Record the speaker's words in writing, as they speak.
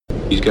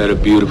He's got a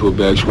beautiful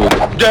backswing.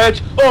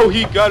 Oh,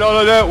 he got all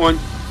of that one.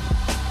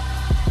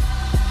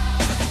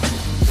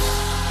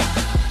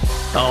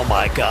 Oh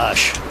my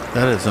gosh.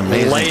 That is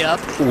amazing.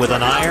 Layup with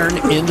an iron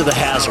into the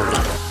hazard.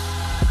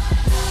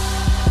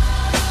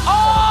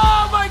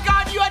 Oh my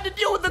God, you had to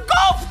deal with the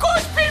golf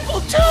course people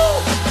too!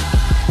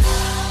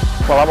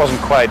 Well, that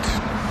wasn't quite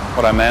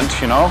what I meant,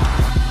 you know.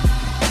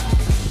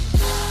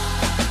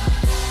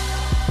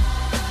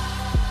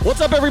 What's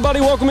up,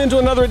 everybody? Welcome into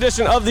another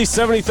edition of the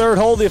 73rd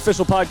Hole, the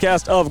official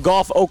podcast of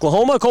Golf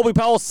Oklahoma. Colby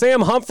Powell, Sam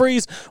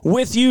Humphreys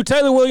with you.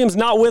 Taylor Williams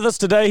not with us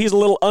today. He's a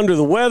little under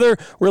the weather.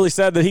 Really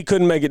sad that he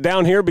couldn't make it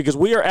down here because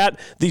we are at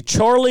the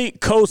Charlie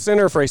Coe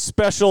Center for a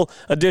special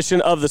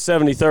edition of the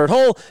 73rd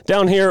Hole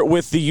down here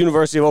with the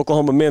University of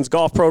Oklahoma men's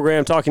golf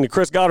program, talking to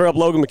Chris Gotterup,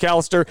 Logan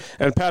McAllister,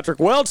 and Patrick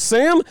Welch.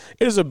 Sam,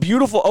 it is a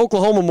beautiful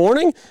Oklahoma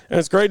morning, and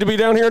it's great to be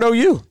down here at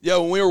OU. Yeah,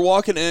 when we were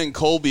walking in,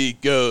 Colby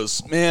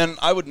goes, man,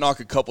 I would knock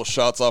a couple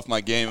shots off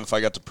my game if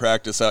I got to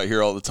practice out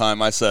here all the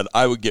time. I said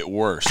I would get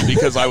worse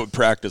because I would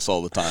practice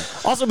all the time.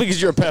 Also because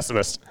you're a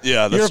pessimist.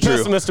 Yeah, that's true. You're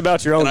a pessimist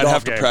about your own golf game. And I'd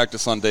have to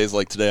practice on days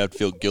like today. I'd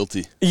feel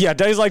guilty. Yeah,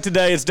 days like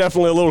today, it's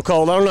definitely a little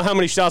cold. I don't know how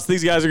many shots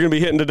these guys are going to be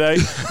hitting today.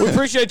 We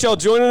appreciate y'all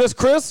joining us.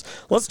 Chris,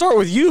 let's start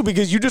with you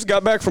because you just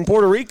got back from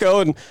Puerto Rico,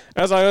 and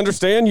as I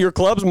understand, your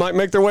clubs might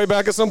make their way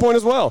back at some point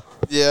as well.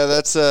 Yeah,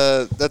 that's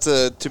a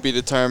to be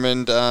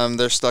determined.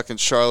 They're stuck in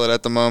Charlotte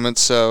at the moment,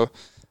 so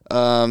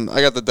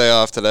I got the day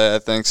off today, I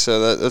think,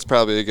 so that's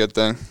probably a good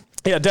thing.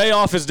 Yeah, day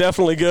off is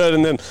definitely good.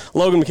 And then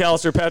Logan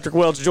McAllister, Patrick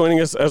Welch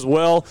joining us as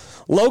well.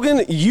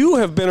 Logan, you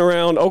have been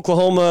around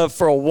Oklahoma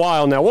for a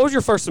while now. What was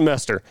your first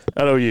semester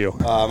at OU?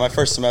 My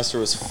first semester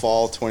was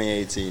fall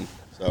 2018.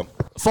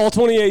 Fall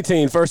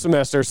 2018, first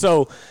semester.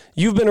 So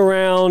you've been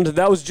around.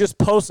 That was just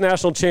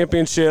post-national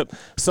championship.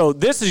 So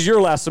this is your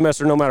last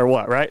semester no matter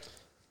what, right?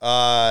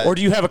 Or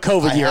do you have a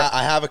COVID year?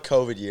 I have a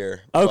COVID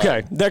year.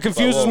 Okay. That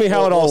confuses me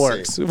how it all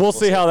works. We'll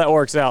see how that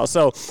works out.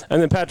 So,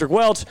 and then Patrick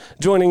Welch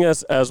joining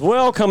us as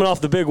well, coming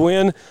off the big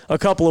win a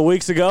couple of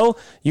weeks ago.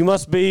 You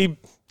must be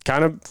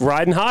kind of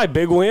riding high.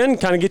 Big win,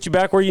 kind of get you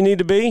back where you need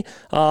to be.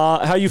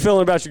 How you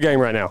feeling about your game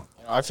right now?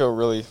 I feel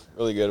really,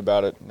 really good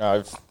about it.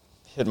 I've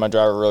hit my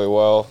driver really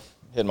well,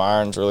 hit my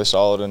irons really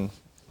solid, and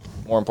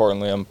more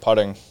importantly, I'm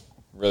putting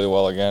really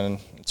well again. And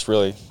it's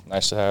really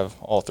nice to have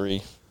all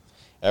three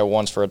at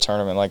once for a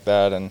tournament like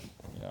that, and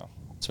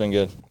it's been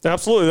good.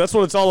 Absolutely, that's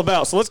what it's all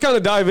about. So let's kind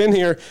of dive in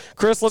here.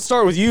 Chris, let's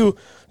start with you.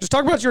 Just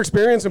talk about your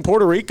experience in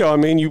Puerto Rico. I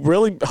mean, you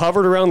really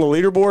hovered around the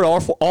leaderboard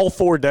all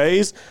 4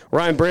 days.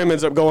 Ryan Brim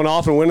ends up going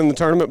off and winning the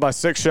tournament by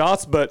 6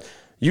 shots, but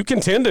you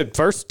contended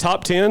first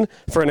top 10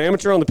 for an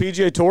amateur on the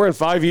PGA Tour in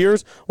 5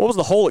 years. What was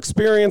the whole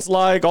experience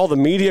like? All the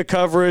media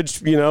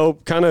coverage,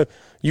 kind of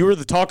you were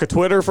the talk of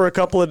Twitter for a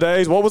couple of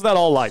days. What was that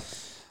all like?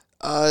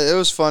 It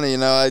was funny,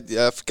 I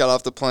got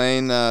off the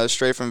plane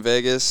straight from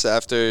Vegas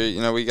after,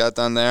 we got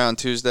done there on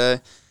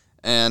Tuesday.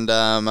 And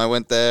I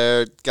went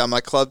there, got my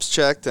clubs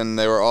checked, and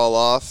they were all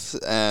off.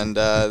 And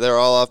they were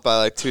all off by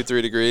like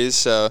 2-3 degrees.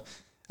 So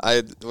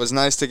it was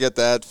nice to get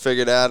that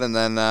figured out. And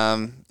then,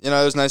 it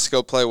was nice to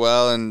go play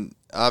well. And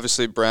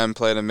obviously, Bram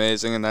played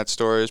amazing, and that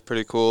story is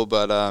pretty cool.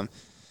 But,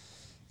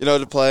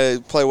 to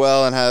play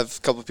well and have a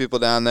couple people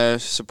down there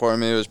supporting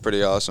me was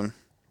pretty awesome.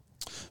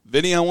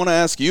 Vinny, I want to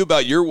ask you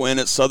about your win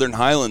at Southern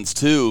Highlands,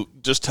 too.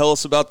 Just tell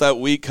us about that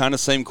week, kind of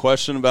same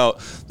question about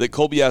that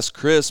Colby asked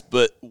Chris,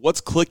 but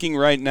what's clicking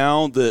right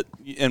now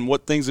and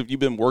what things have you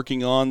been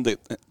working on that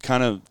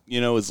kind of,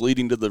 is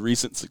leading to the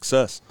recent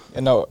success?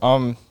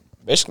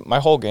 Basically my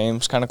whole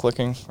game's kind of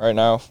clicking right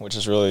now, which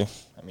is really,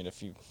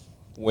 if you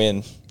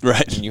win,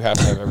 right, you have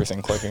to have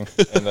everything clicking.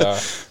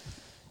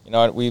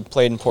 And, we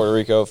played in Puerto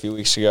Rico a few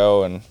weeks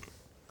ago, and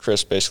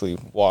Chris basically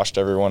washed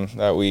everyone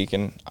that week,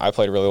 and I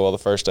played really well the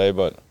first day,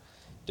 but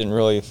didn't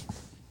really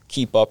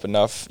keep up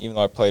enough, even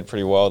though I played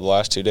pretty well the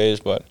last 2 days.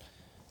 But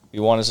we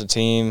won as a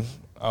team.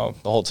 The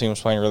whole team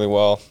was playing really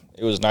well.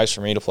 It was nice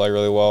for me to play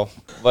really well.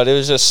 But it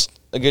was just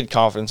a good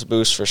confidence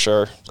boost for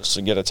sure, just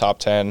to get a top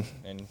 10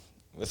 and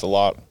with a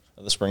lot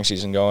of the spring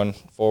season going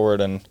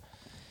forward. And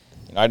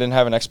I didn't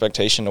have an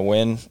expectation to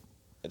win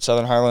at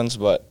Southern Highlands,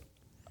 but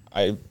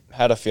I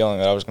had a feeling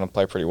that I was going to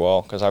play pretty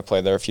well because I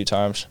played there a few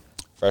times.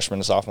 Freshman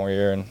and sophomore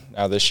year, and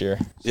now this year.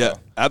 So. Yeah,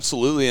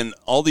 absolutely. And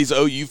all these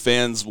OU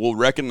fans will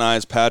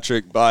recognize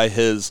Patrick by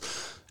his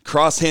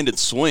cross-handed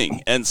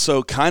swing. And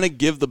so kind of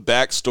give the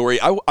backstory.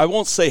 I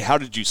won't say how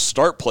did you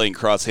start playing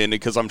cross-handed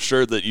because I'm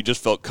sure that you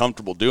just felt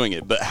comfortable doing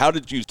it, but how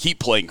did you keep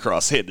playing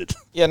cross-handed?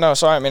 Yeah, no,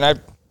 so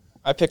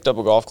I picked up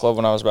a golf club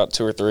when I was about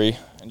 2 or 3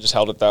 and just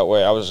held it that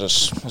way. It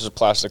was a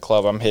plastic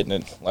club. I'm hitting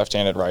it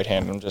left-handed,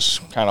 right-handed. I'm just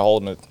kind of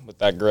holding it with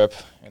that grip.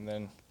 And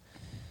then,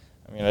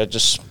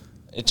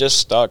 it just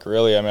stuck,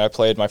 really. I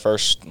played my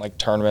first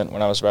tournament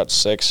when I was about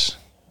 6,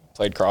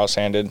 played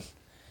cross-handed,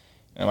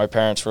 and my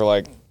parents were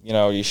like,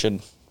 you're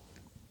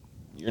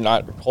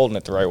not holding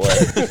it the right way.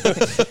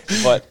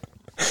 But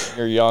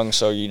you're young,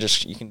 so you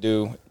can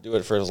do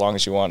it for as long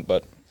as you want.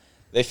 But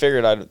they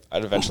figured I'd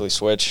eventually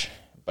switch,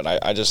 but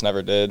I just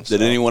never did.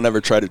 Did anyone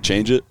ever try to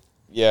change it?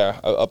 Yeah,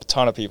 a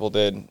ton of people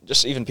did.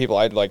 Just even people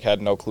I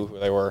had no clue who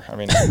they were. I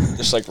mean,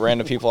 just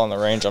random people on the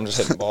range. I'm just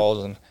hitting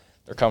balls, and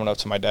they're coming up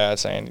to my dad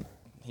saying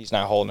he's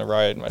not holding it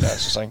right. And my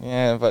dad's just like,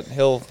 yeah, but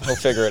he'll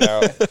figure it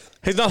out.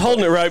 He's not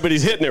holding it right, but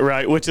he's hitting it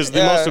right, which is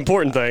the most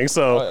important thing.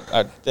 So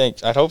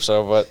I'd hope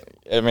so. But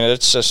I mean,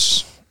 it's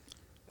just,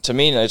 to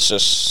me, it's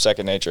just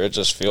second nature. It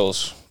just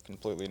feels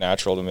completely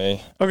natural to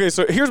me. Okay,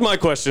 so here's my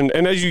question,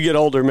 and as you get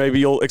older, maybe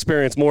you'll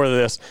experience more of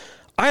this.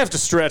 I have to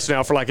stretch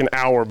now for an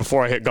hour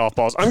before I hit golf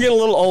balls. I'm getting a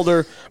little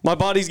older. My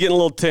body's getting a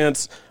little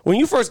tense. When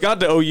you first got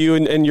to OU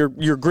and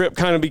your grip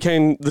kind of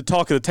became the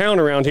talk of the town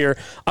around here,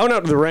 I went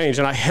out to the range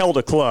and I held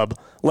a club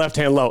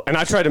left-hand low, and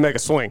I tried to make a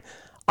swing.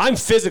 I'm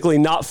physically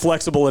not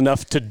flexible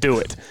enough to do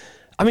it.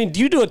 I mean, do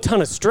you do a ton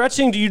of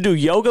stretching? Do you do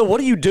yoga? What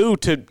do you do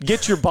to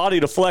get your body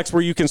to flex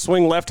where you can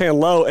swing left-hand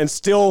low and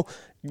still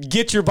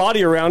get your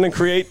body around and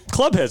create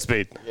club head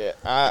speed? Yeah,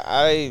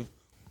 I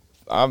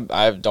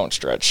don't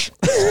stretch.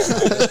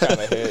 Just kind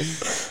of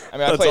hit. I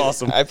mean,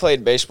 awesome. I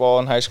played baseball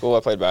in high school. I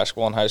played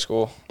basketball in high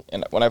school.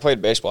 And when I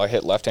played baseball, I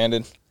hit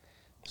left-handed.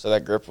 So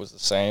that grip was the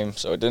same.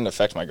 So it didn't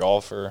affect my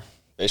golf or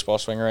baseball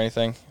swing or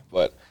anything.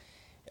 But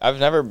I've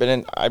never been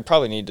in – I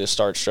probably need to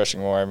start stretching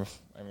more.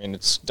 I mean,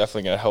 it's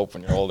definitely going to help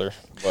when you're older.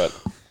 But,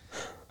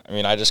 I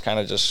mean, I just kind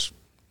of just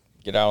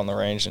get out on the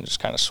range and just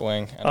kind of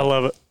swing. I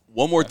love it.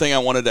 One more thing I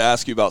wanted to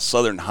ask you about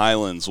Southern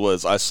Highlands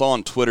was I saw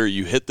on Twitter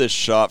you hit this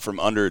shot from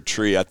under a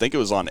tree. I think it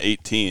was on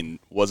 18,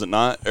 was it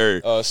not?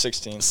 Or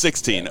 16.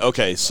 16. Yeah.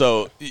 Okay,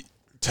 so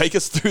take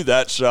us through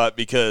that shot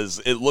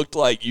because it looked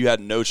like you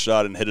had no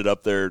shot and hit it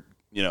up there,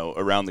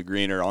 around the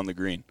green or on the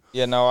green.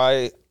 Yeah, no,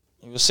 it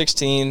was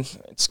 16.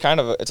 It's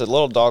it's a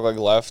little dogleg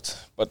left,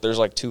 but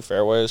there's 2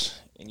 fairways.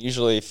 And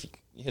usually if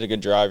you hit a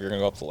good drive, you're going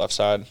to go up the left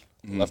side,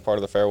 left part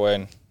of the fairway,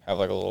 and have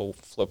a little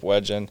flip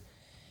wedge in.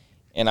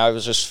 And I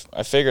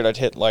figured I'd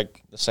hit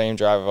the same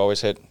drive I've always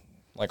hit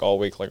all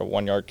week, a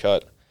 1-yard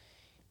cut.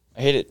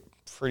 I hit it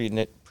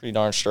pretty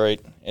darn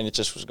straight, and it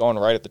just was going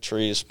right at the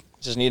trees.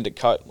 Just needed to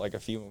cut a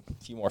few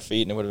more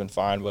feet, and it would have been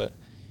fine, but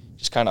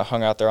just kind of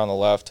hung out there on the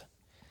left.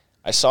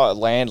 I saw it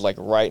land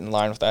right in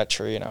line with that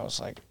tree, and I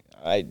was like,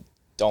 I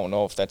don't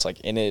know if that's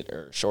in it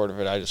or short of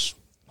it. I just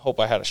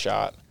hope I had a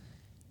shot.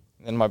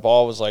 And then my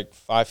ball was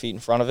 5 feet in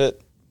front of it,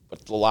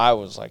 but the lie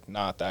was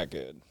not that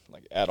good,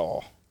 at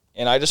all.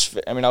 And I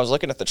was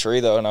looking at the tree,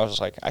 though, and I was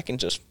like, I can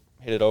just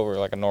hit it over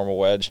a normal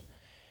wedge.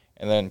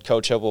 And then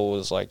Coach Hibble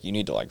was like, you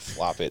need to,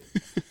 flop it.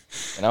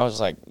 And I was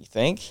like, you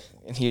think?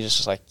 And he was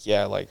just like,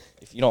 yeah,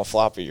 if you don't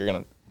flop it, you're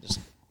not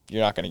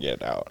going to get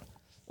it out.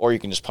 Or you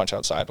can just punch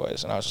out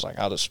sideways. And I was just like,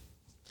 I was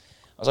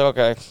like,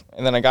 okay.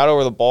 And then I got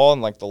over the ball,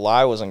 and, the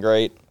lie wasn't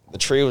great. The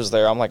tree was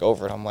there. I'm,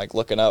 over it. I'm,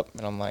 looking up,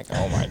 and I'm like,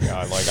 oh, my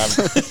God.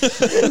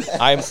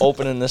 I'm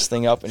opening this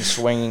thing up and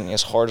swinging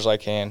as hard as I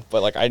can.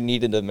 But, I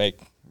needed to make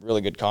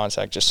really good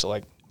contact just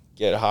to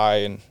get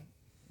high and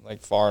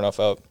far enough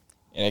up,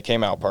 and it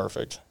came out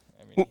perfect.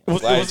 I mean,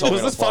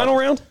 was this final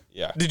round?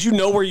 Yeah. Did you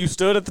know where you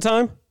stood at the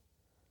time?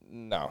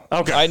 No.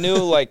 Okay. I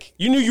knew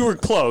you knew you were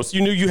close.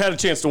 You knew you had a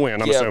chance to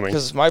win. I'm assuming.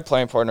 Because my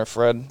playing partner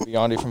Fred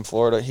Biondi from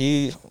Florida,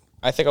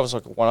 I think I was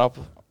 1 up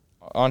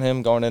on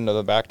him going into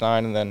the back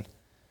 9, and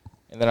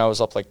then I was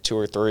up 2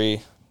 or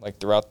 3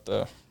 throughout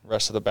the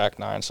rest of the back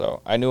 9.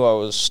 So I knew I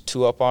was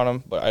 2 up on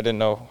him, but I didn't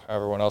know how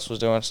everyone else was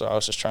doing. So I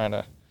was just trying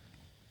to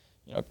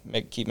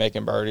keep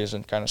making birdies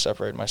and kind of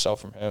separate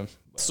myself from him.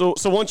 So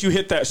once you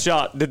hit that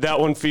shot, did that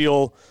one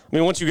feel –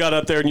 once you got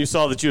up there and you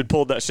saw that you had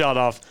pulled that shot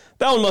off,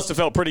 that one must have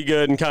felt pretty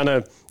good and kind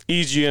of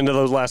eased you into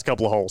those last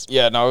couple of holes.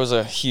 Yeah, no, it was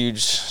a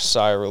huge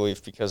sigh of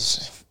relief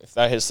because if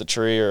that hits the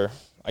tree or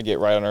I get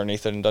right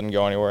underneath it and doesn't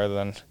go anywhere,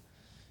 then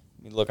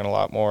you're looking a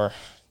lot more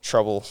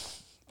trouble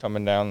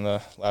coming down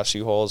the last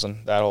few holes,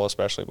 and that hole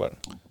especially. But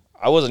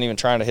I wasn't even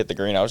trying to hit the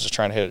green. I was just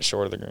trying to hit it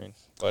short of the green,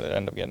 but it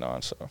ended up getting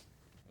on, so –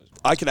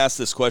 I can ask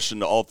this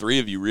question to all three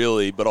of you,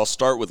 really, but I'll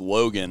start with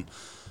Logan.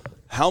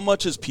 How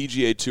much is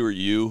PGA Tour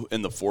U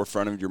in the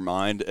forefront of your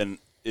mind? And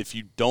if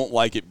you don't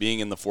like it being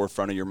in the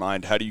forefront of your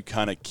mind, how do you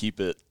kind of keep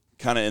it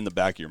kind of in the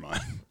back of your mind?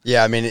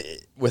 Yeah,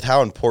 with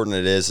how important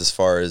it is as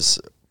far as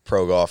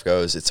pro golf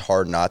goes, it's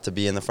hard not to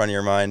be in the front of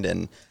your mind.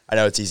 And I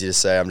know it's easy to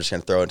say I'm just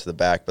going to throw it to the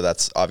back, but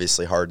that's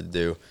obviously hard to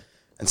do.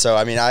 And so,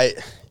 I'm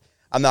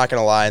not going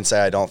to lie and say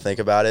I don't think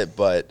about it,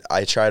 but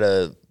I try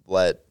to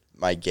let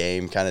my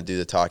game kind of do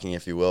the talking,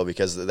 if you will,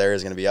 because there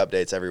is going to be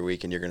updates every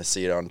week, and you're going to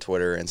see it on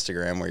Twitter,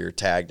 Instagram, where you're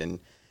tagged, and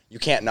you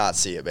can't not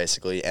see it,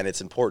 basically. And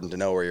it's important to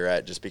know where you're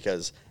at just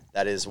because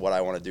that is what I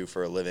want to do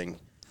for a living,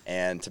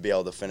 and to be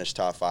able to finish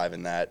top 5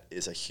 in that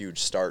is a huge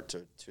start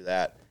to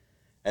that.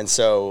 And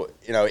so,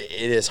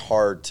 it is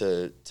hard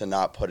to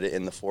not put it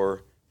in the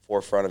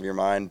forefront of your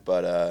mind,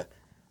 but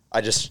I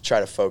just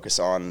try to focus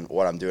on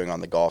what I'm doing on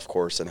the golf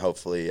course, and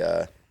hopefully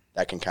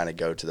that can kind of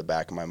go to the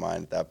back of my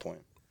mind at that point.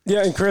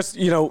 Yeah, and Chris,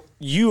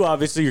 you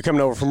obviously, you're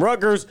coming over from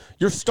Rutgers.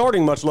 You're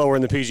starting much lower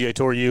in the PGA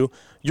Tour U.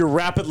 You're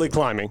rapidly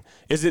climbing.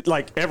 Is it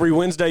every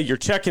Wednesday you're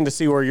checking to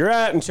see where you're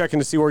at and checking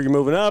to see where you're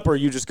moving up, or are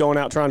you just going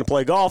out trying to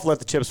play golf, let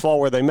the chips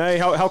fall where they may?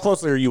 How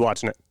closely are you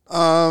watching it?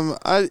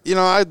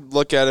 I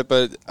look at it,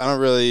 but I don't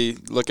really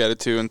look at it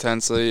too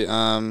intensely.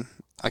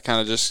 I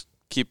kind of just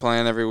keep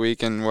playing every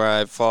week, and where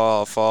I fall,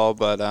 I'll fall.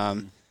 But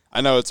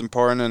I know it's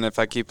important, and if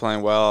I keep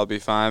playing well, I'll be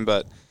fine.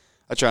 But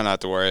I try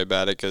not to worry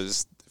about it,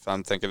 because if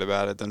I'm thinking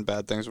about it, then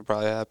bad things will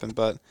probably happen.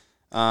 But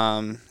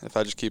if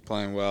I just keep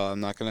playing well,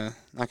 I'm not gonna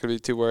be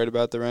too worried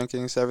about the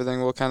rankings.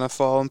 Everything will kind of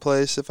fall in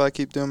place if I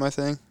keep doing my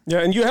thing. Yeah,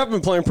 and you have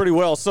been playing pretty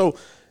well. So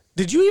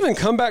did you even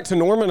come back to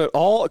Norman at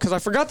all? Because I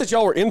forgot that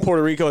y'all were in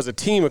Puerto Rico as a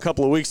team a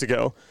couple of weeks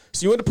ago.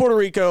 So you went to Puerto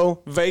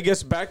Rico,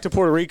 Vegas, back to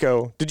Puerto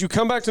Rico. Did you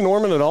come back to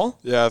Norman at all?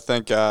 Yeah,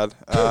 thank God.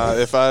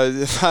 If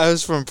I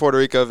was from Puerto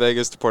Rico,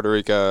 Vegas to Puerto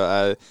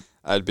Rico,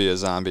 I'd be a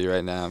zombie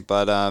right now.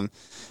 But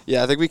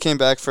yeah, I think we came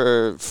back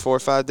for 4 or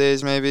 5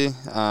 days maybe.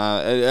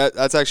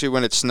 That's actually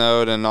when it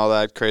snowed and all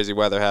that crazy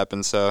weather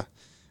happened. So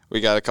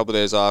we got a couple of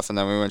days off, and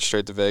then we went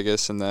straight to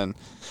Vegas. And then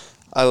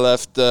I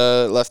left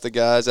the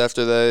guys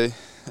after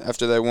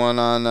they won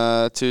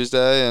on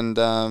Tuesday, and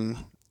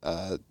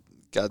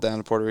got down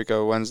to Puerto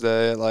Rico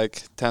Wednesday at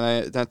like 10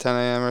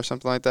 a.m. or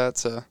something like that.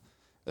 So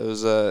it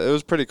was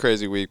a pretty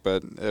crazy week,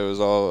 but it was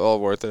all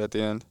worth it at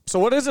the end. So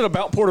what is it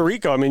about Puerto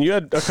Rico? I mean, you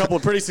had a couple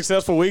of pretty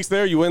successful weeks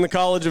there. You win the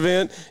college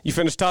event. You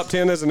finished top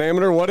 10 as an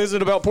amateur. What is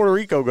it about Puerto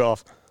Rico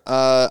golf?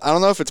 I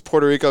don't know if it's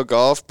Puerto Rico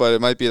golf, but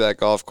it might be that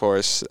golf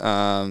course.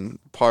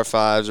 Par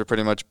fives are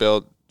pretty much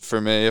built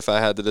for me. If I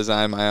had to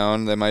design my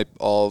own, they might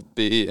all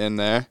be in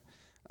there.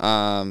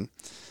 And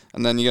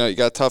then you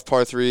got tough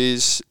par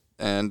threes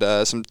and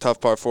some tough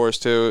par fours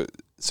too.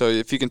 So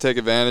if you can take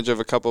advantage of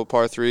a couple of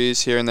par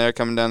threes here and there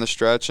coming down the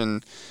stretch,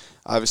 and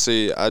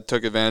obviously I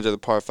took advantage of the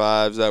par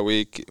fives that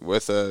week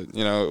with an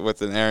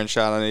Aaron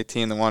shot on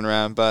 18 the one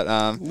round, but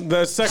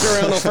the second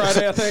round on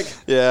Friday, I think.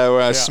 Yeah,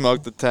 where I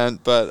smoked the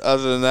tent. But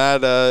other than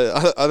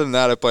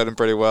that, I played him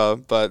pretty well.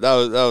 But that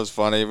was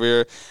funny.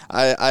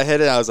 I hit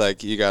it. I was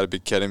like, you got to be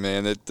kidding me!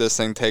 And this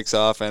thing takes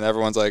off, and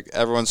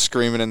everyone's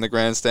screaming in the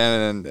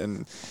grandstand,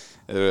 and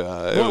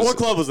what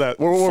club was that?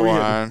 What were you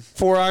hitting?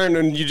 4-iron,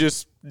 and you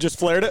just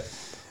flared it.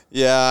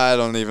 Yeah, I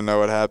don't even know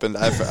what happened.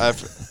 I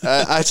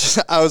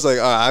was like,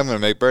 oh, I'm gonna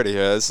make birdie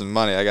here. This is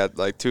money. I got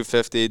like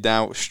 250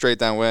 down, straight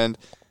downwind.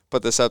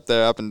 Put this up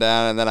there, up and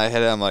down, and then I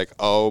hit it. I'm like,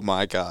 oh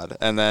my god!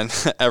 And then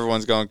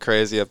everyone's going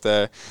crazy up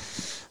there,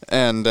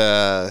 and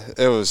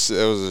it was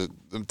a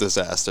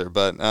disaster.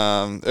 But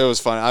it was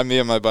fun. Me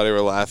and my buddy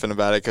were laughing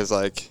about it because,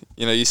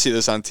 you see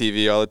this on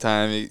TV all the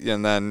time,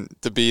 and then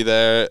to be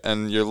there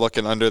and you're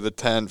looking under the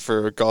tent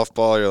for a golf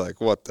ball, you're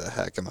like, what the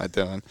heck am I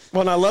doing?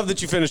 Well, and I love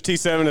that you finished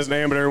T7 as an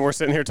amateur, and we're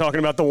sitting here talking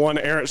about the one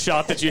errant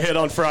shot that you hit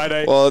on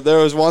Friday. Well, there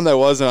was one that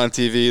wasn't on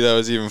TV that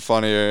was even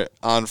funnier.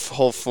 On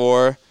hole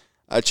 4,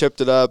 I chipped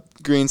it up,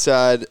 green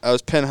side. I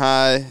was pin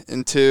high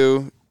in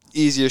 2,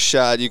 easiest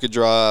shot you could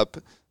draw up,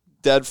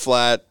 dead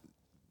flat,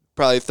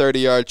 probably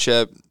 30-yard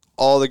chip,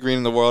 all the green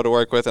in the world to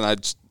work with, and I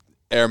just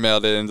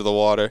airmailed it into the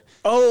water.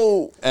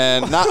 Oh.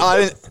 And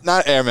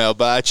not airmail,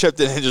 but I chipped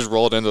it and it just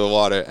rolled into the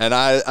water. And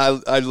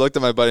I looked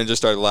at my buddy and just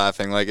started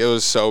laughing. Like, it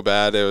was so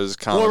bad. It was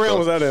comical. What round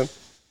was that in?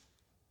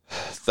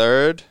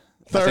 Third.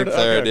 I think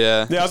third, okay.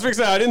 yeah. Yeah, I was going to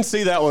say, I didn't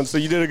see that one, so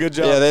you did a good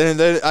job.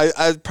 Yeah,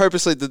 I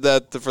purposely did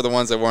that for the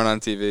ones that weren't on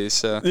TV.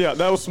 So yeah,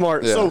 that was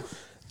smart. Yeah. So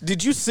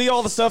did you see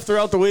all the stuff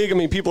throughout the week? I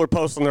mean, people are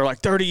posting, they're like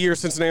 30 years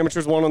since an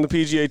amateur's won on the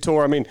PGA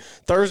Tour. I mean,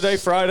 Thursday,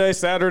 Friday,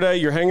 Saturday,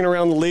 you're hanging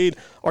around the lead.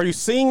 Are you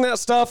seeing that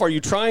stuff? Are you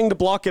trying to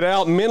block it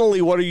out?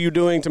 Mentally, what are you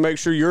doing to make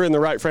sure you're in the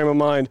right frame of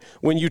mind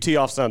when you tee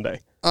off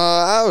Sunday?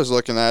 I was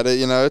looking at it.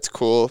 It's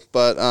cool.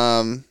 But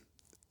I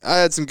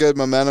had some good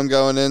momentum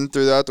going in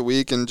throughout the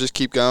week and just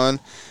keep going.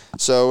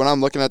 So when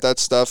I'm looking at that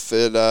stuff,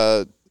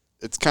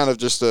 it's kind of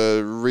just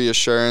a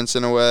reassurance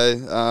in a way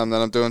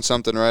that I'm doing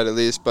something right at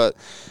least. But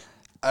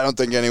I don't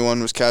think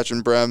anyone was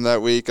catching Brem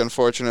that week.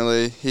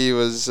 Unfortunately, he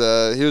was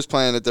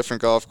playing a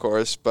different golf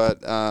course,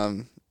 but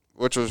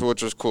which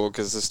was cool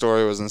because the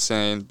story was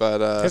insane.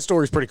 But his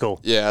story's pretty cool.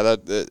 Yeah,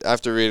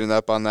 after reading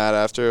up on that,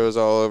 after it was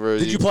all over.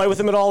 Did you play with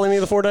him at all any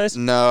of the 4 days?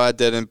 No, I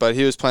didn't. But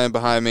he was playing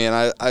behind me,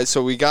 and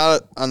so we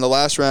got on the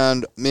last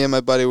round. Me and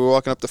my buddy were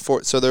walking up to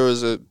 4. So there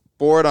was a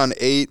board on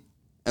 8,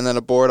 and then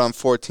a board on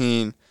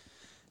 14,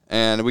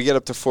 and we get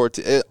up to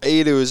 14.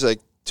 8, it was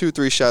like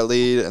 2-3 shot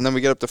lead, and then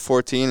we get up to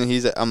 14,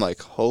 and I'm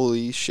like,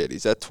 holy shit,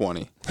 he's at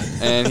 20,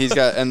 and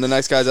and the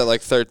next guy's at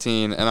like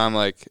 13, and I'm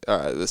like, all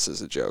right, this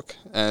is a joke,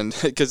 and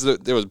because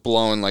it was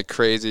blowing like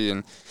crazy,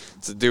 and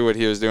to do what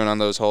he was doing on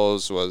those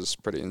holes was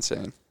pretty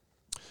insane.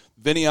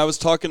 Vinny, I was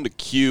talking to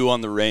Q on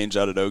the range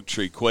out at Oak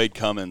Tree, Quade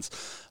Cummins,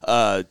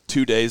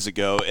 2 days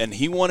ago, and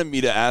he wanted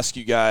me to ask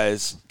you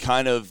guys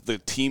kind of the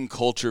team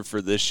culture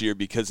for this year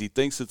because he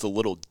thinks it's a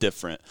little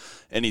different.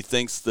 And he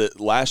thinks that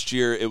last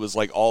year it was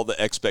like all the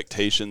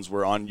expectations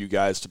were on you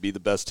guys to be the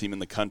best team in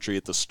the country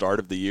at the start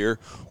of the year,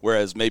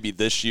 whereas maybe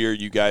this year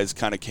you guys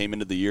kind of came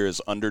into the year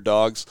as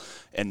underdogs,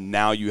 and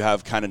now you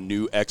have kind of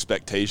new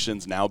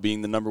expectations, now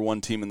being the number 1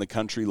 team in the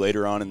country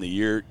later on in the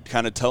year.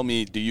 Kind of tell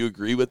me, do you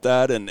agree with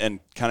that? And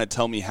kind of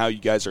tell me how you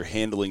guys are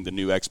handling the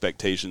new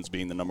expectations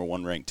being the number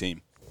 1 ranked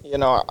team.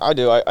 I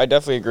do. I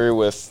definitely agree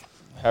with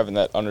having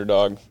that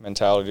underdog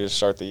mentality to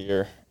start the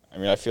year. I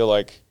mean, I feel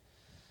like,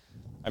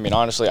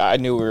 honestly, I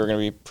knew we were going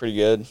to be pretty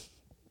good,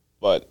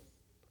 but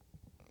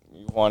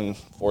we won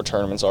 4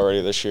 tournaments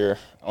already this year.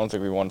 I don't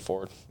think we won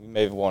 4. We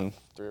may have won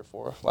 3 or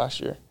 4 last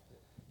year.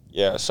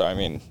 Yeah, so, I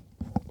mean,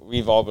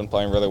 we've all been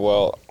playing really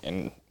well,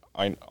 and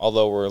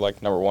although we're,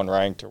 like, number 1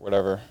 ranked or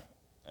whatever,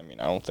 I mean,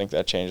 I don't think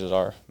that changes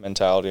our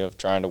mentality of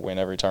trying to win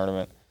every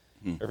tournament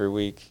every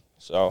week.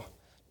 So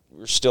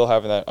we're still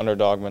having that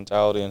underdog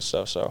mentality and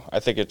stuff. So I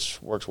think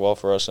it's worked well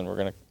for us, and we're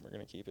gonna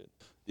keep it.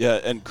 Yeah,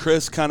 and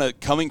Chris, kind of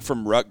coming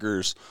from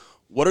Rutgers,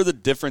 what are the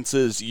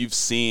differences you've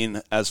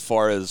seen as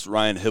far as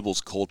Ryan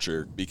Hibble's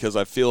culture? Because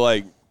I feel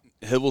like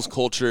Hibble's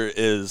culture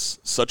is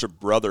such a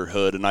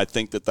brotherhood, and I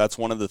think that that's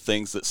one of the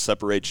things that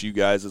separates you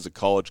guys as a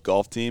college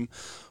golf team,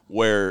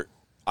 where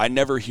I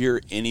never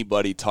hear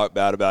anybody talk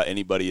bad about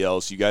anybody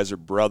else. You guys are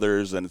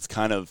brothers, and it's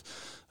kind of,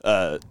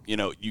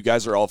 you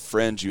guys are all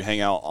friends. You hang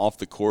out off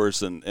the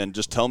course, and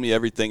just tell me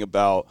everything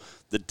about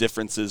the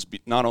differences,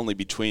 not only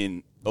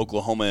between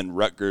Oklahoma and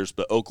Rutgers,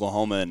 but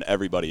Oklahoma and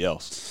everybody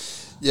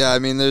else. Yeah, I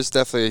mean, there's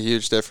definitely a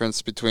huge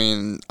difference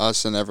between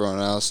us and everyone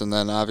else. And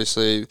then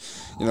obviously,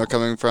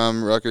 coming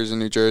from Rutgers in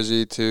New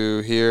Jersey to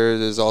here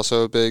is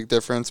also a big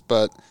difference.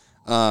 But,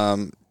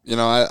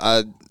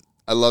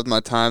 I loved my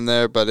time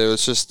there, but it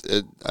was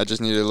I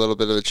just needed a little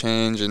bit of a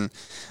change, and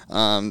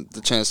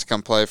the chance to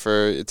come play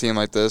for a team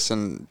like this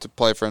and to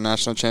play for a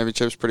national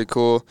championship is pretty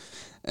cool.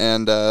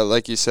 And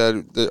like you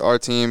said, our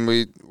team,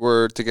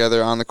 we're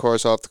together on the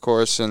course, off the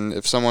course, and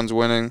if someone's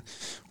winning,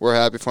 we're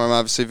happy for them.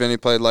 Obviously, Vinny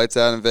played lights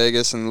out in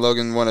Vegas, and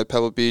Logan won at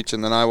Pebble Beach,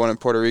 and then I won in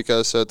Puerto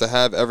Rico. So to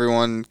have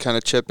everyone kind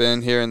of chip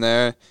in here and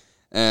there,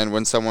 and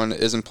when someone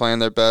isn't playing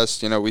their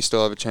best, we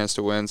still have a chance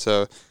to win.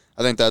 So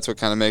I think that's what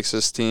kind of makes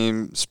this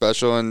team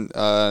special, and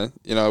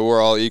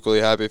we're all equally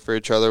happy for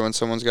each other when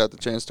someone's got the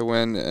chance to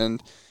win,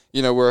 and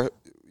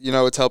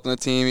it's helping the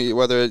team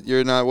whether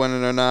you're not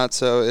winning or not.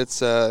 So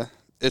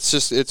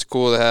it's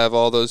cool to have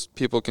all those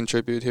people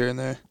contribute here and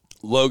there.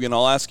 Logan,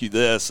 I'll ask you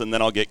this, and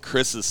then I'll get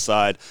Chris's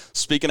side.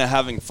 Speaking of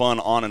having fun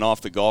on and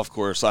off the golf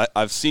course,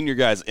 I've seen your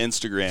guys'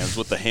 Instagrams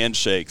with the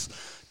handshakes.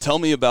 Tell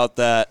me about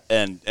that,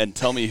 and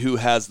tell me who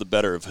has the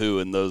better of who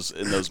in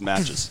those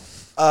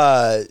matches.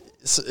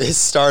 It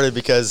started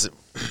because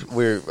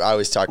I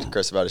always talk to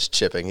Chris about his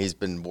chipping. He's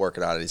been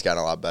working on it. He's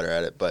gotten a lot better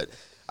at it. But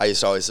I used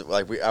to always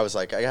I was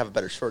like, I have a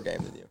better short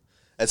game than you.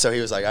 And so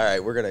he was like, all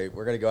right, we're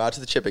gonna go out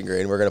to the chipping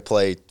green.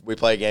 We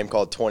play a game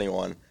called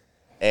 21,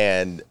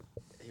 and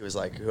he was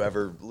like,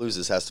 whoever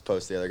loses has to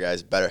post the other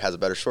guy's has a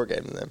better short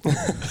game than them.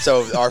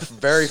 So our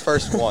very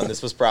first one,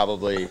 this was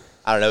probably,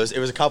 I don't know, it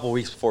was a couple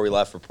weeks before we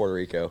left for Puerto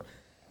Rico,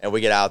 and we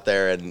get out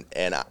there and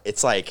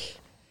it's like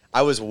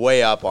I was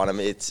way up on him.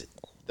 It's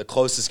the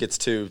closest gets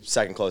 2,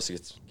 second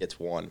closest gets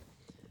 1.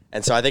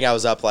 And so I think I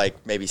was up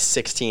like maybe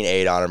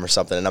 16-8 on him or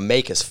something, and a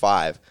make is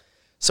 5.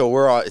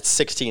 So it's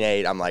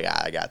 16-8. I'm like,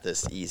 I got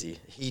this easy.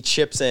 He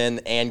chips in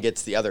and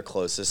gets the other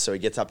closest, so he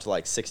gets up to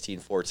like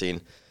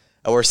 16-14.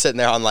 And we're sitting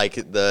there on like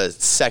the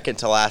second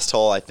to last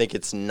hole. I think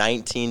it's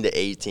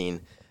 19-18.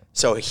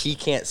 So he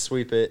can't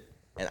sweep it,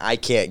 and I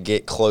can't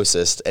get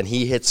closest. And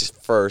he hits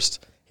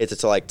first, hits it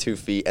to like 2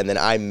 feet, and then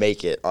I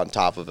make it on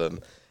top of him.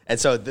 And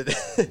so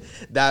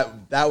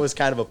that was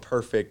kind of a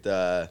perfect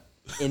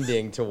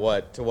ending to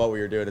what we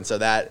were doing. And so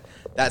that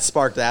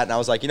sparked that, and I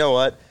was like, you know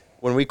what?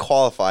 When we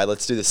qualify,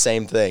 let's do the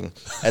same thing.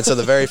 And so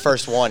the very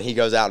first one, he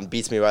goes out and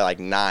beats me by like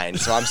 9.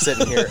 So I'm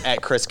sitting here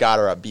at Chris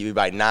Gotterup, beat me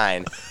by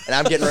 9, and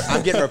I'm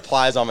getting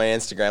replies on my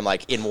Instagram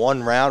like, in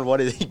one round, what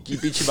did he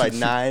beat you by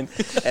 9?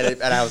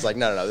 And I was like,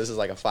 no, this is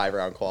like a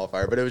 5-round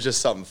qualifier. But it was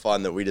just something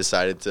fun that we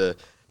decided to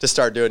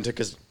start doing.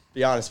 Because to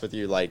be honest with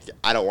you, like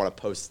I don't want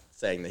to post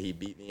saying that he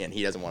beat me, and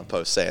he doesn't want to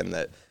post saying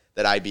that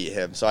I beat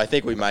him. So I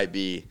think we might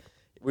be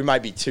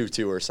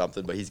 2-2 or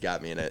something, but he's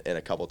got me in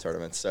a couple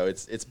tournaments. So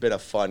it's been a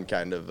fun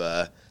kind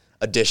of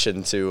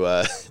addition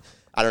to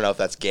I don't know if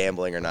that's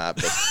gambling or not,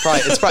 but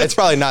it's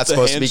probably not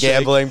supposed to be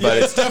gambling, but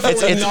it's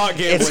definitely not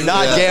gambling. It's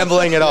not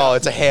gambling at all.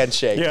 It's a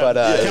handshake. Yeah.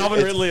 But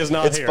Calvin Ridley is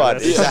not here.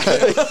 It's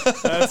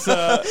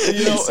fun.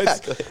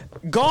 Exactly.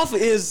 Golf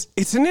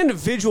it's an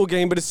individual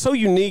game, but it's so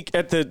unique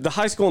at the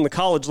high school and the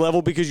college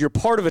level because you're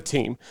part of a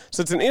team.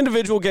 So it's an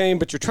individual game,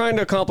 but you're trying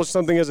to accomplish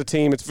something as a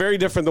team. It's very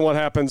different than what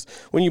happens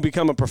when you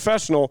become a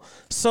professional.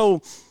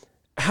 So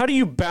how do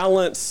you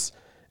balance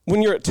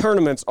when you're at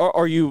tournaments?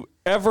 Are you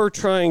ever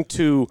trying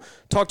to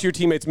talk to your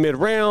teammates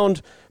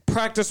mid-round,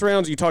 practice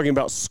rounds? Are you talking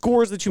about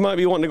scores that you might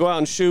be wanting to go out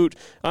and shoot?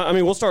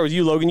 We'll start with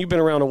you, Logan. You've been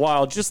around a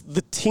while. Just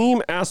the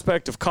team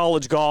aspect of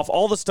college golf,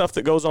 all the stuff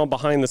that goes on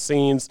behind the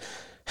scenes.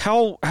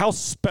 How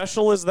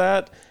special is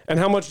that, and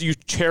how much do you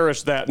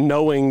cherish that,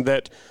 knowing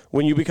that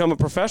when you become a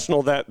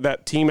professional,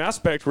 that team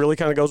aspect really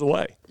kind of goes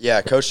away?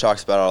 Yeah, Coach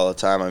talks about it all the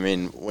time. I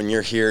mean, when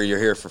you're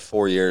here for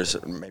 4 years,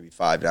 maybe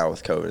 5 now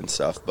with COVID and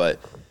stuff,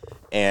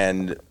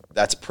 and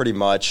that's pretty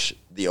much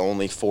the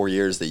only 4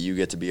 years that you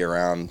get to be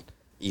around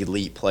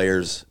elite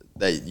players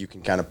that you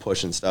can kind of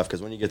push and stuff.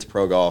 Because when you get to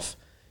pro golf,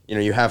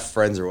 you have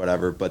friends or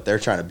whatever, but they're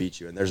trying to beat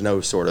you, and there's no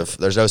sort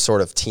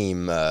of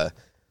team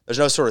there's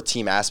no sort of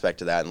team aspect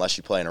to that unless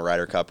you play in a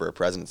Ryder Cup or a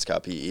President's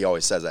Cup. He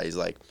always says that. He's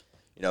like,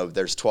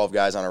 there's 12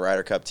 guys on a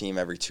Ryder Cup team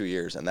every 2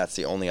 years, and that's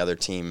the only other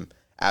team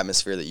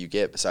atmosphere that you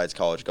get besides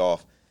college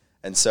golf.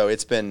 And so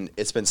it's been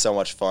so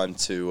much fun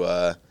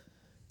to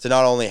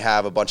not only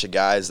have a bunch of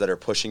guys that are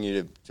pushing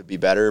you to be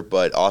better,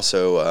 but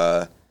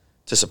also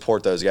to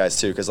support those guys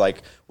too. Because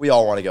we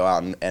all want to go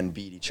out and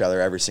beat each other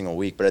every single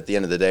week, but at the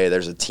end of the day,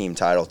 there's a team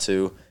title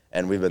too.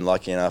 And we've been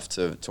lucky enough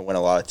to win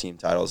a lot of team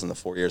titles in the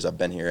 4 years I've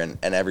been here.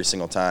 And every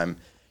single time,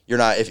 you're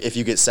not, if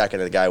you get second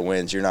and the guy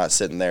wins, you're not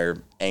sitting there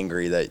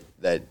angry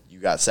that you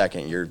got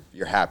second.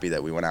 You're happy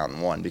that we went out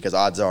and won, because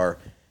odds are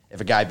if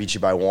a guy beats you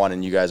by 1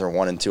 and you guys are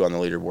 1 and 2 on the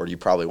leaderboard, you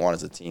probably won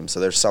as a team. So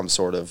there's some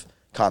sort of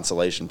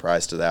consolation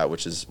prize to that,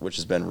 which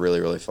has been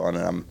really, really fun.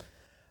 And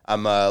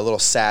I'm a little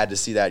sad to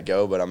see that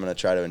go, but I'm going to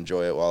try to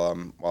enjoy it while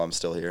I'm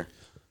still here.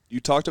 You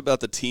talked about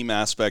the team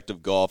aspect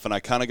of golf, and I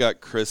kind of got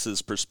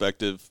Chris's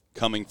perspective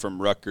coming from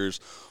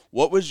Rutgers.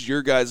 What was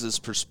your guys'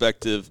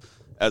 perspective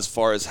as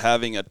far as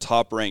having a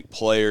top-ranked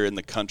player in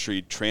the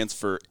country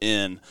transfer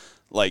in?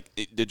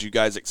 Did you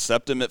guys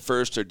accept him at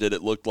first, or did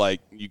it look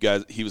like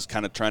he was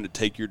kind of trying to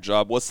take your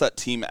job? What's that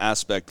team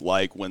aspect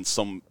like when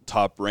some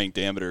top-ranked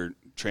amateur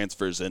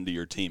transfers into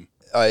your team?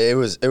 It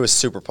was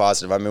super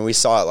positive. I mean, we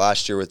saw it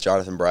last year with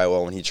Jonathan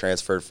Brightwell when he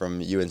transferred from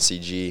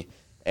UNCG,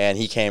 and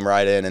he came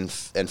right in and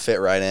fit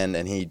right in,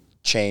 and he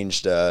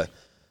changed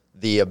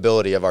the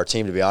ability of our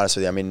team, to be honest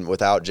with you. I mean,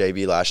 without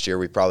JB last year,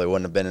 we probably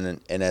wouldn't have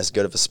been in as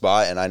good of a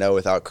spot, and I know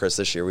without Chris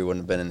this year, we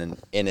wouldn't have been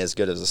in as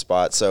good as a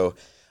spot. So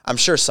I'm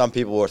sure some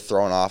people were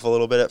thrown off a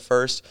little bit at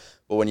first,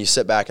 but when you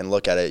sit back and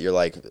look at it, you're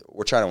like,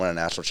 we're trying to win a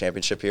national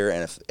championship here,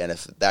 and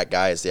if that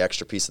guy is the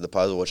extra piece of the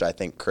puzzle, which I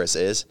think Chris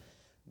is,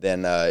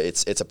 then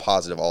it's a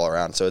positive all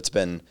around. So it's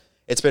been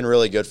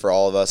really good for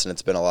all of us, and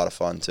it's been a lot of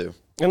fun too.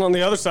 And on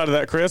the other side of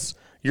that, Chris,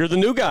 you're the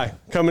new guy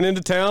coming into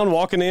town,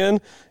 walking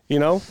in,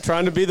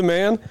 trying to be the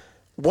man.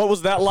 What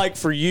was that like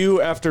for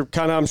you after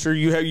I'm sure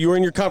you were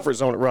in your comfort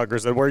zone at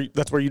Rutgers?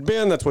 That's where you'd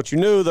been. That's what you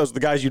knew. Those are the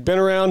guys you'd been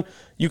around.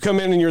 You come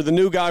in and you're the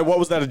new guy. What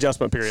was that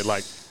adjustment period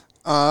like?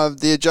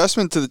 The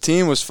adjustment to the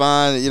team was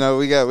fine.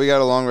 We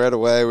got along right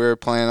away. We were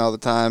playing all the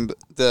time. But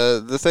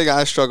the thing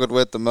I struggled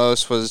with the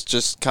most was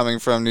just coming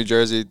from New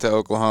Jersey to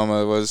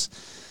Oklahoma was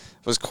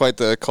quite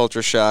the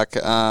culture shock.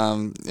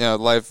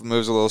 Life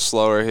moves a little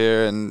slower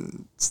here,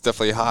 and it's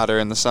definitely hotter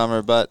in the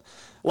summer. But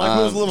life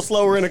moves a little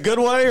slower in a good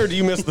way, or do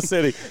you miss the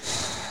city?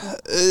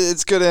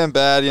 It's good and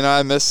bad.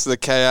 I miss the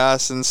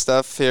chaos and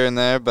stuff here and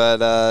there,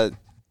 but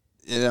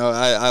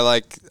I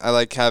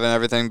like having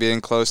everything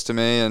being close to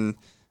me, and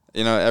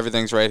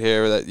everything's right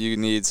here that you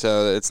need.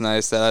 So it's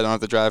nice that I don't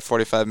have to drive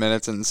 45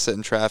 minutes and sit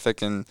in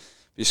traffic and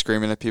be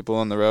screaming at people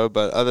on the road.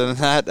 But other than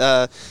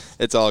that,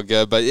 it's all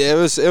good. But yeah,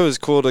 it was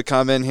cool to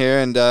come in here,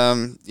 and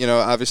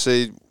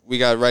obviously we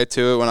got right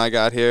to it when I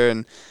got here,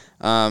 and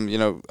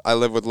I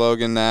live with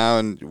Logan now,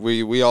 and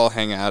we all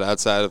hang out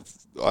outside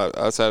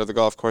of the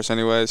golf course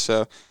anyway.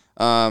 So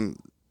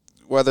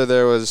whether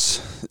there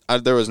was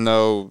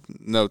no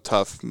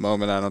tough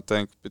moment, I don't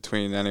think,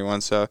 between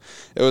anyone. So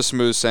it was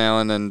smooth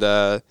sailing, and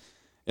I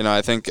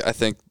think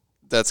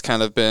that's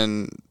kind of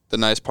been the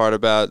nice part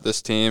about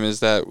this team, is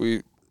that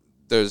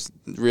there's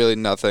really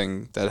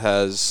nothing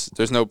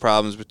there's no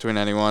problems between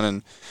anyone,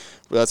 and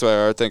that's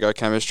why I think our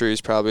chemistry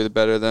is probably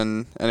better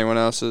than anyone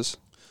else's.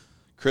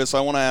 Chris,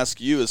 I want to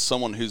ask you, as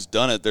someone who's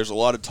done it, there's a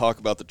lot of talk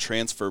about the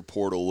transfer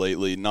portal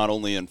lately, not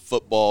only in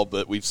football,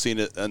 but we've seen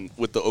it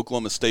with the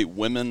Oklahoma State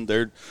women.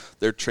 They're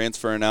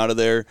transferring out of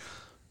there.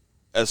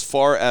 As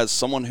far as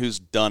someone who's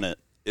done it,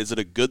 is it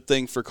a good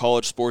thing for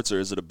college sports, or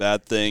is it a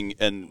bad thing?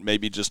 And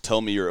maybe just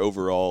tell me your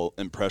overall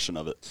impression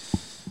of it.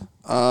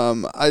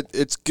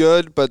 It's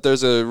good, but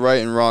there's a right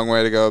and wrong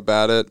way to go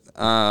about it.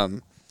 I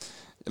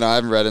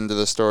haven't read into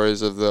the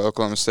stories of the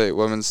Oklahoma State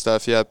women's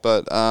stuff yet,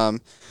 but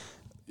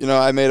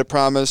I made a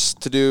promise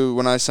to do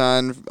when I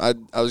signed. I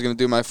was going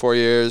to do my 4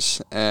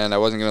 years, and I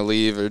wasn't going to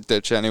leave or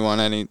ditch anyone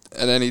at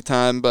any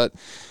time. But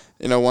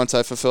once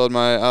I fulfilled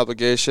my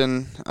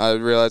obligation, I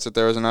realized that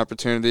there was an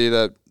opportunity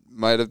that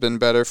might have been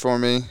better for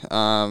me.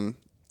 And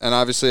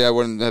obviously, I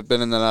wouldn't have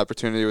been in that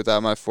opportunity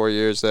without my 4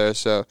 years there.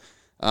 So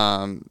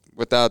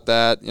without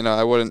that,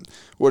 I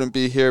wouldn't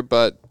be here.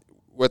 But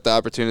with the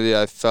opportunity,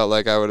 I felt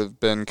like I would have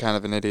been kind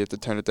of an idiot to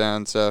turn it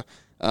down. So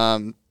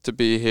to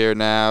be here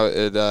now,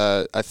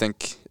 I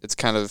think it's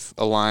kind of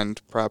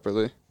aligned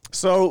properly.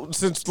 So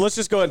let's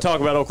just go ahead and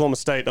talk about Oklahoma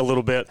State a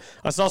little bit.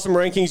 I saw some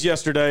rankings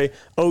yesterday.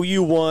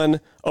 OU 1,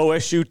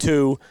 OSU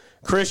 2.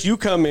 Chris, you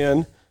come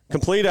in,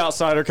 complete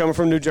outsider coming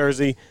from New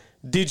Jersey.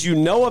 Did you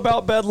know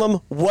about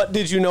Bedlam? What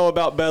did you know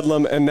about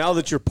Bedlam? And now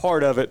that you're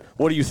part of it,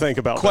 what do you think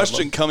about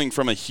Question Bedlam? Coming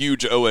from a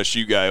huge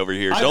OSU guy over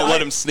here. Don't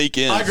let him sneak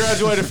in. I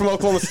graduated from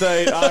Oklahoma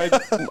State. I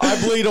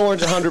bleed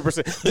orange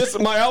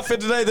 100%. My outfit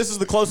today, this is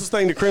the closest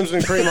thing to Crimson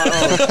and Cream I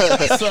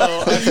own.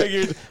 So I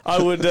figured I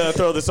would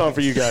throw this on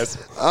for you guys.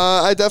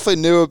 I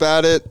definitely knew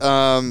about it.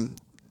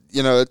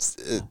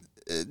 It's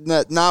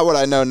not what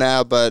I know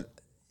now, but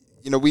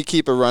we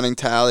keep a running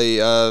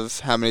tally of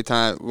how many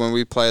times when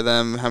we play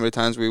them, how many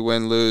times we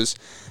win, lose.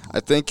 I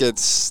think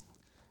it's.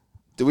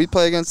 Did we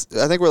play against?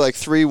 I think we're like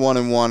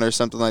 3-1-1 or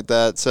something like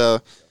that. So,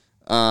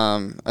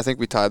 I think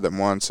we tied them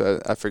once.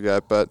 I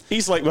forget, but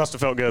Eastlake must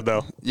have felt good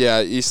though.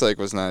 Yeah, Eastlake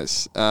was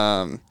nice.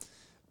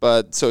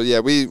 But so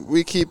yeah,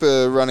 we keep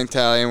a running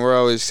tally, and we're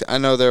always. I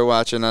know they're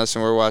watching us,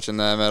 and we're watching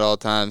them at all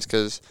times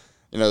because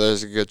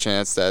there's a good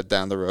chance that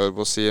down the road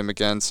we'll see them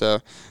again. So,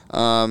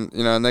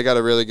 and they got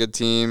a really good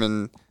team,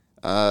 and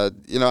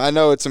I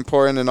know it's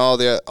important in all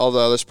the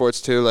other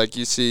sports too. Like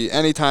you see,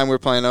 anytime we're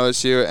playing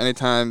OSU,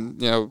 anytime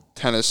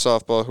tennis,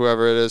 softball,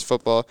 whoever it is,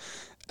 football,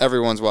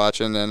 everyone's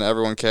watching and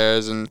everyone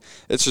cares, and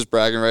it's just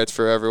bragging rights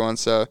for everyone.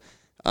 So,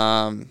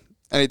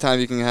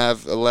 anytime you can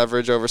have a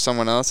leverage over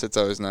someone else, it's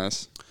always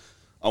nice.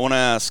 I want to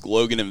ask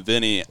Logan and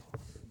Vinny,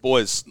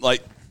 boys,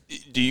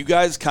 do you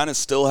guys kind of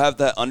still have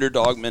that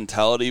underdog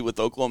mentality with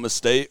Oklahoma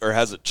State, or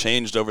has it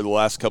changed over the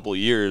last couple of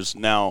years?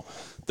 Now,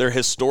 they're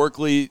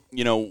historically,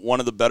 one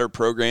of the better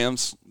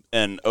programs,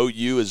 and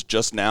OU is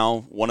just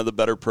now one of the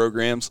better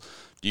programs.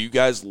 Do you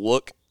guys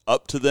look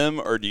up to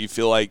them, or do you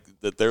feel like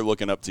that they're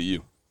looking up to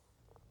you?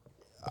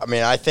 I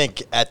mean, I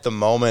think at the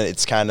moment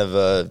it's kind of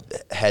a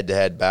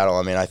head-to-head battle.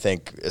 I mean, I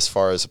think as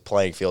far as the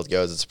playing field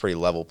goes, it's a pretty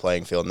level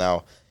playing field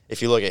now.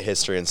 If you look at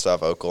history and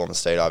stuff, Oklahoma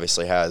State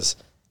obviously has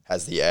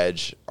the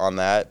edge on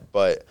that.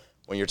 But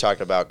when you're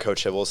talking about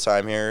Coach Hibble's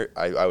time here,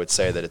 I would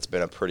say that it's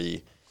been a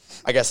pretty,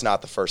 I guess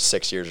not the first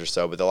 6 years or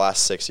so, but the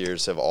last 6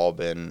 years have all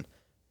been,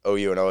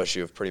 OU and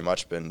OSU have pretty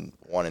much been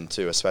 1 and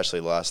 2, especially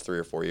the last 3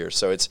 or 4 years.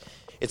 So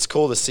it's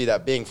cool to see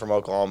that. Being from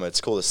Oklahoma,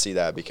 it's cool to see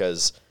that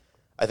because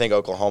I think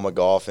Oklahoma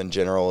golf in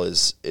general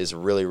is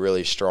really,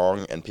 really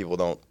strong, and people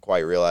don't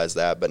quite realize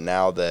that. But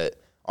now that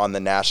on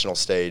the national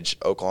stage,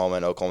 Oklahoma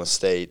and Oklahoma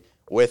State,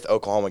 with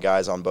Oklahoma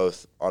guys on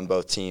both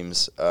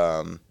teams,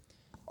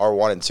 are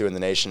 1 and 2 in the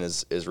nation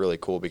is really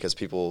cool because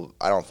people,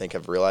 I don't think,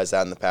 have realized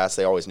that in the past.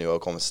 They always knew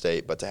Oklahoma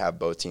State, but to have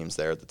both teams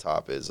there at the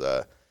top is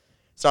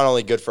it's not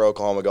only good for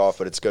Oklahoma golf,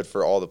 but it's good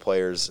for all the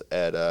players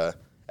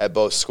at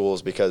both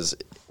schools because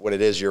when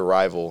it is your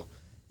rival,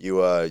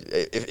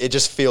 it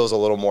just feels a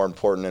little more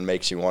important and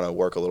makes you want to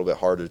work a little bit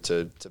harder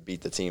to beat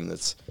the team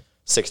that's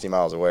 60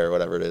 miles away or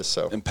whatever it is.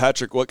 So, and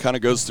Patrick, what kind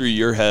of goes through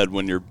your head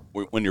when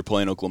you're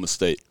playing Oklahoma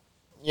State?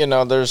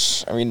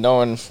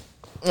 Knowing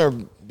or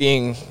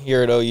being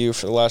here at OU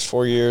for the last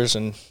 4 years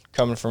and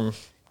coming from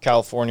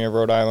California,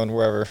 Rhode Island,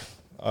 wherever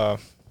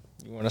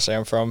you want to say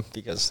I'm from,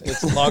 because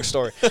it's a long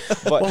story.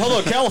 But, well, hold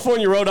on,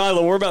 California, Rhode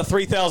Island, we're about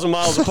 3,000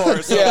 miles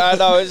apart. So. Yeah, I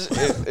know,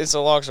 it's a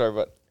long story,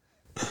 but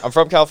I'm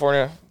from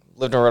California,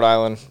 lived in Rhode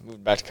Island,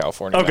 moved back to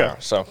California now.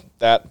 So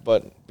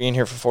but being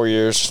here for 4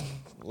 years,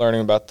 learning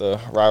about the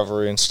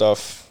rivalry and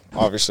stuff,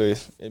 obviously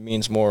it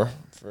means more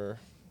for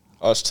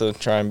us to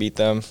try and beat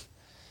them.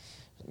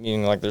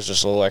 Meaning there's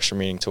just a little extra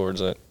meaning towards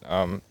it.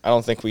 I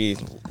don't think we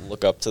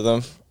look up to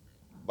them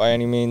by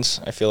any means.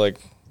 I feel like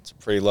it's a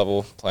pretty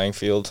level playing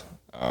field.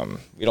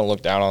 We don't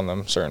look down on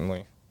them,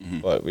 certainly,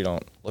 but we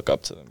don't look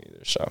up to them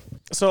either.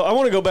 So I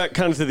want to go back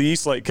kind of to the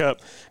Eastlake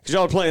Cup because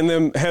y'all are playing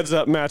them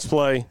heads-up match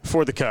play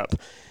for the Cup.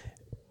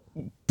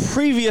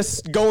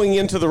 Previous going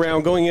into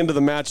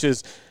the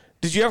matches,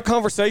 did you have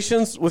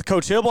conversations with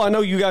Coach Hibble? I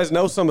know you guys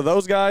know some of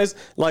those guys.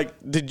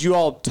 Did you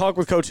all talk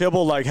with Coach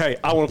Hibble? Hey,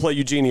 I want to play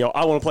Eugenio.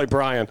 I want to play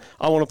Brian.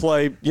 I want to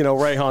play,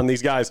 Rayhan,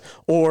 these guys.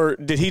 Or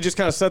did he just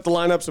kind of set the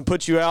lineups and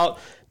put you out?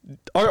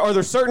 Are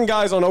there certain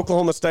guys on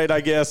Oklahoma State,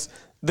 I guess,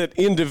 that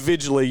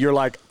individually you're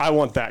like, I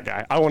want that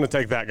guy. I want to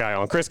take that guy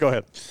on. Chris, go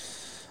ahead.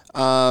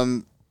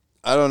 I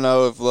don't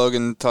know if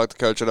Logan talked to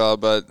Coach at all,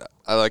 but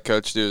I like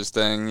Coach do his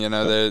thing.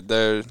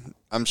 They're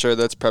I'm sure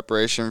that's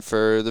preparation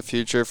for the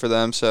future for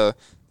them. So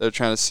they're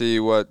trying to see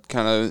what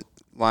kind of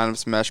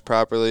lineups mesh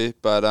properly.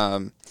 But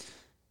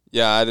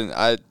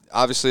I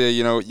obviously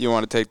you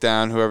want to take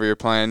down whoever you're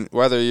playing,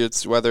 whether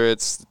it's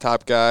the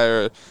top guy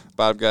or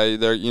bottom guy.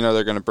 They're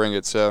going to bring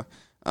it. So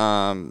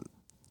I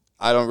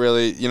don't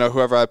really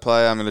whoever I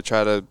play, I'm going to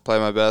try to play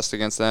my best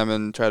against them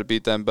and try to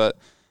beat them. But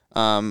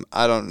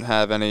I don't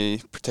have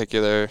any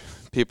particular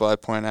people I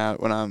point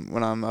out when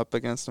I'm up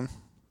against them.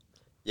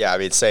 Yeah, I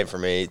mean, same for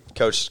me.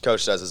 Coach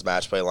does his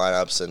match play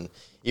lineups, and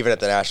even at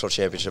the national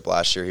championship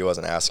last year, he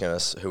wasn't asking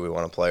us who we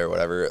want to play or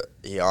whatever.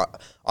 He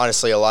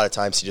honestly, a lot of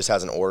times, he just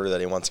has an order that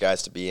he wants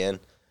guys to be in,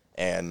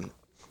 and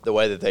the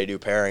way that they do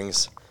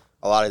pairings,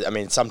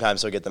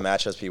 sometimes he'll get the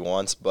matchups he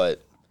wants,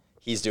 but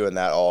he's doing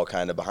that all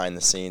kind of behind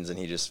the scenes, and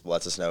he just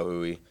lets us know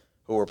who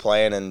we're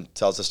playing and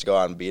tells us to go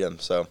out and beat him.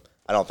 So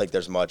I don't think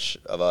there's much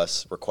of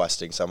us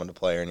requesting someone to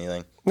play or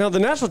anything. Now,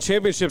 the national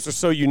championships are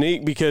so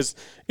unique because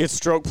it's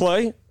stroke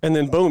play, and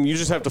then, boom, you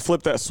just have to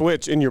flip that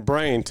switch in your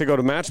brain to go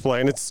to match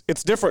play. And it's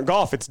different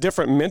golf. It's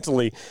different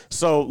mentally.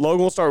 So,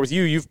 Logan, we'll start with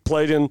you. You've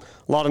played in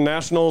a lot of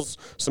nationals,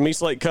 some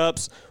Eastlake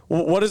Cups.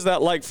 What is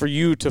that like for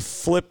you to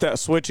flip that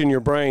switch in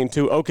your brain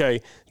to,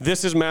 okay,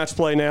 this is match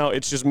play now.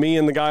 It's just me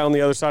and the guy on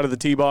the other side of the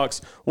tee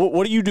box.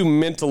 What do you do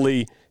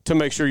mentally to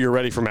make sure you're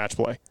ready for match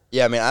play?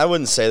 Yeah, I mean, I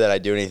wouldn't say that I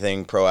do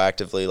anything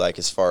proactively,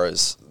 as far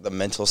as the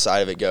mental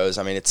side of it goes.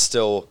 I mean, it's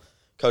still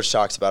Coach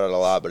talks about it a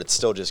lot, but it's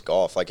still just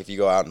golf. Like, if you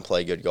go out and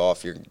play good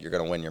golf, you're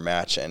going to win your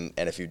match, and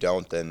if you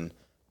don't, then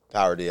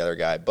power to the other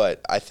guy.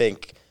 But I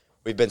think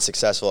we've been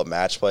successful at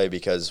match play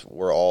because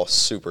we're all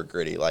super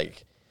gritty.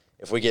 Like,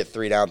 if we get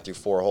 3 down through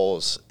 4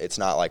 holes, it's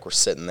not like we're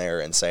sitting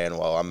there and saying,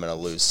 well, I'm going to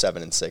lose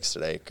 7 and 6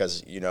 today,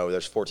 because,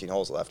 there's 14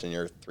 holes left and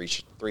you're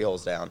three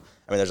holes down.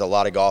 I mean, there's a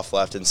lot of golf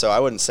left. And so I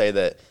wouldn't say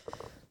that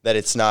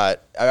it's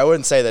not – I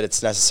wouldn't say that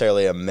it's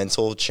necessarily a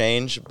mental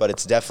change, but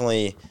it's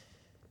definitely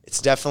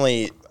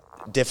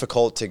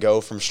difficult to go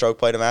from stroke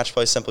play to match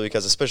play, simply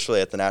because, especially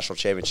at the national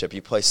championship,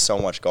 you play so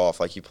much golf.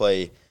 Like, you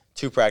play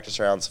 2 practice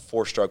rounds,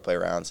 4 stroke play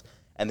rounds,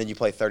 and then you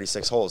play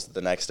 36 holes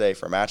the next day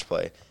for match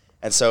play.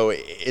 And so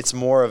it's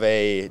more of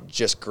a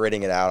just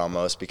gritting it out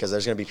almost, because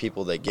there's going to be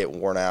people that get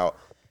worn out.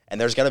 And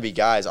there's going to be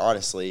guys,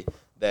 honestly,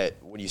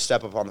 that when you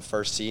step up on the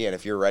first tee, and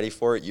if you're ready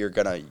for it,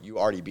 you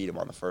already beat them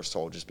on the first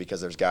hole, just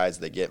because there's guys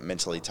that get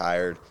mentally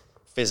tired,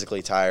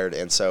 physically tired.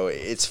 And so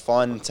it's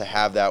fun to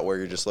have that where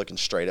you're just looking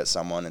straight at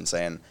someone and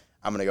saying,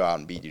 I'm going to go out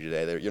and beat you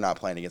today. You're not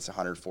playing against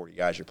 140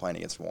 guys. You're playing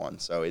against one.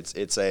 So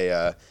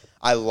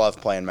I love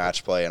playing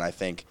match play, and I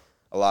think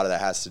a lot of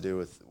that has to do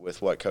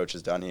with what coach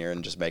has done here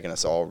and just making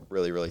us all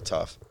really, really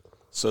tough.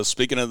 So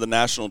speaking of the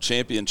national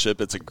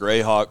championship, it's a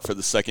Greyhawk for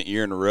the 2nd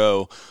year in a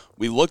row.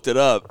 We looked it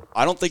up.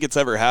 I don't think it's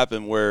ever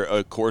happened where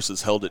a course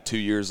is held it 2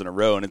 years in a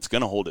row, and it's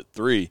going to hold it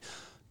 3.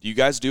 Do you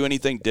guys do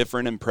anything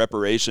different in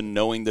preparation,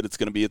 knowing that it's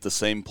going to be at the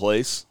same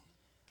place?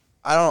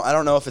 I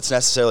don't know if it's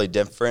necessarily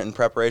different in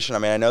preparation. I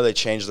mean, I know they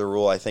changed the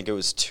rule. I think it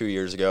was 2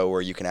 years ago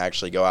where you can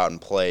actually go out and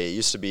play. It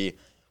used to be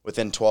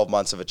within 12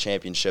 months of a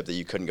championship that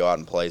you couldn't go out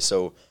and play.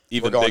 So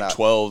even Big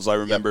 12s, I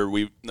remember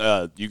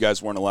you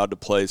guys weren't allowed to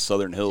play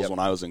Southern Hills when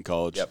I was in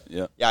college.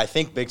 Yeah, I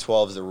think Big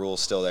 12 the rule's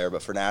still there,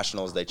 but for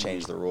nationals they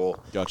changed the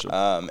rule. Gotcha.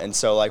 And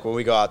so like when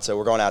we go out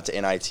we're going out to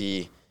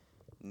NIT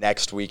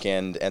next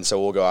weekend, and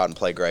so we'll go out and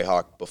play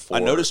Greyhawk before.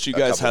 I noticed you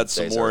guys had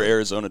some more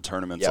Arizona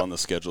tournaments on the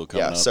schedule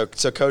coming up. So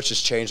coach has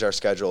changed our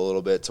schedule a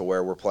little bit to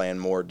where we're playing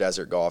more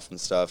desert golf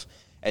and stuff.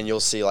 And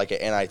you'll see like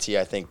at NIT,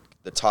 I think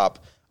the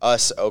top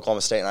us,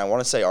 Oklahoma State, and I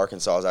want to say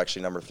Arkansas is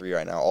actually number 3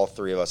 right now. All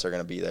 3 of us are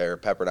going to be there.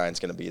 Pepperdine's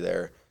going to be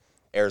there.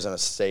 Arizona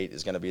State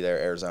is going to be there.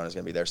 Arizona's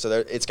going to be there. So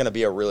it's going to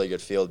be a really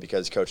good field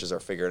because coaches are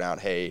figuring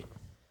out, hey,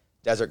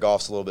 desert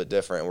golf's a little bit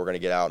different, and we're going to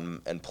get out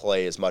and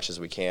play as much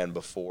as we can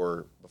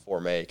before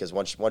May, because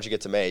once you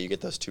get to May, you get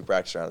those 2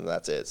 practice rounds, and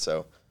that's it.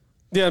 So.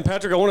 Yeah, and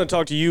Patrick, I want to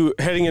talk to you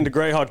heading into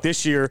Greyhawk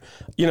this year.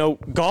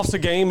 Golf's a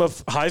game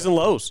of highs and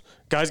lows.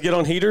 Guys get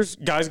on heaters,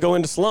 guys go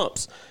into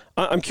slumps.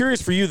 I'm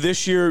curious for you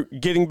this year,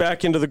 getting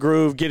back into the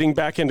groove, getting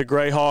back into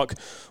Greyhawk.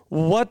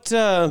 What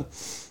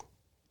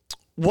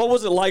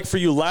was it like for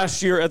you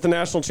last year at the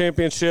national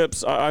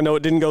championships? I know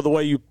it didn't go the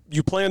way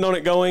you planned on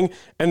it going.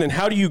 And then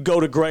how do you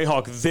go to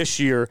Greyhawk this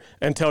year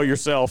and tell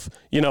yourself,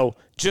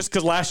 just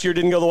because last year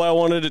didn't go the way I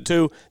wanted it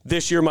to,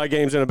 this year my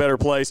game's in a better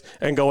place,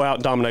 and go out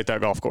and dominate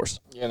that golf course?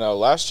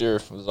 Last year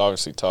was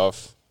obviously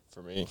tough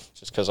for me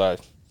just because I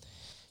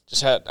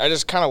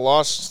just kind of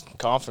lost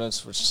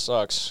confidence, which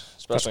sucks.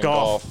 Especially That's in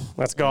golf.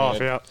 That's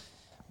golf, yeah.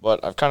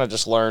 But I've kind of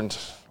just learned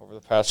over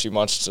the past few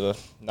months to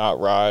not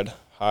ride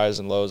highs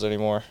and lows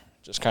anymore.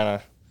 Just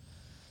kind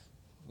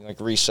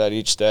of reset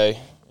each day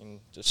and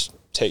just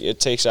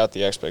it takes out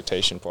the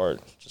expectation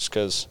part. Just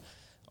because,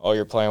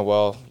 you're playing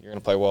well, you're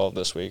going to play well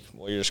this week.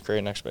 Well, you're just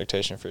creating an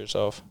expectation for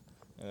yourself.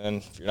 And then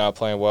if you're not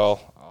playing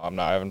well, I'm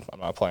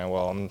not playing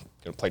well. I'm going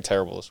to play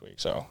terrible this week.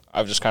 So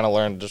I've just kind of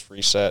learned to just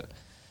reset,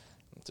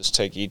 just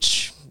take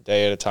each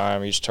day at a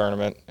time, each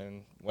tournament,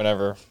 and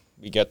whenever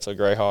we get to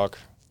Greyhawk,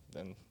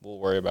 then we'll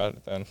worry about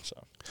it then.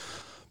 So,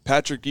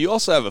 Patrick, you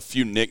also have a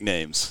few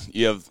nicknames.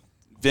 You have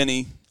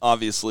Vinny,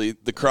 obviously,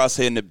 the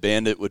cross-handed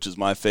bandit, which is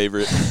my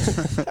favorite.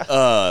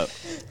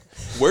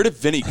 Where did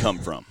Vinny come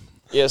from?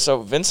 Yeah,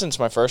 so Vincent's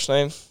my first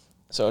name.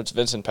 So it's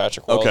Vincent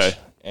Patrick Welch. Okay.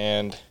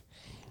 And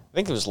I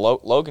think it was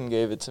Logan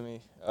gave it to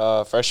me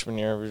freshman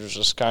year. We were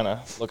just kind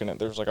of looking at,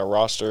 there was like a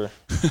roster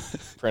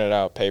printed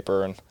out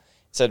paper, and it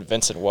said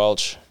Vincent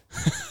Welch.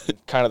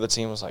 Kind of the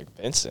team was like,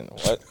 Vincent,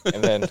 what?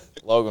 And then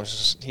Logan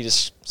he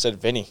just said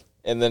Vinny.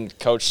 And then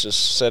coach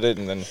just said it,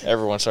 and then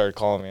everyone started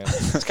calling me.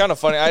 It's kind of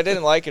funny. I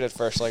didn't like it at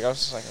first. I was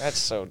just like, that's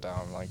so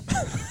dumb.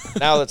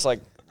 Now that's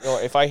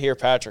if I hear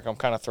Patrick, I'm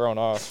kind of thrown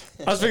off.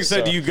 I was going to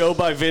say, do you go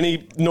by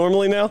Vinny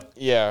normally now?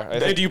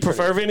 Yeah. Do you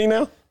prefer Vinny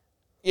now?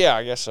 Yeah,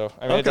 I guess so.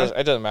 I mean, okay.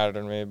 It doesn't matter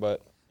to me,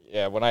 but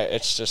yeah, when I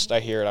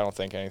hear it, I don't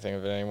think anything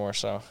of it anymore.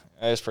 So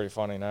it's pretty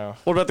funny now.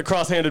 What about the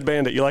cross-handed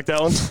bandit? You like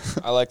that one?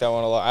 I like that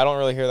one a lot. I don't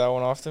really hear that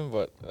one often,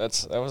 but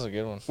that was a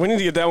good one. We need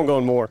to get that one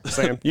going more,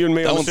 Sam. You and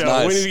me on the show.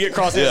 Nice. We need to get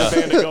cross-handed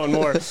bandit going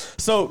more.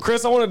 So,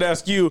 Chris, I wanted to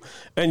ask you,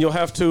 and you'll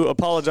have to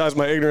apologize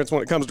my ignorance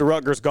when it comes to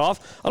Rutgers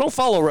golf. I don't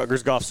follow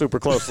Rutgers golf super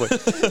closely.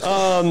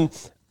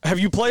 Have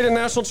you played in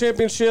national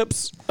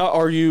championships?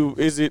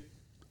 Basically,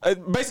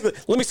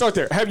 let me start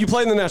there. Have you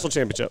played in the national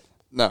championship?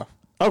 No.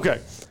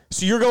 Okay.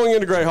 So you're going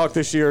into Greyhawk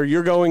this year.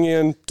 You're going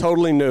in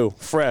totally new,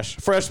 fresh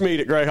meat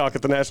at Greyhawk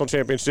at the National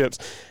Championships.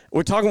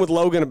 We're talking with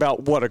Logan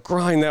about what a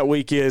grind that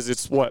week is.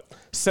 It's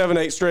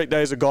 7-8 straight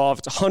days of golf.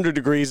 It's 100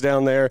 degrees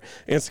down there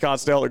in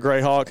Scottsdale at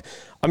Greyhawk.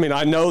 I mean,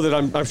 I know that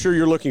I'm sure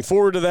you're looking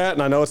forward to that,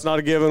 and I know it's not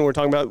a given. We're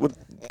talking about with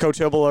Coach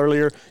Hibble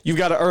earlier. You've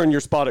got to earn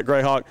your spot at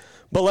Greyhawk.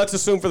 But let's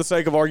assume for the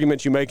sake of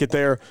argument you make it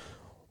there.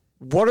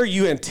 What are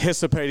you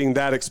anticipating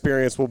that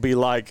experience will be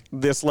like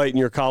this late in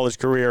your college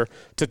career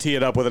to tee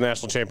it up with a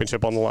national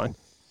championship on the line?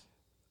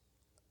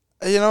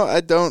 I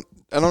don't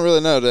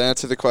really know to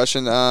answer the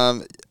question.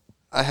 I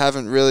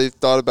haven't really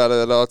thought about it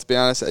at all, to be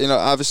honest.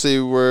 Obviously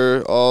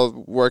we're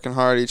all working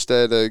hard each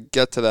day to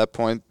get to that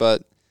point,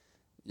 but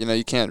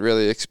you can't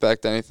really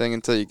expect anything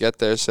until you get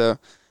there. So,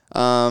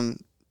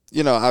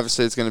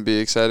 obviously it's going to be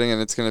exciting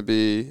and it's going to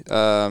be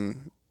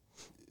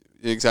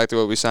exactly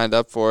what we signed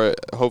up for,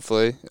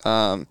 hopefully.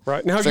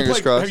 Right. Now,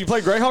 fingers crossed. Have you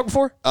played Greyhawk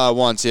before?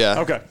 Once, yeah.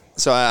 Okay.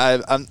 So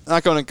I'm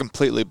not going in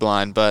completely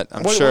blind, but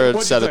I'm sure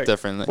it's set up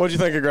differently. What did you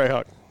think of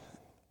Greyhawk?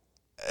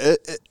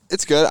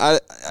 It's good.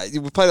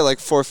 We played it like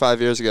 4 or 5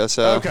 years ago.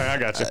 So okay, I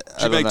got you.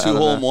 Did you make 2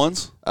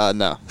 hole-in-ones?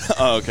 No.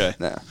 Oh, okay.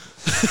 No.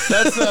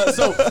 That's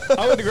so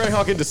I went to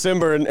Greyhawk in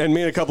December, and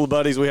me and a couple of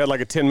buddies, we had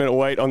like a 10-minute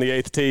wait on the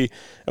 8th tee,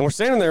 and we're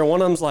standing there, and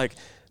one of them's like,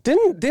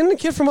 Didn't the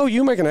kid from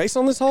OU make an ace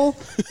on this hole?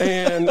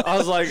 And I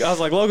was like,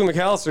 Logan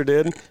McAllister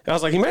did. And I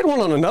was like, he made one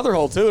on another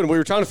hole too. And we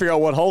were trying to figure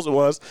out what holes it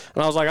was.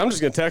 And I was like, I'm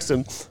just going to text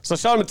him. So I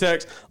shot him a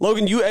text.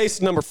 Logan, you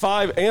aced number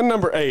 5 and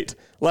number 8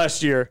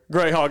 last year,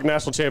 Greyhawk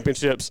National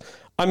Championships.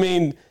 I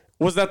mean,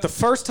 was that the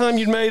first time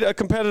you'd made a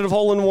competitive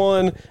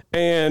hole-in-one?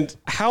 And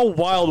how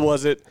wild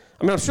was it?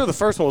 I mean, I'm sure the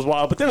first one was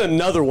wild, but then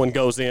another one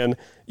goes in.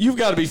 You've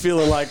got to be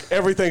feeling like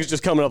everything's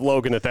just coming up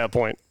Logan at that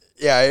point.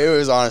 Yeah, it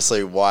was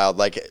honestly wild.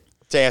 Like,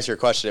 to answer your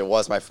question, it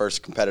was my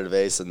first competitive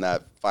ace in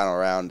that final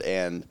round,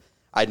 and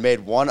I'd made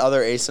one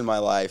other ace in my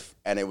life,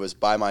 and it was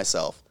by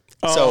myself.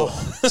 Oh.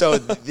 So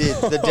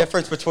the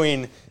difference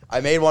between I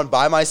made one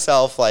by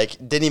myself, like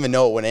didn't even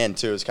know it went in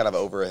too. It was kind of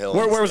over a hill.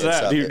 Where was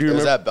that? Do you remember? It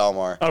was at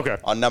Belmar. Okay.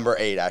 On number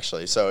 8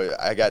 actually. So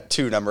I got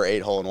 2 number 8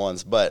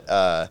 hole-in-ones, but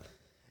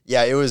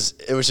yeah, it was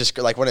just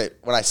like when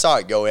I saw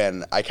it go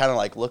in, I kind of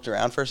like looked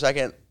around for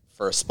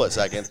a split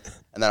second,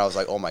 and then I was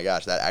like, oh my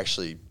gosh, that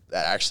actually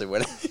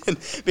went in.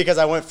 Because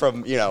I went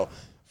from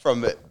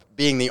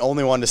being the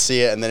only one to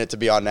see it and then it to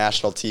be on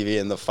national TV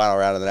in the final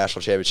round of the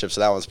national championship.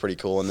 So that was pretty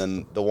cool. And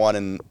then the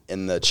one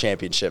in the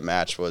championship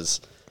match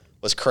was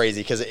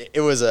crazy because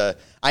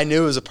I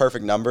knew it was a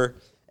perfect number,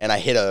 and I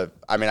hit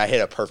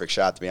a perfect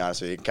shot, to be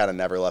honest with you. It kind of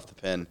never left the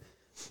pin.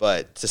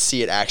 But to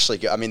see it actually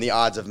go, I mean, the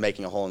odds of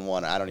making a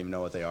hole-in-one, I don't even know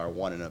what they are,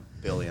 1 in a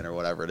billion or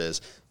whatever it is.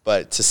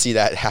 But to see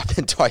that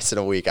happen twice in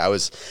a week, I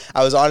was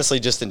honestly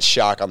just in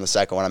shock on the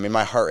second one. I mean,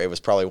 my heart rate was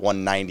probably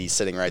 190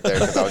 sitting right there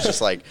because I was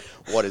just like,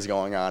 what is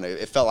going on?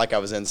 It felt like I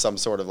was in some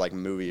sort of like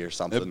movie or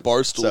something. And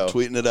Barstool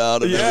tweeting it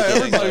out. And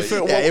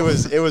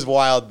everybody. It was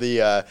wild.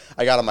 I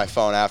got on my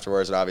phone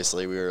afterwards, and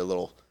obviously we were a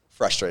little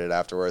frustrated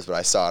afterwards, but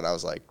I saw it and I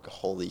was like,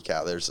 holy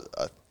cow, there's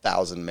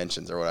 1,000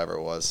 mentions or whatever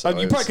it was. So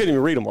you probably couldn't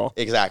even read them all.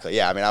 Exactly.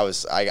 Yeah. I mean,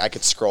 I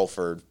could scroll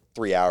for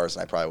 3 hours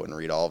and I probably wouldn't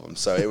read all of them.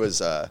 So it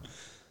was,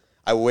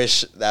 I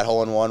wish that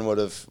hole-in-one would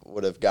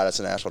have got us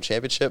a national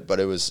championship, but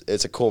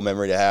it's a cool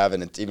memory to have,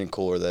 and it's even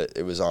cooler that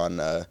it was on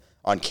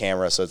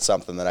camera. So it's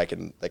something that I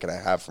can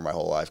have for my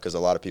whole life, because a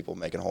lot of people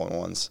making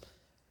hole-in-ones,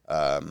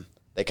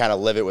 they kind of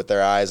live it with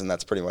their eyes, and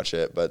that's pretty much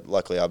it. But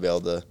luckily, I'll be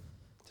able to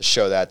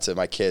show that to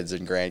my kids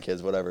and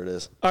grandkids, whatever it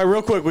is. All right,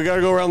 real quick, we got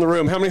to go around the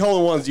room. How many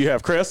hole-in-ones do you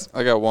have, Chris?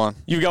 I got 1.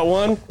 You got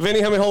 1?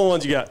 Vinny, how many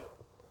hole-in-ones you got?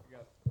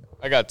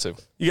 I got 2.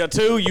 You got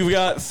 2? You've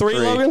got 3,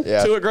 Logan?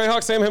 Yeah. 2 at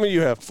Greyhawk. Sam, how many do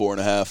you have?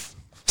 4.5.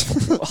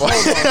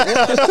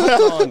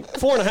 Hold on.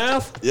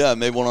 4.5? Yeah, I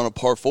made one on a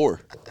par 4.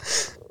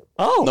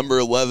 Oh. Number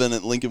 11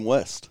 at Lincoln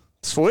West.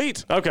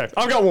 Sweet. Okay.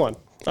 I've got 1.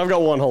 I've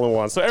got 1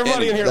 hole-in-one. So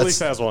everybody in here at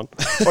least has one.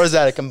 What is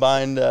that, a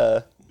combined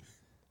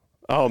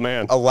oh,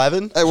 man.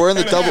 11? Hey, we're in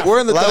the double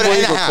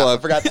eagle club.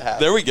 I forgot the half.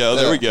 There we go.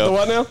 There we go. The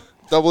what now?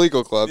 Double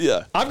eagle club.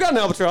 Yeah. I've got an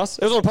albatross.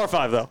 It was on a par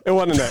 5, though. It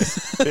wasn't an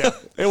ace. Yeah.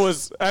 It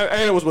was,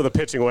 and it was with a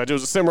pitching wedge. It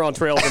was a Cimarron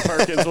Trails and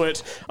Perkins,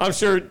 which I'm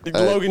sure,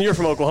 Logan, you're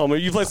from Oklahoma.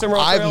 You play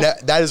Cimarron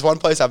Trails? That is one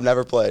place I've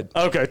never played.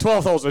 Okay.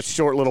 12th hole's a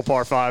short little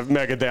par 5,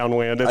 mega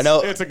downwind.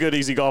 It's a good,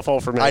 easy golf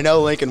hole for me. I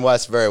know Lincoln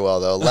West very well,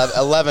 though.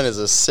 11 is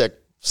a sick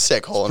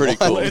hole. Pretty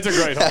cool. It's a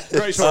great hole.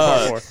 Great short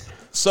par 4.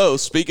 So,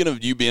 speaking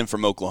of you being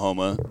from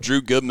Oklahoma,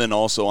 Drew Goodman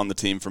also on the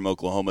team from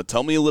Oklahoma.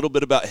 Tell me a little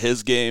bit about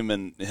his game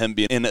and him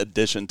being in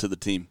addition to the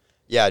team.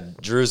 Yeah,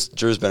 Drew's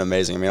been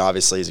amazing. I mean,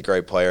 obviously he's a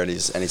great player and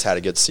he's had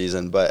a good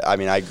season. But I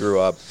mean, I grew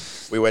up.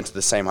 We went to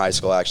the same high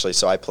school actually,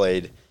 so I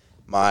played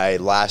my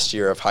last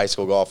year of high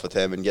school golf with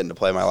him, and getting to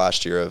play my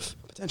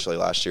potentially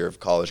last year of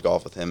college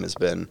golf with him has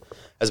been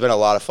a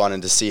lot of fun.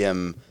 And to see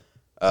him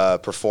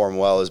perform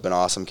well has been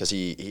awesome, because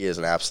he is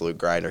an absolute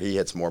grinder. He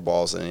hits more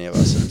balls than any of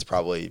us, and it's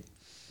probably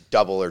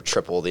double or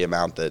triple the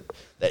amount that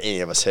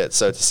any of us hit.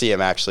 So to see him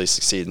actually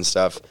succeed and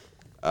stuff,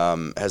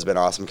 has been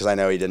awesome because I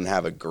know he didn't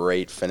have a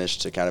great finish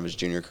to kind of his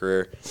junior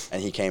career,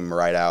 and he came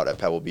right out at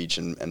Pebble Beach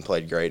and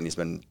played great, and he's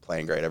been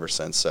playing great ever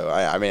since. So,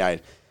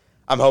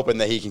 I'm hoping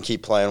that he can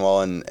keep playing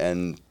well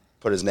and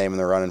put his name in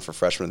the running for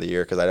Freshman of the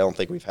Year because I don't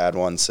think we've had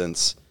one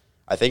since –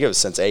 I think it was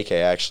since AK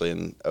actually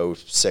in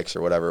 06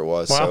 or whatever it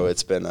was. Wow. So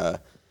it's been I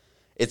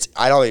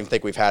don't even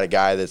think we've had a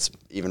guy that's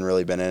even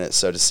really been in it.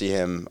 So to see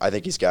him, I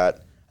think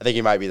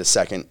he might be the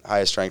second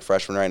highest ranked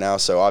freshman right now.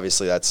 So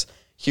obviously that's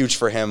huge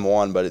for him,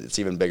 one, but it's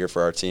even bigger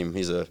for our team.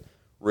 He's a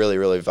really,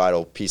 really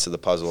vital piece of the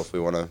puzzle if we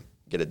want to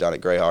get it done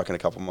at Greyhawk in a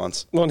couple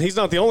months. Well, and he's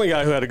not the only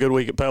guy who had a good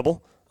week at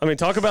Pebble. I mean,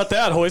 talk about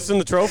that, hoisting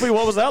the trophy.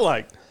 What was that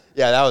like?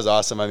 Yeah, that was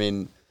awesome. I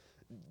mean,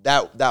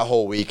 that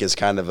whole week is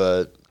kind of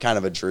a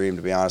dream,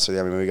 to be honest with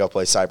you. I mean, we go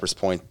play Cypress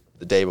Point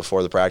the day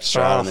before the practice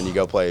round, and then you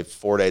go play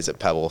 4 days at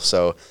Pebble.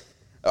 So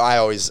I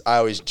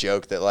always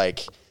joke that,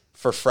 like,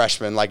 for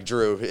freshmen like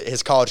Drew,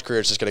 his college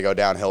career is just going to go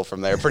downhill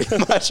from there pretty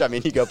much. I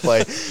mean, you go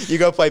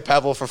play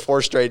Pebble for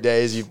 4 straight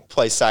days. You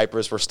play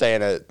Cypress. We're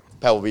staying at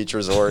Pebble Beach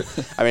Resort.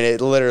 I mean,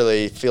 it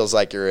literally feels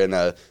like you're in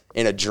a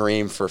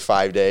dream for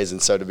 5 days, and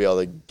so to be able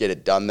to get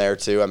it done there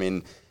too. I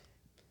mean,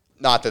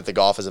 not that the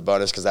golf is a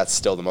bonus because that's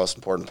still the most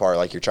important part.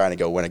 Like, you're trying to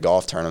go win a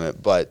golf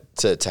tournament, but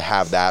to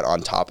have that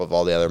on top of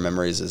all the other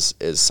memories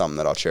is something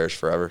that I'll cherish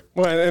forever.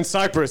 Well, and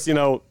Cypress,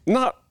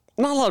 not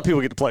a lot of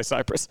people get to play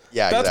Cypress.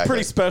 Yeah, that's exactly.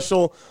 Pretty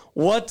special.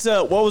 What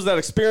was that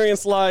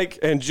experience like?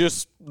 And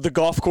just the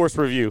golf course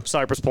review,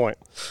 Cypress Point.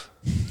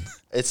 I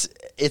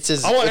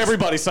want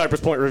everybody's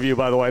Cypress Point review,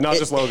 by the way, not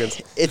just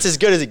Logan's. It's as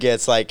good as it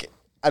gets. Like,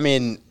 I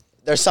mean,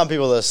 there's some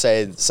people that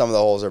say some of the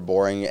holes are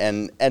boring,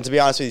 and to be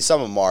honest with you,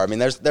 some of them are. I mean,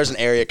 there's an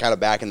area kind of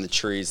back in the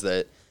trees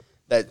that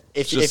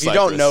if you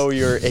don't know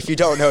your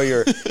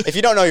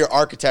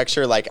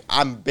architecture, like,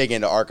 I'm big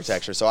into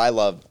architecture, so I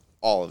love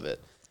all of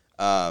it.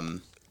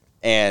 And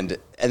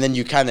then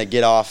you kind of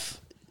get off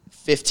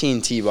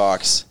 14 tee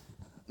box.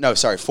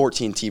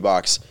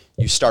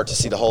 You start to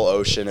see the whole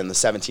ocean, and the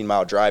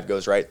 17-mile drive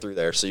goes right through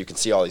there, so you can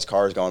see all these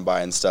cars going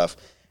by and stuff.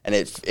 And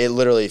it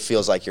literally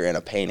feels like you're in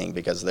a painting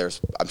because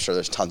I'm sure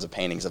there's tons of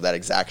paintings of that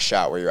exact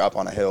shot where you're up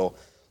on a hill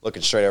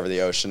looking straight over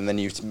the ocean. And then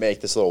you make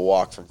this little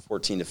walk from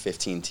 14 to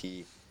 15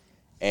 tee,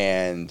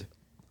 and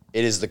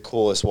it is the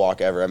coolest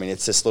walk ever. I mean,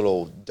 it's this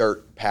little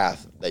dirt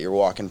path that you're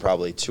walking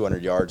probably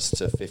 200 yards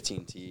to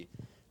 15 tee.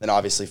 Then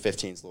obviously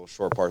 15 is a little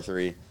short par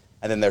 3.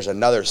 And then there's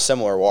another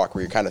similar walk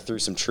where you're kind of through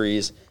some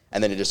trees,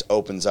 and then it just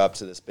opens up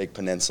to this big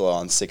peninsula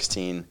on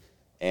 16,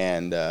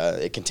 and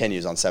it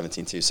continues on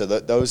 17 too. So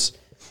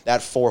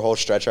that 4-hole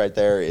stretch right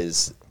there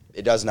it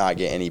does not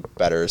get any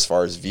better as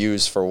far as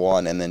views for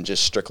one, and then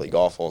just strictly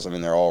golf holes. I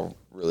mean, they're all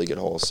really good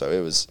holes. So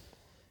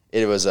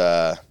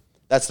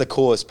that's the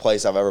coolest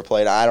place I've ever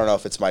played. I don't know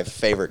if it's my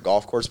favorite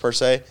golf course per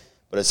se,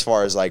 but as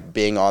far as like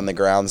being on the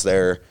grounds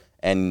there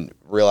and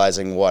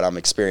realizing what I'm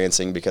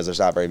experiencing, because there's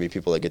not very many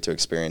people that get to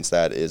experience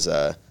that, is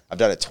I've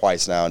done it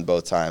twice now, and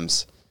both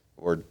times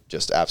were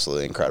just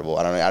absolutely incredible.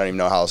 I don't even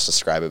know how else to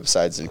describe it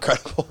besides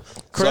incredible.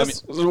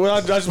 Chris,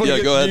 I just want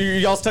to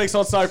get y'all's takes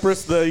on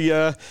Cypress,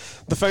 the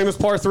famous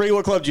par 3.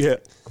 What club did you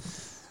hit?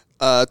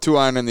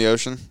 2-iron in the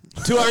ocean.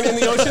 2-iron in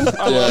the ocean?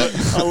 I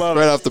love it.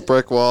 Right off the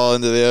brick wall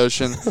into the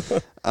ocean.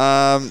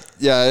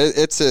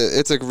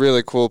 It's a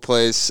really cool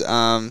place.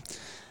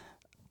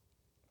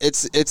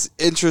 It's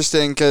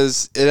interesting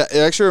because it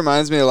actually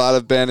reminds me a lot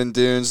of Bandon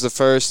Dunes. The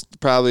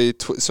first probably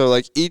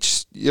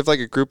you have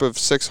like a group of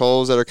 6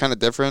 holes that are kind of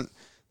different.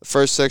 The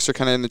first 6 are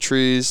kind of in the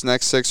trees.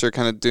 Next 6 are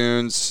kind of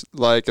dunes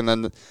and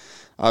then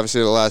obviously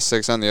the last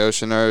 6 on the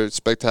ocean are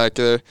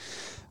spectacular.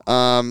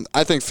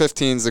 I think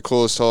 15 is the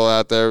coolest hole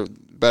out there,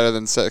 better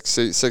than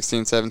 16,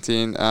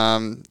 17. You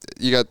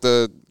got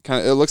the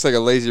kind of, it looks like a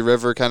lazy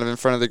river kind of in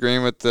front of the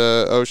green with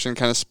the ocean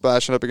kind of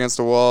splashing up against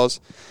the walls.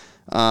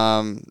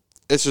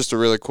 It's just a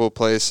really cool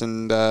place,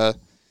 and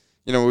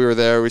we were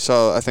there. We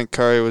saw, I think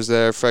Curry was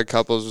there, Fred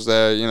Couples was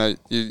there.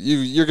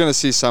 You're going to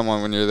see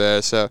someone when you're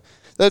there, so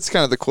that's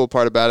kind of the cool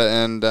part about it.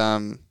 And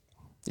and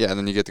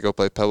then you get to go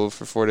play Pebble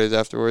for 4 days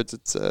afterwards.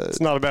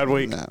 It's not a bad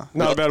week. No,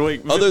 not a bad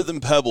week. Other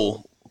than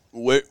Pebble,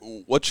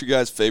 what's your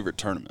guys' favorite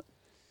tournament?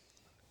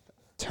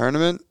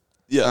 Tournament?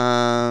 Yeah,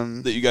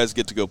 that you guys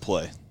get to go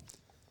play.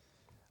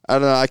 I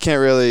don't know. I can't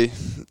really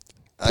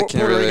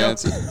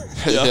answer.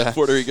 Yeah,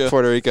 Puerto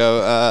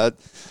Rico.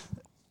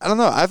 I don't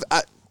know.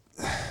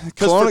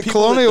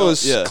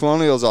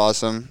 Colonial's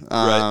awesome.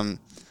 Right.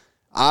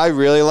 I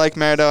really like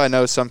Merido. I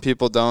know some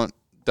people don't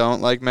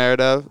like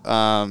Merido,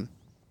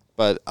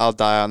 but I'll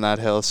die on that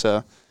hill.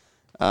 So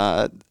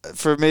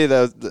for me,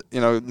 though,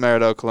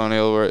 Merido,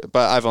 Colonial,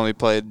 but I've only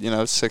played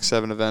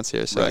 6-7 events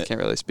here, so I can't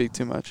really speak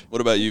too much.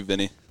 What about you,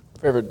 Vinny?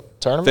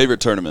 Favorite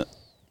tournament?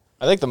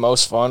 I think the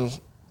most fun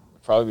would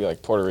probably be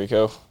like Puerto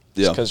Rico,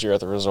 just because you're at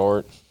the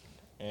resort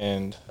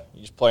and you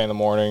just play in the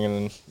morning and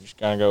then you just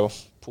kind of go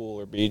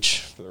pool or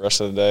beach for the rest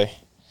of the day.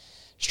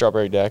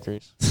 Strawberry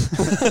daiquiris.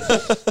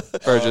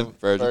 Virgin.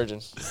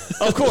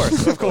 Of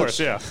course,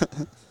 yeah.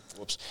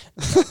 Whoops.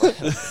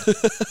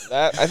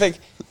 I think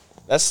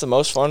that's the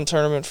most fun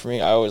tournament for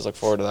me. I always look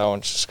forward to that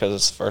one just because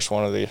it's the first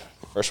one of the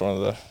first one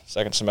of the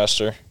second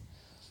semester.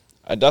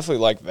 I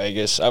definitely like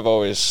Vegas. I've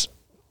always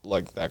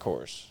liked that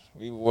course.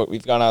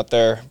 We've gone out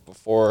there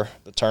before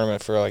the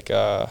tournament for like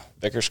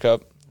Vickers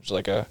Cup. There's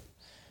like a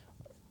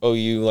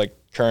OU like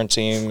current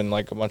team and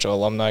like a bunch of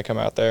alumni come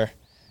out there.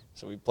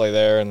 So we play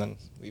there, and then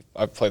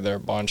I've played there a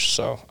bunch.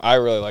 So I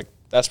really like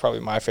that's probably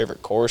my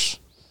favorite course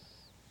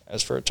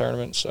as for a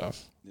tournament. So.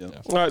 Yeah.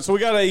 All right, so we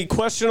got a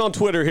question on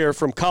Twitter here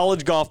from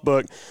College Golf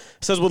Book. It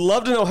says, would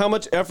love to know how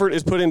much effort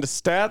is put into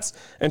stats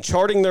and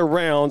charting their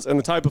rounds and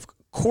the type of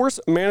course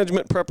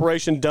management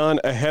preparation done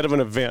ahead of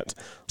an event.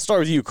 I'll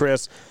start with you,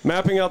 Chris.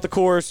 Mapping out the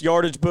course,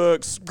 yardage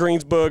books,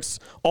 greens books,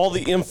 all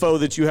the info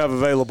that you have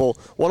available.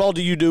 What all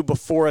do you do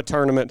before a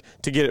tournament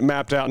to get it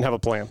mapped out and have a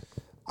plan?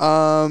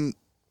 Well,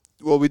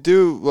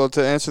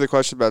 to answer the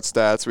question about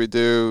stats, we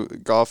do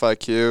Golf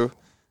IQ,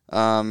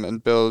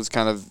 and Bill's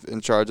kind of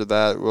in charge of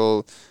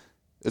that.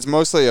 It's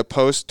mostly a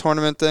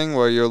post-tournament thing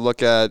where you'll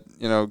look at,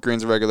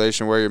 greens of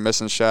regulation, where you're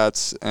missing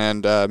shots,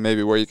 and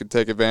maybe where you could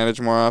take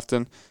advantage more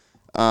often.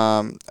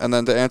 And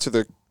then to answer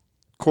the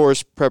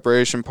course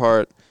preparation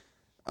part,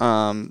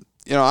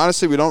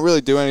 honestly, we don't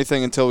really do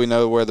anything until we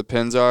know where the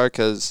pins are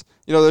because,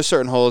 there's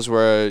certain holes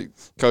where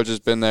coach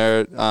has been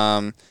there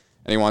and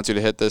he wants you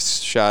to hit this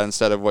shot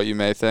instead of what you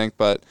may think.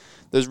 But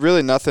there's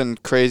really nothing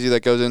crazy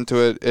that goes into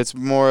it. It's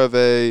more of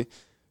a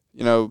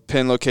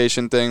pin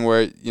location thing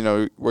where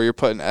you're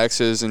putting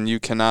X's and you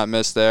cannot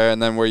miss there, and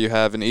then where you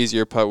have an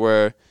easier putt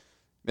where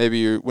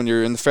maybe when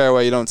you're in the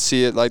fairway you don't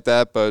see it like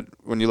that, but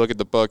when you look at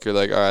the book you're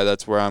like, all right,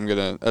 that's where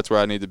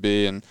I need to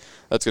be, and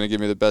that's gonna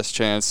give me the best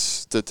chance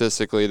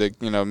statistically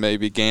to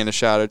maybe gain a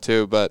shot or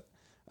two, but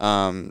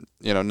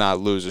not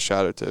lose a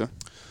shot or two.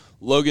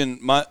 Logan,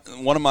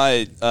 one of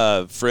my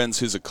friends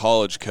who's a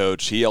college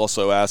coach, he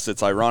also asked.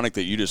 It's ironic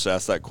that you just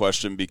asked that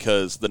question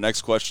because the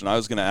next question I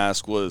was going to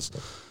ask was,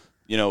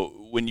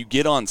 when you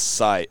get on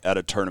site at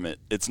a tournament,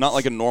 it's not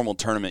like a normal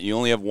tournament. You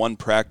only have one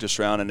practice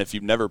round, and if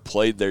you've never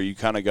played there, you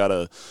kind of got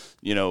to,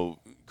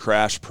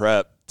 crash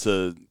prep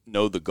to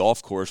know the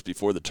golf course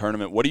before the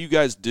tournament. What do you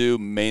guys do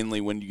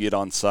mainly when you get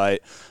on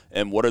site,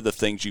 and what are the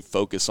things you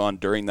focus on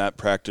during that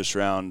practice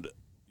round,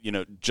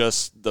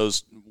 just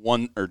those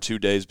 1 or 2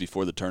 days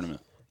before the tournament?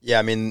 Yeah,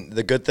 I mean,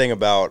 the good thing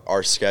about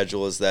our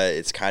schedule is that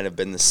it's kind of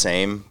been the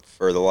same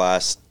for the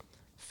last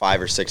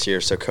 5 or 6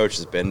 years. So coach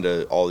has been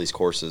to all these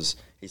courses.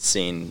 He's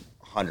seen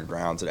 100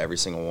 rounds at every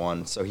single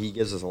one, so he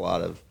gives us a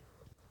lot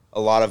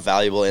of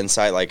valuable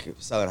insight. Like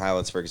Southern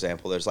Highlands, for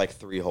example, there's like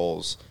 3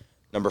 holes.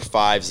 Number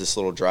 5 is this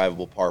little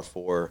drivable par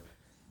 4,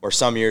 where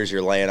some years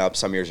you're laying up,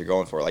 some years you're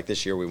going for it. Like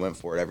this year, we went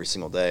for it every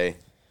single day.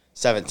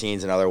 17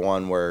 is another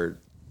one where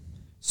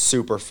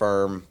super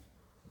firm,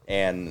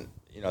 and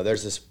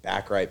there's this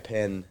back right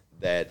pin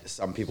that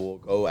some people will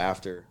go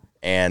after,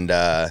 and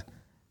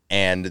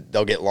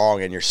they'll get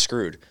long, and you're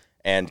screwed.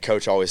 And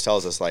coach always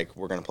tells us, like,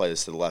 we're going to play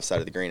this to the left side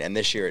of the green. And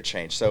this year it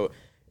changed. So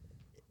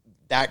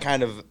that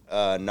kind of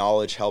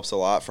knowledge helps a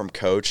lot from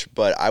coach.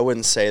 But I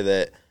wouldn't say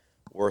that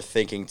we're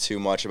thinking too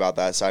much about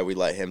that side. We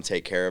let him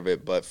take care of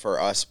it. But for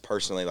us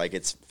personally, like,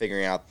 it's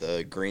figuring out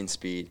the green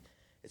speed.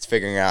 It's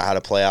figuring out how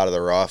to play out of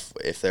the rough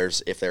if there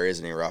is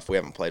any rough. We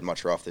haven't played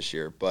much rough this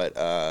year. But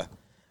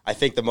I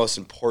think the most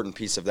important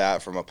piece of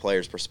that from a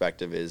player's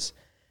perspective is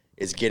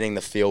getting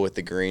the feel with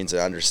the greens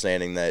and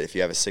understanding that if you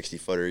have a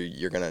 60-footer,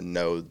 you're going to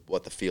know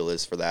what the feel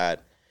is for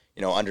that.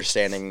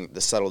 Understanding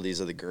the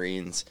subtleties of the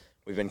greens.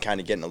 We've been kind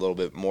of getting a little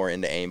bit more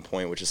into aim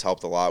point, which has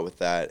helped a lot with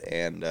that.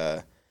 And,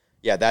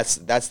 that's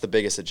the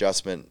biggest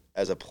adjustment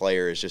as a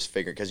player is just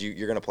figuring, because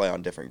you're going to play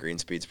on different green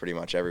speeds pretty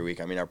much every week.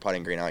 I mean, our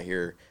putting green out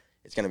here,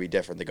 it's going to be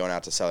different than going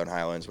out to Southern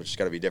Highlands, which is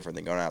going to be different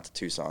than going out to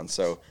Tucson.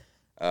 So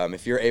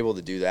if you're able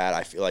to do that,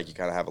 I feel like you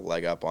kind of have a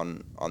leg up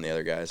on the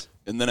other guys.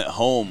 And then at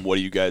home, what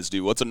do you guys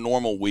do? What's a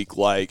normal week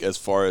like as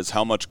far as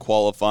how much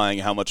qualifying,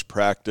 how much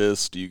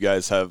practice? Do you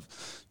guys have,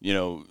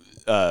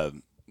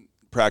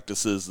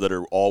 practices that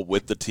are all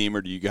with the team,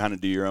 or do you kind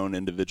of do your own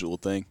individual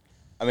thing?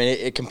 I mean,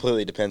 it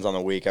completely depends on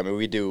the week. I mean,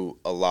 we do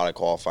a lot of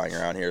qualifying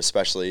around here,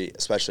 especially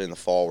in the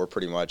fall. We're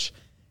pretty much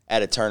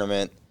at a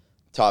tournament.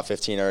 Top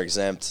 15 are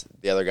exempt.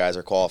 The other guys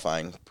are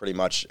qualifying pretty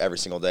much every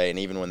single day. And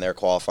even when they're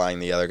qualifying,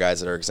 the other guys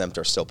that are exempt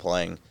are still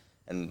playing.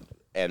 And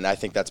I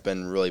think that's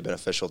been really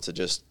beneficial to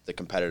just the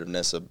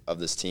competitiveness of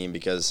this team,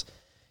 because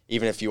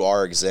even if you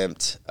are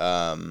exempt,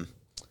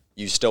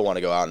 you still want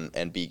to go out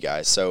and beat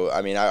guys. So,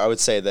 I mean, I would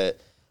say that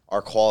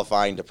our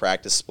qualifying to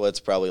practice split's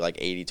probably like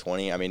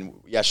 80-20. I mean,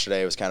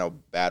 yesterday it was kind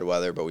of bad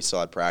weather, but we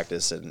still had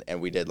practice,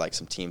 and we did like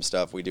some team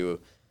stuff. We do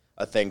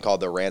a thing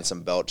called the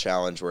Ransom Belt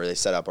Challenge where they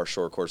set up our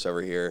short course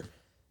over here,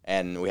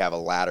 and we have a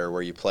ladder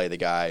where you play the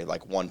guy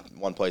like one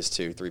plays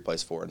 2, 3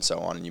 plays 4, and so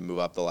on, and you move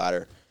up the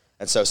ladder.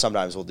 And so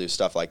sometimes we'll do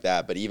stuff like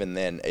that, but even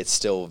then it's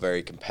still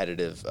very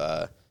competitive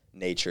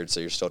natured, so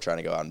you're still trying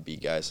to go out and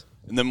beat guys.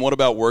 And then what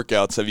about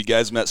workouts? Have you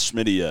guys met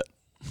Schmitty yet?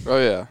 Oh,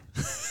 yeah.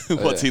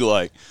 What's he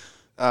like?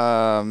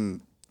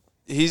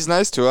 He's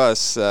nice to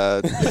us.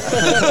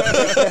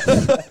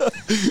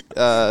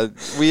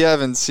 We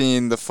haven't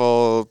seen the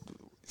full.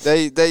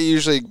 They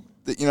usually,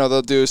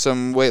 they'll do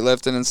some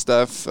weightlifting and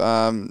stuff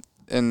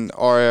in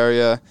our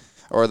area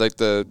or like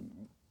the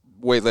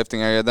weightlifting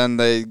area, then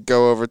they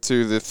go over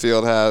to the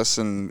field house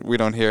and we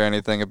don't hear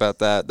anything about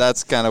that.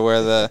 That's kind of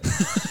where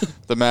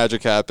the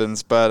magic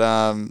happens.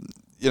 But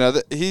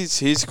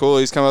he's cool.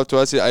 He's come up to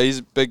us. He's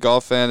a big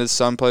golf fan. His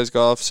son plays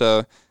golf,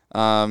 so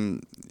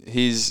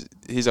he's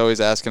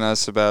always asking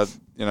us about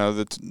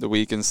the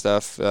week and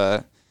stuff.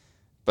 But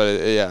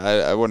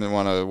I wouldn't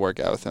want to work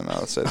out with him.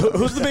 I'll say that.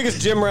 Who's the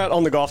biggest gym rat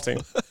on the golf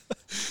team?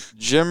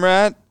 Gym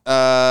rat,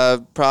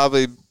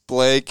 probably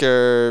Blake.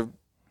 He's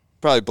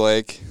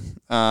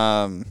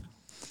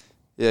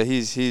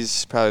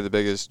probably the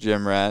biggest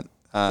gym rat.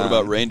 What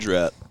about range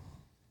rat?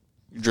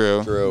 Drew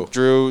accounts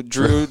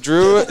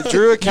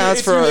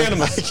It's for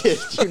unanimous.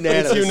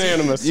 It's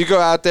unanimous. You go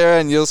out there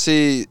and you'll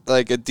see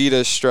like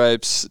Adidas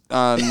stripes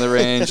on the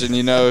range, and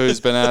you know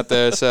who's been out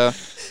there. So,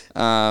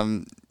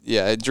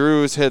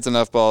 Drew hits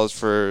enough balls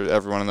for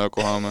everyone in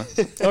Oklahoma.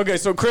 Okay,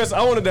 so Chris,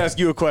 I wanted to ask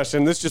you a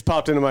question. This just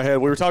popped into my head.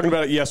 We were talking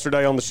about it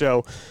yesterday on the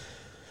show.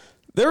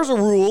 There's a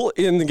rule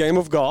in the game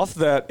of golf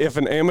that if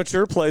an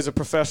amateur plays a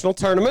professional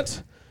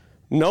tournament,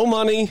 no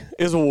money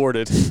is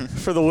awarded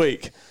for the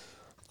week.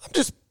 I'm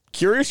just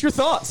curious your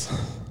thoughts.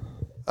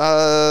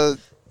 And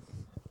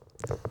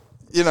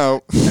if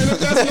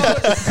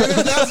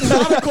that's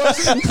not a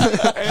question,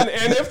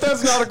 and if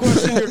that's not a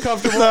question you're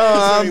comfortable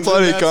I'm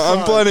answering,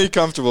 plenty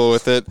comfortable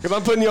with it. Because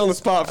I'm putting you on the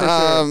spot for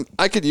sure.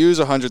 I could use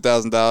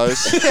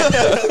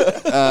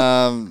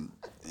 $100,000.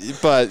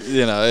 But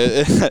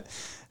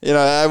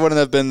I wouldn't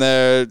have been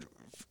there.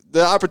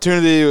 The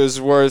opportunity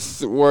was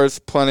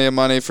worth plenty of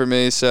money for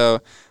me, so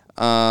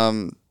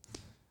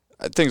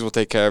things will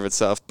take care of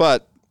itself.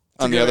 But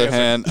on the other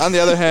hand,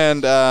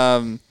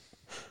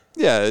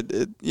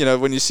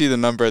 when you see the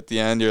number at the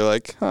end, you're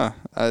like,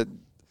 it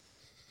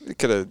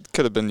could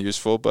have been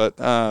useful, but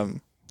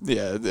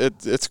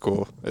it's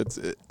cool.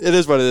 It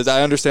is what it is.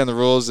 I understand the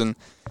rules, and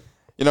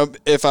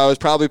if I was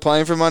probably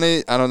playing for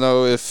money, I don't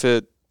know if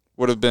it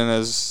would have been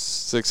as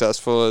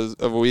successful as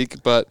of a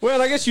week, but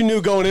I guess you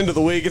knew going into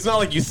the week. It's not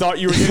like you thought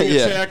you were getting a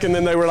check and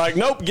then they were like,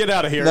 nope, get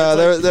out of here.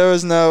 No, there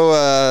was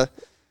no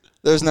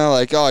there's no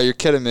like, oh, you're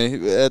kidding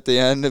me at the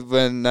end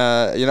when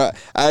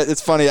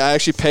it's funny, I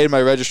actually paid my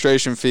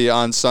registration fee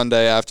on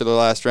Sunday after the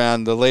last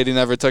round. The lady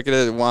never took it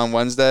on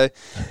Wednesday,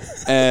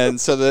 and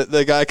so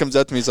the guy comes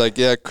up to me, he's like,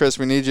 yeah, Chris,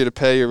 we need you to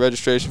pay your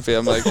registration fee.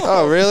 I'm like,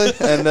 oh, really?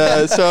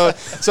 And so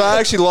I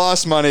actually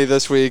lost money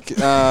this week,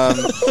 but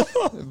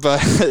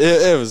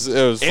it was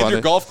funny. And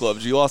your golf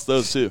clubs, you lost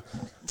those too.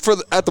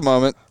 At the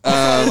moment.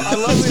 I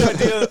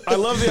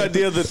love the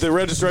idea that the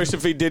registration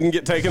fee didn't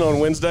get taken on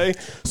Wednesday,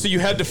 so you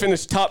had to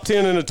finish top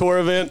 10 in a tour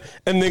event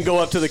and then go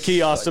up to the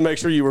kiosk to make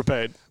sure you were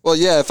paid. Well,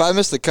 yeah, if I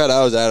missed the cut,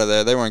 I was out of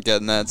there. They weren't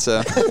getting that,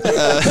 so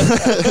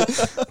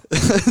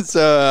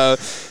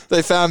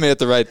they found me at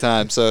the right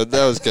time, so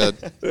that was good.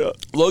 Yeah.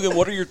 Logan,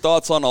 what are your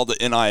thoughts on all the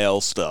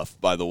NIL stuff,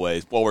 by the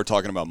way, while we're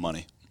talking about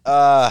money?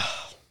 I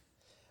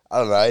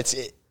don't know.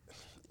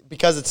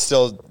 Because it's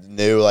still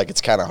new, like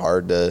it's kind of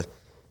hard to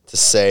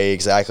say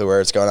exactly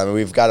where it's going. I mean,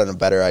 we've gotten a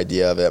better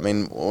idea of it. I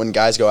mean, when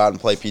guys go out and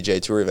play PGA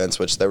Tour events,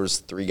 which there was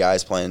 3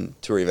 guys playing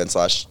tour events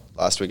last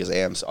week as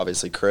AMs,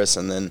 obviously Chris,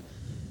 and then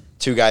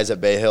 2 guys at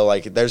Bay Hill,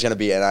 like there's going to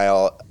be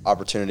NIL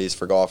opportunities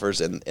for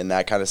golfers in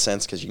that kind of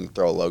sense because you can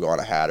throw a logo on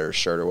a hat or a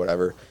shirt or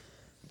whatever.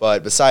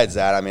 But besides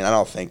that, I mean, I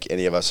don't think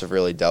any of us have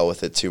really dealt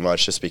with it too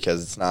much just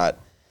because it's not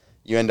 –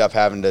 you end up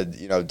having to,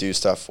 do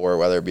stuff for it,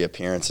 whether it be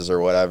appearances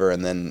or whatever,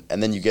 and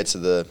then you get to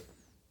the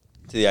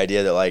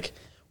idea that, like,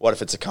 what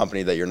if it's a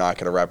company that you're not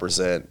going to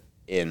represent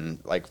in,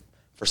 like,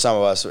 for some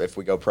of us, if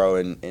we go pro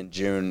in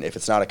June, if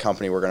it's not a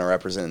company we're going to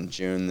represent in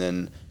June,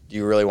 then do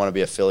you really want to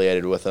be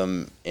affiliated with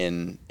them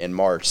in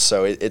March?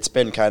 So it's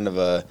been kind of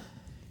a,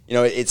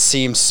 it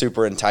seems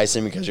super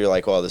enticing because you're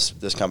like, well,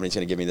 this company's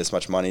going to give me this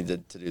much money to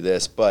do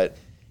this. But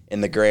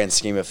in the grand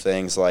scheme of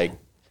things, like,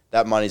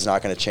 that money's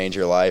not going to change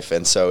your life.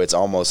 And so it's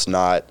almost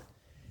not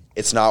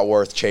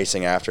worth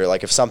chasing after.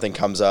 Like, if something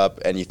comes up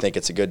and you think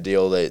it's a good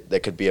deal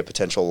that could be a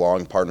potential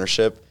long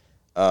partnership,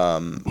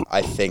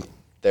 I think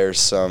there's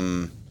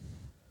something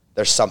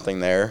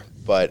there.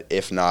 But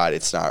if not,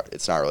 it's not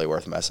really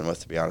worth messing with,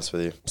 to be honest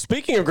with you.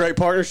 Speaking of great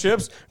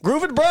partnerships,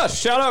 Groove It Brush.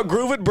 Shout out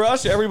Groove It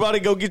Brush. Everybody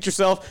go get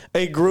yourself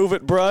a Groove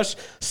It Brush.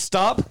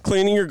 Stop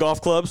cleaning your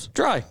golf clubs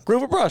dry.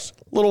 Groove It Brush.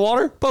 Little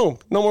water, boom.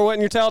 No more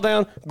wetting your towel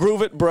down.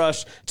 Groove It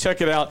Brush.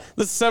 Check it out.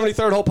 This is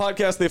 73rd Hole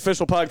Podcast, the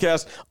official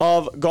podcast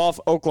of Golf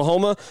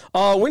Oklahoma.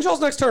 When's y'all's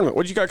next tournament?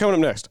 What you got coming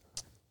up next?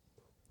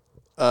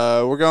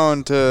 We're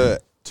going to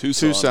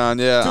Tucson,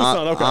 yeah.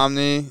 Tucson, okay.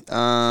 Omni.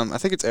 I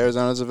think it's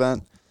Arizona's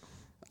event.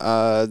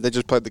 They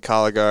just played the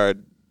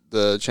Caligard,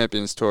 the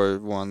Champions Tour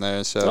one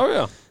there. So oh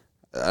yeah,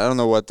 I don't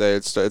know what day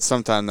it's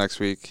sometime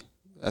next week.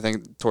 I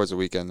think towards the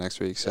weekend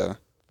next week. So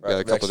we got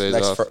a couple days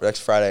off.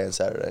 Next Friday and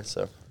Saturday.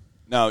 So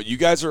now you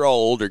guys are all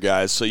older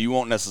guys, so you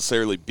won't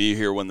necessarily be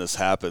here when this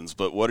happens.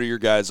 But what are your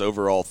guys'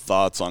 overall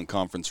thoughts on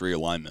conference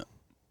realignment?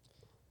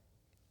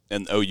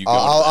 And OU going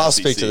I'll to the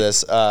speak to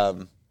this. I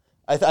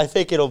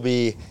think it'll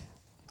be.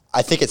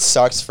 I think it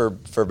sucks for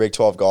Big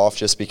 12 golf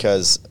just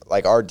because,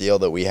 like, our deal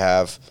that we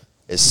have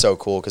is so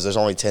cool because there's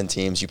only 10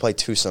 teams. You play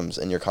twosomes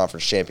in your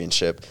conference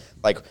championship.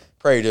 Like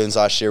Prairie Dunes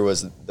last year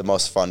was the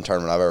most fun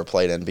tournament I've ever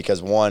played in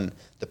because, one,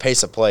 the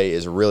pace of play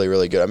is really,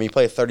 really good. I mean, you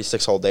play a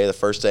 36-hole day the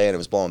first day, and it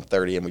was blowing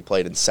 30, and we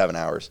played in 7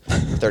 hours,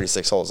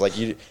 36 holes. Like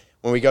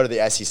when we go to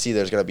the SEC,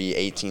 there's going to be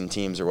 18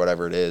 teams or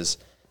whatever it is.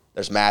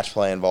 There's match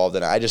play involved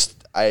in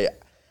it.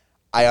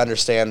 I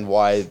understand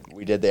why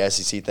we did the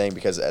SEC thing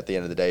because at the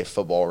end of the day,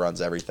 football runs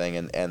everything,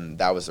 and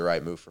that was the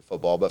right move for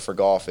football. But for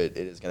golf, it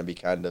is going to be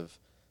kind of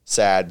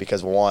sad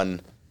because,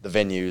 one, the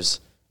venues.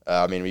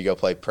 We go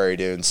play Prairie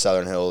Dunes,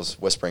 Southern Hills,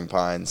 Whispering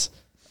Pines.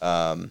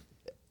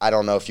 I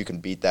don't know if you can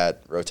beat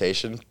that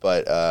rotation,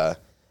 but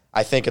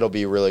I think it'll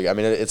be really –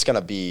 it's going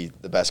to be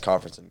the best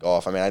conference in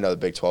golf. I know the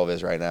Big 12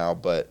 is right now,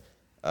 but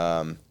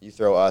you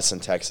throw us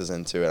and Texas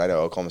into it. I know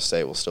Oklahoma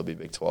State will still be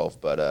Big 12,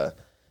 but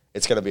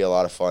it's going to be a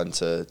lot of fun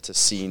to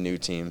see new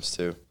teams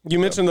too. You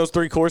mentioned those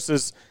 3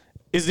 courses.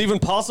 Is it even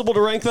possible to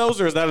rank those,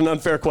 or is that an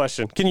unfair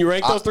question? Can you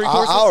rank those 3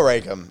 courses? I'll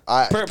rank them.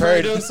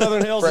 Prairie Dunes,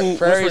 Southern Hills, and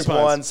Prairie's Whispering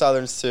Pines. 1,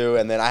 Southern's 2,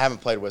 and then I haven't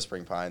played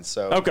Whispering Pines.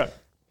 So okay.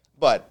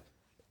 But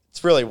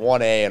it's really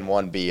 1A and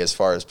 1B as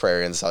far as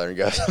Prairie and Southern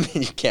goes.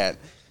 You can't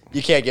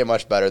get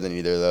much better than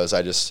either of those.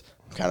 I'm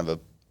kind of a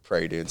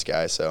Prairie Dunes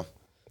guy, so.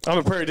 I'm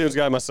a Prairie Dunes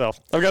guy myself.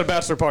 I've got a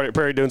bachelor party at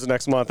Prairie Dunes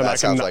next month, and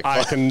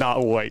I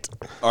cannot wait.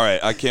 All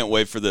right, I can't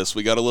wait for this.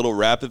 We got a little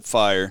rapid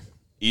fire.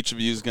 Each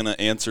of you is going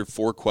to answer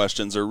 4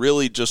 questions, or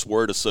really just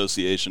word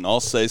association. I'll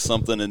say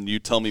something, and you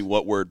tell me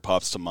what word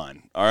pops to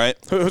mind. All right?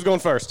 Who's going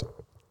first?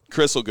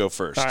 Chris will go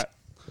first. All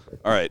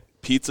right.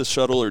 Pizza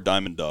Shuttle or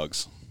Diamond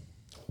Dogs?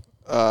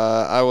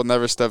 I will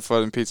never step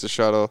foot in Pizza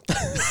Shuttle.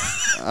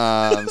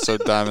 So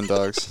Diamond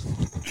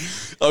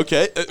Dogs.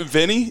 Okay.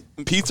 Vinny,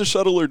 Pizza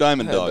Shuttle or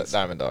Diamond Dogs?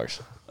 Diamond Dogs.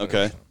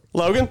 Okay.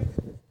 Logan?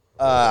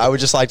 I would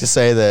just like to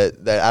say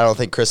that I don't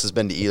think Chris has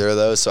been to either of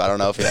those, so I don't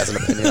know if he has an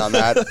opinion on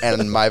that.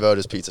 And my vote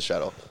is Pizza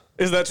Shuttle.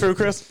 Is that true,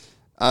 Chris?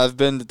 I've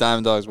been to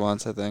Diamond Dogs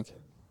once, I think.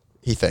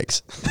 He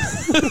thinks.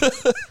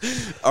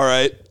 All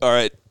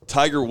right.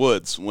 Tiger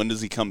Woods, when does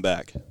he come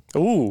back?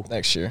 Ooh.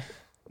 Next year.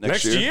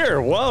 Next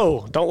year?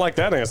 Whoa. Don't like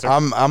that answer.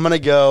 I'm gonna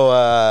go.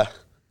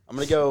 I'm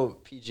gonna go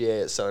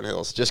PGA at Southern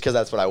Hills just because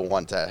that's what I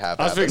want to have.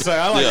 I was going to say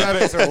I like that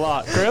answer a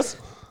lot. Chris?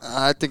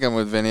 I think I'm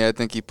with Vinny. I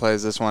think he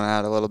plays this one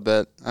out a little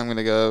bit. I'm going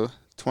to go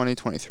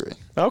 2023.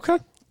 Okay.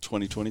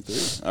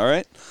 2023. All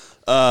right.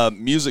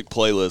 Music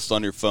playlist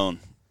on your phone.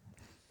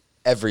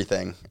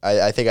 Everything.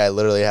 I think I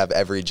literally have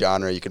every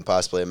genre you can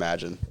possibly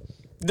imagine.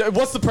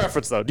 What's the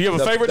preference, though? Do you have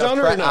a favorite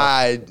genre or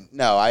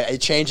no? It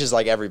changes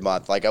like every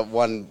month. Like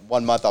one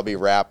month I'll be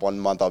rap, 1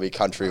 month I'll be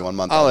country, 1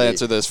 month I'll be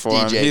answer this for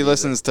DJ him. He music.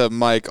 listens to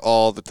Mike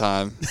all the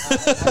time.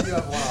 I do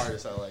have one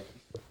artist I like.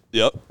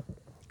 Yep.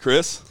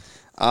 Chris?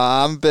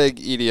 I'm a big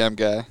EDM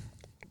guy.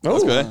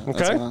 Oh, okay.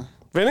 Okay.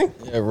 Vinny?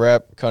 Yeah,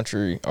 rap,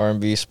 country,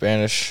 R&B,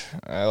 Spanish.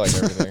 I like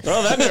everything.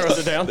 Oh, that narrows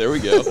it down. There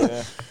we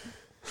go.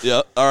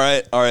 Yeah. All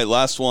right.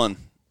 Last one.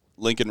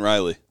 Lincoln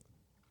Riley.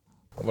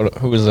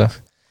 Who was that?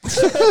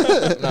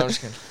 No, I'm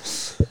just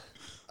kidding.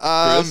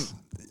 I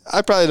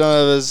probably don't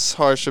have as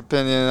harsh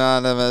opinion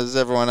on him as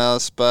everyone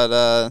else,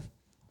 but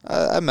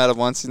I met him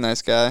once. He's a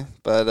nice guy,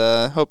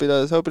 but hope he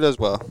does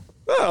well.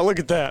 Oh, look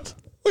at that.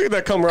 Look at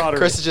that camaraderie.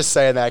 Chris is just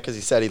saying that because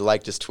he said he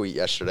liked his tweet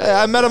yesterday. Hey,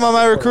 I met him on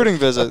my recruiting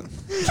visit.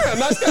 Yeah,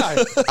 nice guy.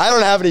 I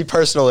don't have any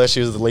personal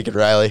issues with Lincoln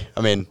Riley.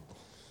 I mean,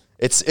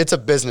 it's a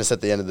business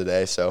at the end of the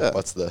day. So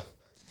what's the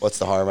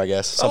harm? I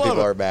guess some people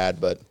are mad,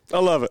 but I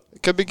love it.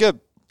 It could be good.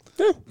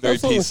 Yeah, Very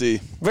absolutely.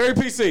 PC. Very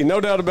PC, no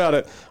doubt about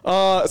it.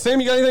 Sam,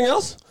 you got anything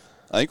else?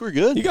 I think we're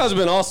good. You guys have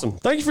been awesome.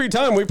 Thank you for your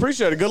time. We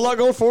appreciate it. Good luck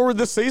going forward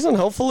this season.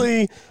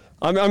 Hopefully,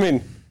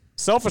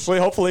 selfishly,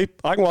 hopefully,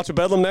 I can watch a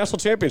Bedlam National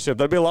Championship.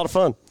 That'd be a lot of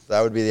fun.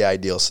 that would be the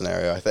ideal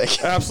scenario, I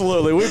think.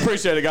 Absolutely. We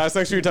appreciate it, guys.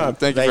 Thanks for your time.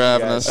 Thank you for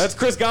having us. That's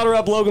Chris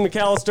Gotterup, Logan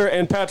McAllister,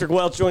 and Patrick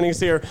Welch joining us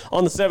here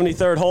on the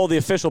 73rd Hole, the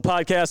official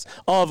podcast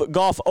of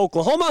Golf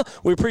Oklahoma.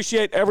 We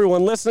appreciate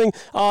everyone listening.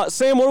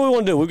 Sam, what do we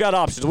want to do? We've got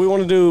options. We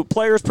want to do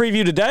players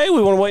preview today.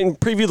 We want to wait and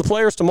preview the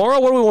players tomorrow.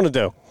 What do we want to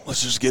do?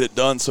 Let's just get it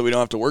done so we don't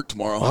have to work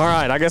tomorrow. All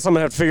right. I guess I'm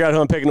going to have to figure out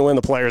who I'm picking to win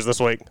the players this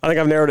week. I think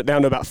I've narrowed it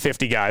down to about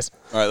 50 guys.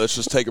 All right, let's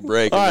just take a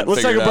break. All right,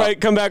 let's take a break.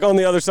 Come back on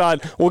the other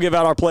side. We'll give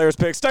out our players'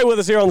 picks. Stay with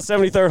us here on the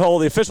 73rd Hole,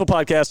 the official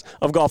podcast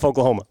of Golf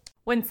Oklahoma.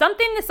 When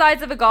something the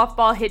size of a golf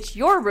ball hits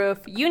your roof,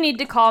 you need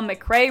to call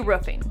McRae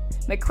Roofing.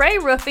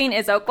 McRae Roofing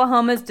is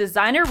Oklahoma's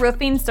designer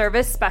roofing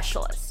service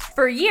specialist.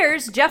 For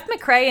years, Jeff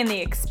McRae and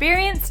the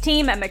experienced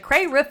team at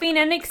McRae Roofing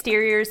and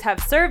Exteriors have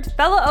served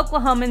fellow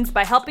Oklahomans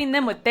by helping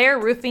them with their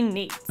roofing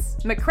needs.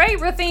 McRae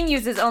Roofing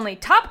uses only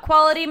top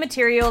quality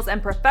materials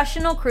and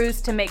professional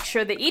crews to make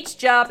sure that each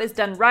job is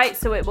done right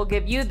so it will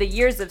give you the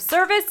years of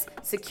service,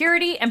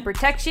 security, and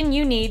protection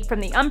you need from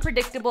the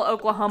unpredictable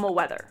Oklahoma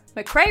weather.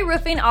 McRae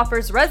Roofing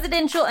offers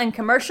residential and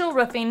commercial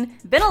roofing,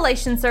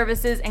 ventilation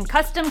services, and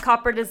custom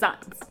copper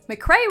designs.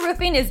 McRae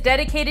Roofing is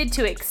dedicated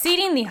to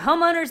exceeding the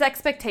homeowner's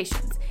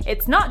expectations.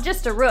 It's not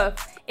just a roof,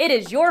 it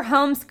is your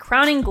home's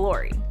crowning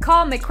glory.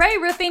 Call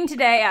McRae Roofing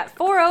today at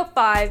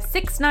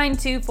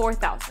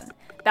 405-692-4000.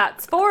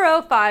 That's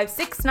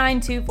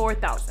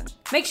 405-692-4000.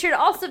 Make sure to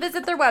also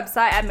visit their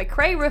website at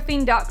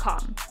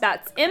mcrayroofing.com.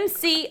 That's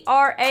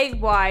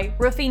MCRAY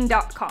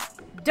roofing.com.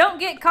 Don't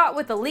get caught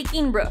with a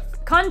leaking roof.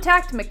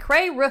 Contact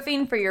McRae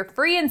Roofing for your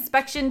free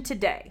inspection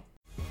today.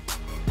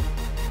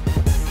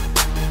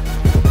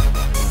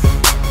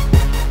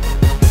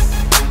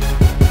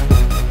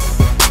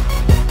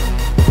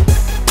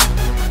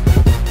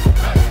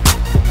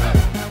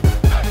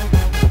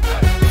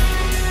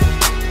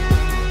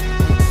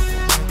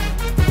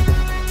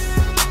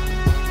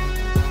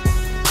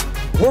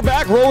 We're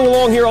back rolling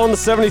along here on the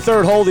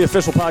 73rd hole, the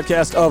official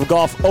podcast of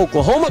Golf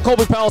Oklahoma.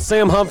 Colby Powell,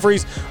 Sam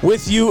Humphreys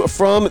with you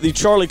from the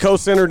Charlie Coe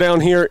Center down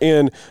here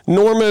in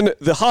Norman.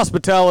 The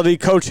hospitality,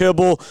 Coach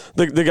Hibble,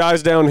 the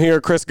guys down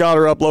here, Chris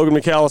Gotterup, Logan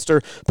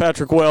McAllister,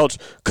 Patrick Welch,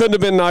 couldn't have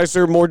been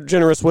nicer, more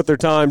generous with their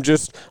time.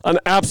 Just an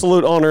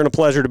absolute honor and a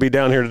pleasure to be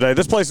down here today.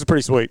 This place is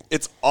pretty sweet.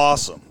 It's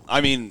awesome. I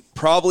mean,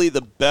 probably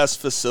the best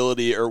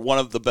facility or one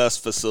of the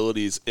best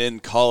facilities in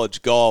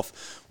college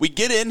golf. We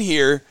get in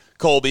here,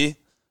 Colby,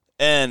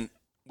 and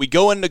we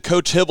go into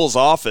Coach Hibble's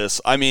office.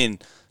 I mean,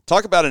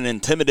 talk about an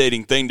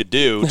intimidating thing to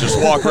do. Just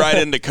walk right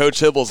into Coach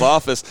Hibble's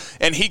office,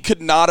 and he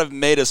could not have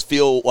made us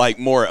feel like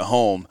more at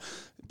home.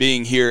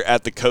 Being here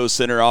at the Coe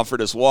Center, offered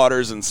us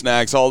waters and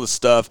snacks, all this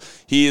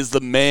stuff. He is the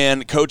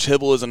man. Coach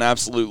Hibble is an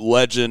absolute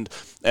legend,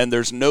 and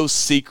there's no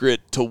secret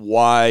to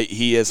why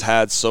he has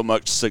had so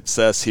much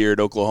success here at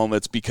Oklahoma.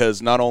 It's because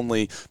not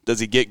only does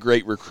he get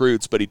great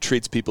recruits, but he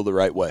treats people the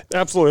right way.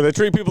 Absolutely. They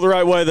treat people the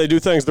right way. They do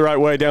things the right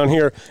way down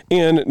here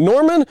in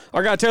Norman.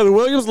 Our guy Taylor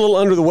Williams, a little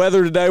under the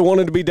weather today,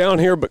 wanted to be down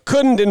here but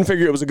couldn't. Didn't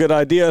figure it was a good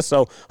idea,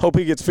 so hope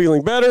he gets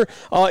feeling better.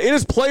 It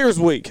is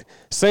Players Week.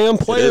 Sam,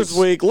 Players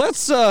Week.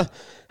 Let's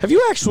have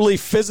you actually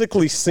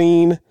physically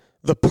seen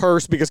the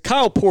purse? Because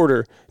Kyle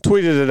Porter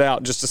tweeted it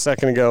out just a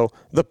second ago.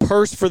 The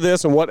purse for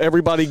this and what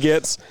everybody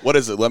gets. What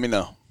is it? Let me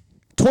know.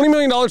 $20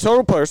 million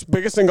total purse,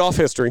 biggest in golf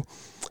history.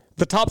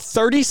 The top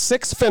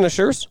 36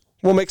 finishers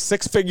will make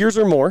six figures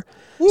or more.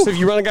 Woo. So if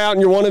you run a guy out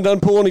in your one and done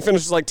pool and he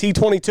finishes like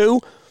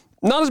T22,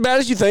 not as bad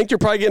as you think. You're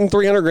probably getting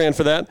 $300,000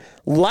 for that.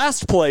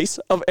 Last place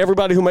of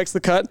everybody who makes the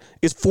cut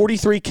is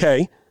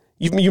 $43K.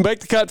 You make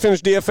the cut,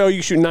 finish DFL,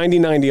 you shoot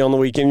 90-90 on the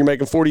weekend. You're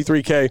making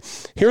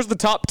 $43K. Here's the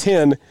top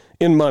 10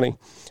 in money.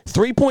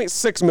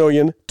 3.6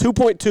 million,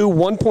 2.2,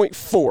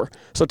 1.4.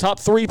 So top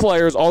three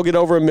players all get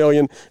over $1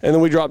 million, and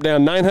then we drop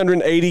down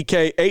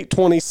 980K,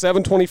 820,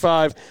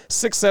 725,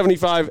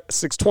 675,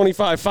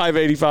 625,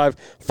 585,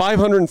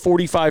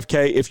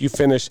 545K if you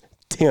finish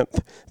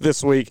 10th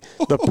this week.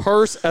 The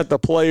purse at the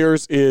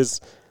Players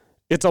it's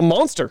a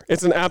monster.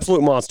 It's an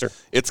absolute monster.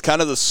 It's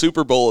kind of the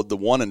Super Bowl of the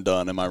one and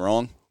done. Am I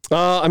wrong?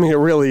 I mean, it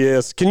really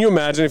is. Can you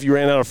imagine if you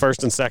ran out of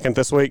first and second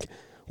this week?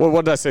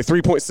 What did I say,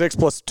 3.6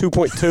 plus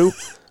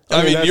 2.2?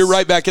 I mean, you're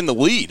right back in the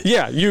lead.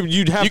 Yeah,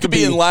 you'd have to be. You could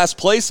be in last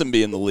place and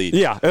be in the lead.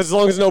 Yeah, as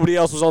long as nobody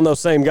else was on those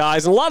same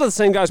guys. And a lot of the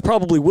same guys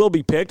probably will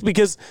be picked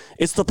because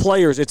it's the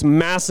Players. It's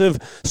massive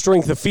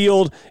strength of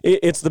field.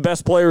 It's the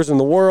best players in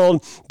the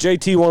world.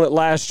 JT won it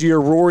last year,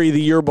 Rory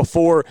the year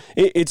before.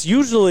 It's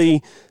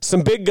usually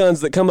some big guns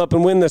that come up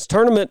and win this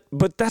tournament,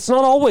 but that's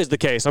not always the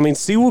case. I mean,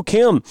 Siwoo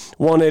Kim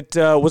won it,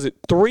 was it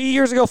 3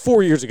 years ago,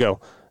 4 years ago?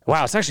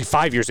 Wow, it's actually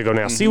 5 years ago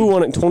now. Siwoo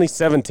won it in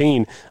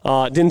 2017.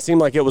 Didn't seem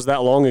like it was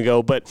that long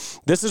ago, but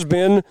this has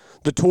been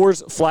the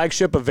Tour's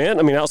flagship event.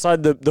 I mean,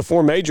 outside the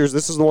four majors,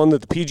 this is the one that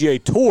the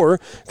PGA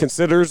Tour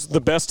considers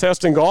the best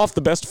test in golf,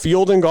 the best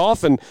field in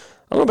golf, and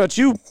I don't know about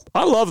you,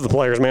 I love the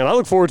Players, man. I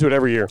look forward to it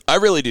every year. I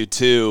really do,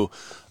 too.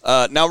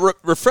 Now,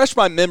 refresh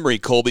my memory,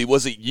 Colby.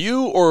 Was it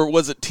you or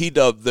was it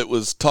T-Dub that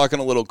was talking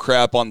a little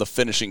crap on the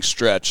finishing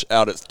stretch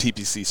out at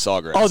TPC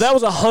Sawgrass? Oh, that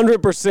was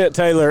 100%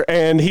 Taylor,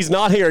 and he's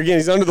not here. Again,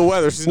 he's under the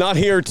weather, so he's not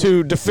here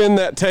to defend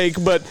that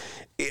take, but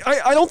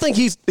I don't think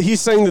he's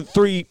saying that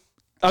three –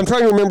 I'm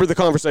trying to remember the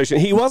conversation.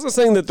 He wasn't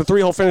saying that the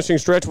three-hole finishing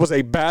stretch was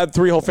a bad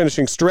three-hole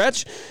finishing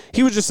stretch.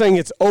 He was just saying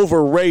it's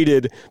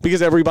overrated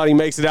because everybody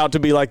makes it out to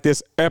be like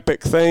this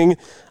epic thing.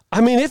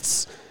 I mean,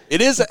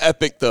 It is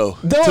epic, though,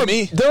 to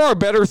me. There are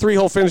better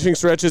three-hole finishing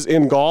stretches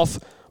in golf,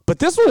 but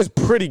this one is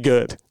pretty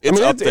good. It's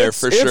up there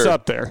for sure. It's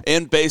up there.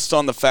 And based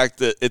on the fact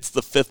that it's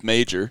the fifth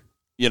major,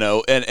 you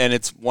know, and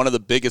it's one of the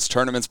biggest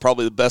tournaments,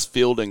 probably the best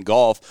field in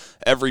golf.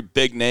 Every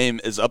big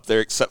name is up there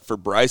except for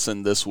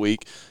Bryson this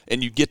week,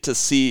 and you get to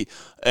see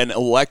an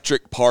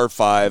electric par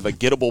 5, a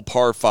gettable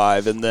par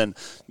 5, and then,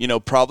 you know,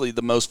 probably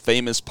the most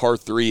famous par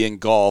 3 in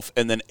golf,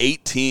 and then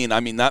 18. I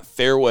mean, that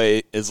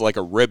fairway is like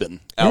a ribbon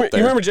out there.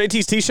 You remember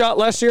JT's tee shot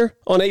last year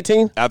on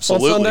 18?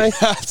 Absolutely. On Sunday?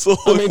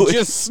 Absolutely. I mean,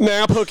 just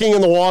snap hooking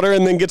in the water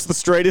and then gets the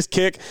straightest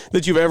kick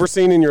that you've ever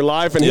seen in your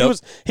life. And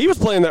he was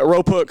playing that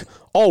rope hook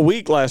all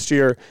week last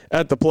year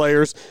at the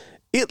Players.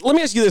 Let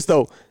me ask you this,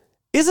 though.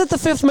 Is it the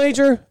fifth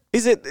major?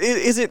 Is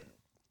it?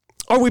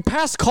 Are we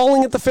past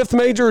calling it the fifth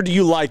major, or do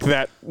you like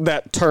that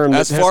term?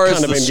 As far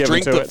as the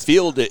strength of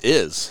field, it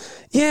is.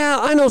 Yeah,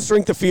 I know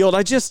strength of field.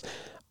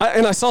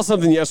 I saw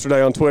something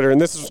yesterday on Twitter,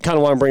 and this is kind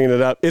of why I'm bringing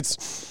it up.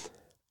 It's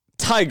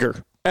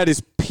Tiger at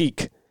his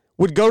peak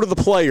would go to the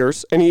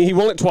Players, and he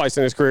won it twice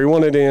in his career. He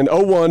won it in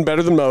 01,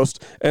 better than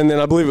most, and then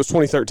I believe it was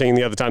 2013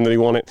 the other time that he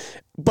won it.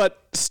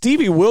 But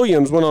Stevie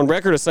Williams went on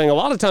record as saying a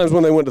lot of times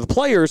when they went to the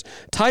Players,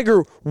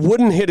 Tiger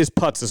wouldn't hit his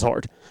putts as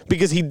hard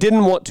because he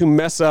didn't want to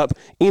mess up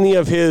any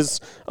of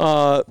his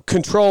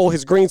control,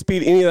 his green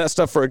speed, any of that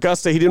stuff for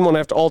Augusta. He didn't want to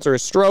have to alter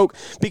his stroke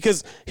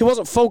because he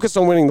wasn't focused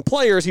on winning the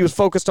Players. He was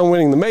focused on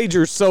winning the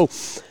majors. So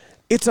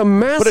it's a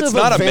massive But it's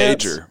not event.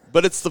 a major,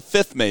 but it's the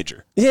 5th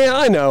major. Yeah,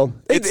 I know.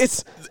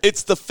 It's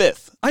the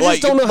 5th. I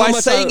just don't know how by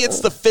much saying it's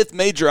the 5th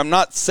major, I'm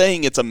not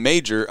saying it's a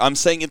major. I'm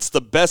saying it's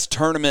the best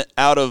tournament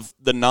out of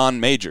the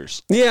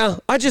non-majors. Yeah,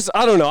 I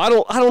don't know. I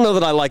don't know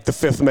that I like the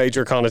 5th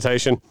major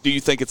connotation. Do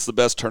you think it's the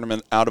best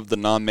tournament out of the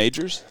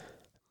non-majors?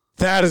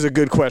 That is a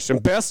good question.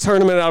 Best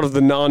tournament out of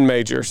the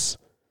non-majors.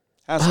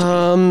 Has to be.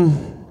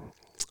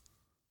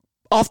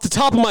 Off the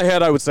top of my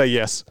head, I would say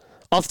yes.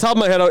 Off the top of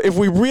my head, if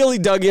we really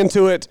dug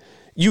into it,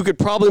 you could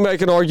probably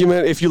make an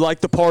argument if you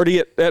like the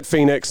party at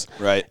Phoenix.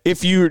 Right.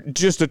 If you're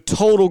just a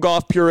total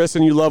golf purist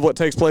and you love what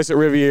takes place at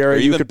Riviera,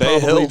 you could Bay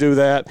probably Hill. do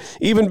that.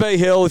 Even Bay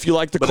Hill, if you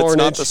like the But carnage.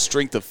 it's not the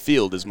strength of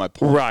field is my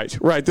point.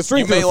 Right. The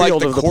strength of the like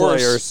field of the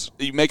course, Players.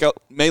 You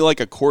may like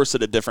a course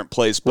at a different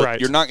place, but Right.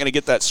 you're not going to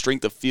get that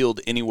strength of field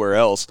anywhere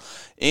else.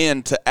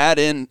 And to add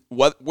in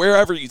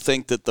wherever you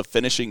think that the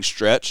finishing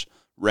stretch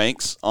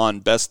ranks on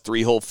best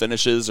 3-hole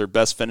finishes or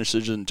best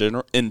finishes in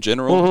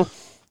general,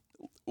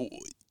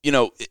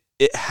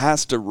 it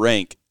has to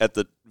rank at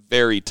the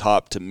very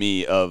top to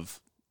me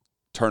of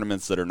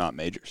tournaments that are not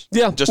majors.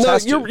 Yeah,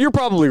 you're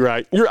probably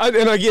right. I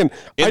just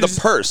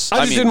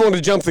didn't want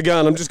to jump the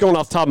gun. I'm just going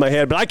off the top of my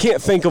head, but I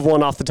can't think of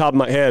one off the top of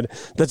my head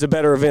that's a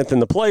better event than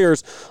the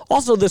Players.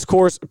 Also, this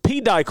course,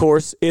 P-Dye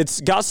course, it's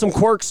got some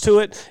quirks to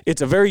it.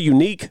 It's a very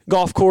unique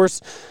golf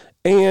course,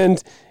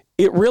 and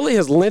it really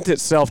has lent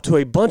itself to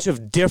a bunch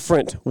of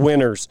different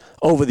winners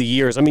over the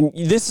years. I mean,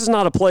 this is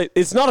not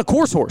it's not a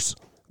course horse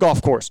golf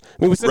course. I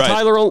mean, we said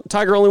Right.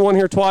 Tiger only won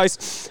here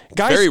twice.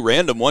 Guys, Very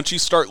random. Once you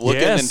start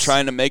looking and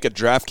trying to make a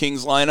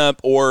DraftKings lineup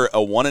or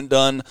a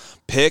one-and-done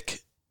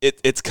pick,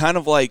 it's kind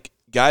of like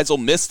guys will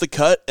miss the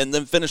cut and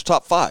then finish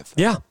top 5.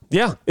 Yeah.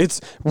 It's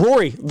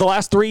Rory. The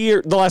last 4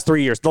 years, the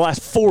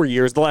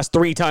last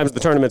 3 times the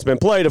tournament's been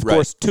played. Of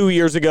course, 2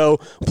 years ago,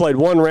 played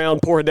one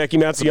round. Poor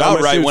Hideki Matsuyama.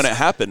 About right when it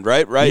happened,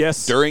 right?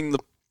 Yes. During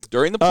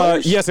the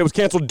Players? Yes, it was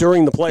canceled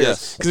during the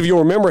Players. Because if you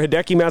remember,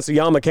 Hideki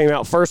Matsuyama came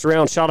out first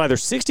round, shot either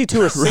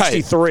 62 or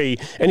 63,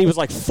 and he was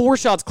like 4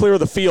 shots clear of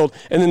the field,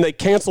 and then they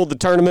canceled the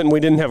tournament, and we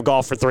didn't have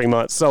golf for 3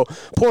 months. So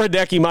poor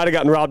Hideki might have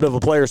gotten robbed of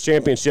a Players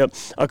Championship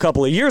a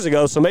couple of years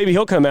ago, so maybe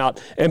he'll come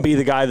out and be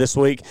the guy this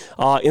week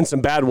in some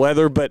bad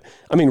weather. But,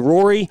 I mean,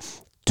 Rory,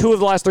 2 of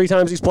the last 3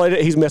 times he's played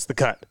it, he's missed the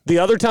cut. The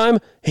other time,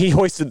 he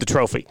hoisted the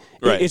trophy.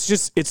 Right.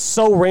 It's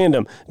so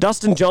random.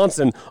 Dustin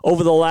Johnson,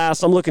 over the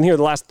last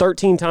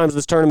 13 times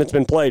this tournament's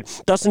been played,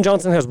 Dustin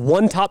Johnson has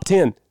 1 top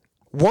 10.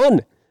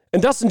 1.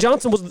 And Dustin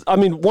Johnson has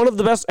been one of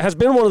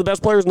the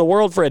best players in the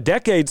world for a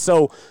decade.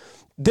 So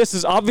this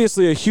is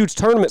obviously a huge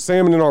tournament,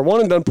 Sam, and in our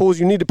one-and-done pools,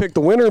 you need to pick the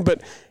winner,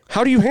 but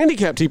how do you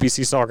handicap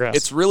TPC Sawgrass?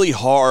 It's really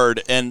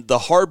hard, and the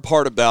hard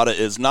part about it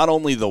is not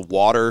only the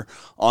water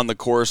on the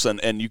course,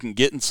 and you can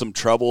get in some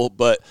trouble,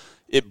 but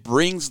it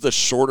brings the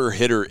shorter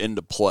hitter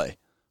into play,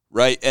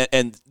 right?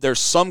 And there's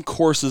some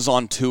courses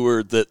on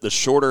tour that the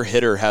shorter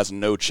hitter has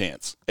no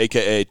chance,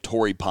 a.k.a.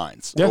 Torrey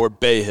Pines or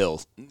Bay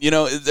Hill.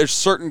 There's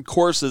certain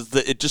courses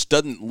that it just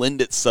doesn't lend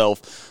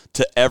itself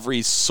to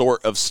every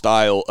sort of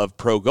style of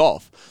pro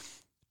golf.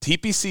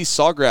 TPC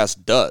Sawgrass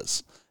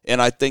does. And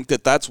I think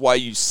that that's why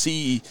you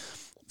see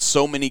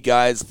so many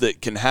guys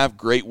that can have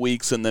great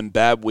weeks and then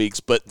bad weeks,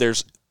 but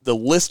there's the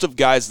list of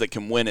guys that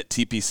can win at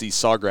TPC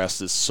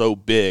Sawgrass is so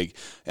big,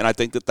 and I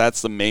think that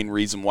that's the main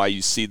reason why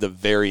you see the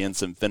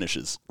variance in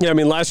finishes. Yeah, I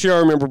mean, last year I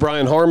remember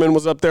Brian Harmon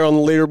was up there on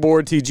the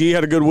leaderboard. TG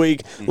had a good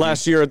week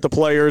last year at the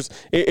Players.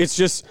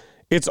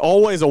 It's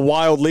always a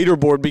wild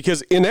leaderboard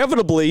because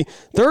inevitably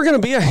there are going to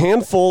be a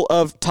handful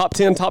of top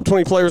 10, top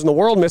 20 players in the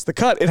world miss the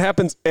cut. It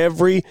happens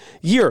every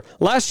year.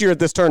 Last year at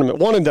this tournament,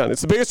 one and done.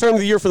 It's the biggest tournament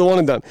of the year for the one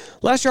and done.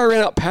 Last year I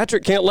ran out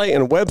Patrick Cantlay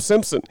and Webb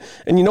Simpson.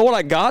 And you know what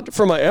I got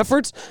for my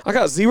efforts? I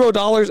got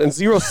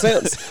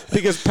 $0.00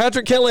 because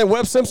Patrick Cantlay and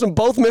Webb Simpson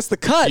both missed the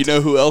cut. You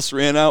know who else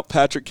ran out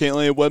Patrick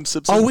Cantlay and Webb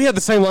Simpson? Oh, we had the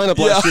same lineup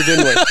last year,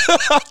 didn't we?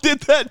 I did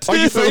that too. Are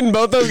you fading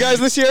both those guys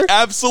this year?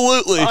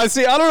 Absolutely.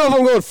 See, I don't know if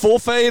I'm going full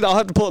fade. I'll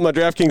have to pull up my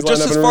DraftKings lineup.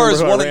 Just as far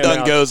as one and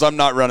done goes, I'm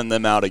not running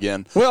them out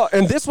again. Well,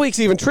 and this week's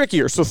even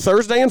trickier. So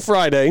Thursday and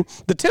Friday,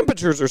 the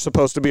temperatures are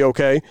supposed to be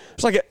okay.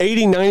 It's like an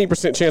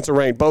 80-90% chance of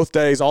rain both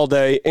days, all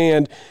day.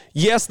 And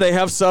yes, they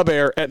have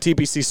sub-air at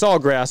TPC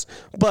Sawgrass,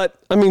 but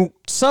I mean,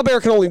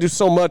 sub-air can only do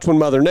so much when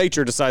Mother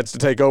Nature decides to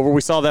take over.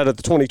 We saw that at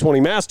the 2020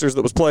 Masters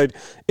that was played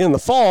in the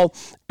fall.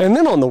 And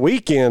then on the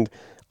weekend,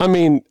 I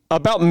mean,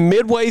 about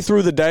midway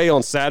through the day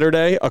on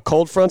Saturday, a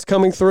cold front's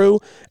coming through,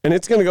 and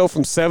it's going to go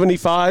from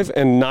 75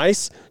 and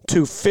nice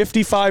to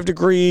 55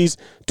 degrees,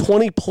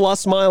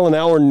 20-plus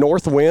mile-an-hour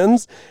north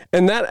winds,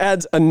 and that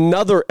adds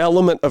another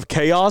element of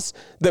chaos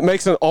that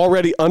makes an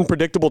already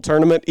unpredictable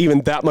tournament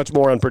even that much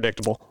more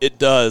unpredictable. It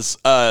does.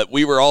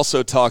 We were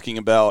also talking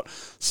about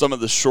some of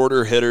the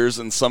shorter hitters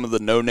and some of the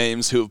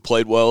no-names who have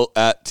played well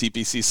at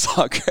TPC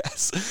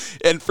Sawgrass.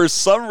 And for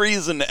some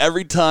reason,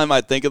 every time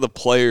I think of the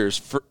players,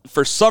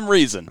 for some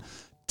reason,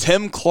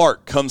 Tim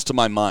Clark comes to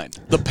my mind,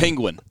 the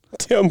Penguin.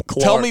 Tim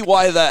Clark. Tell me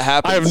why that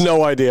happens. I have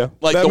no idea.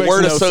 Like that the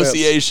word no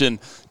association,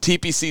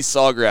 TPC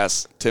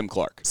Sawgrass, Tim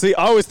Clark. See,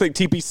 I always think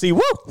TPC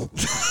Woo.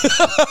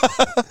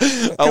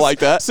 I like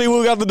that. See,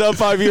 we got the dub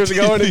 5 years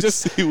ago, and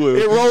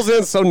it rolls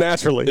in so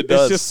naturally. It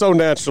does. It's just so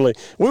naturally.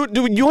 You want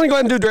to go ahead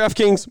and do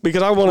DraftKings?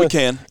 Because I want to. We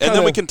can. And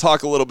then we can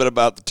talk a little bit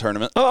about the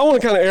tournament. I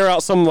want to kind of air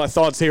out some of my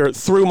thoughts here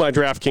through my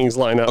DraftKings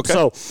lineup. Okay.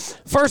 So,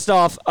 first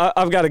off,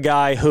 I've got a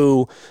guy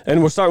who,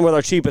 and we're starting with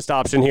our cheapest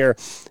option here,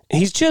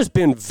 he's just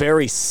been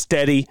very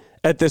steady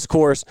at this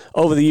course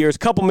over the years.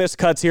 Couple missed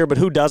cuts here, but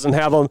who doesn't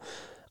have them?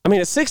 I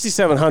mean, at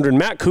 6,700,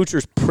 Matt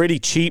Kuchar's pretty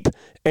cheap.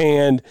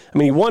 And, I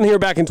mean, he won here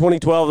back in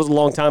 2012. It was a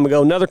long time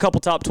ago. Another couple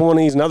top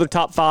 20s, another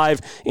top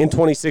 5 in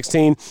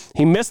 2016.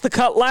 He missed the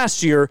cut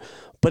last year.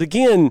 But,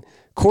 again,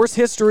 course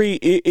history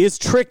is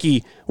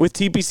tricky with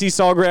TPC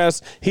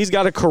Sawgrass. He's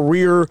got a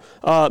career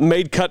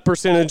made cut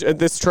percentage at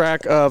this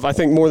track of, I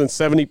think, more than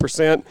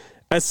 70%.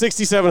 At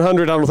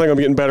 6,700, I don't think I'm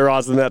getting better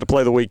odds than that to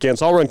play the weekend,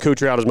 so I'll run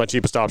Kuchar out as my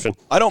cheapest option.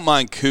 I don't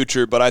mind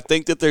Kuchar, but I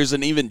think that there's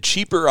an even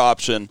cheaper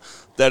option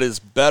that is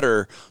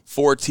better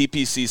for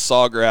TPC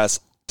Sawgrass.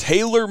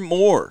 Taylor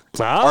Moore,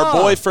 our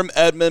boy from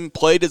Edmond,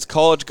 played his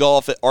college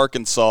golf at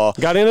Arkansas.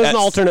 Got in as an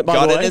alternate, by the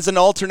way. Got in as an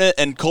alternate,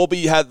 and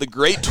Colby had the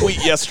great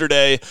tweet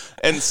yesterday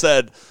and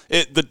said,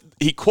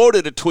 he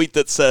quoted a tweet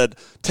that said,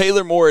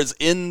 Taylor Moore is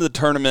in the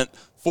tournament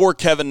for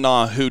Kevin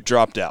Na, who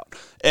dropped out.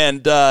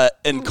 And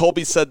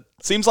Colby said,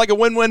 seems like a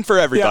win-win for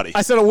everybody. Yeah,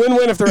 I said a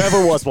win-win if there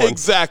ever was one.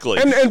 Exactly.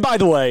 And by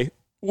the way,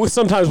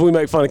 sometimes we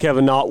make fun of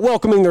Kevin Na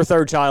welcoming their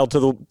third child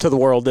to the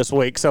world this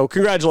week. So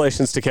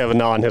congratulations to Kevin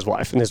Na and his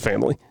wife and his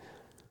family.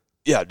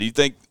 Yeah, do you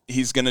think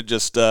he's going to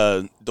just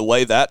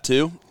delay that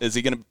too? Is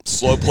he going to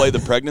slow play the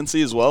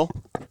pregnancy as well?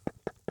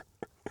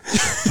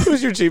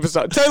 Who's your cheapest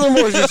option? Taylor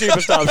Moore's your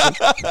cheapest option.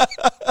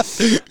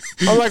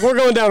 I'm like, we're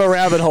going down a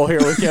rabbit hole here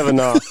with Kevin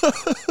Na.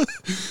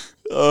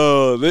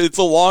 Oh, it's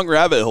a long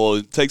rabbit hole.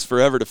 It takes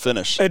forever to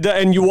finish.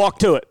 And you walk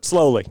to it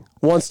slowly,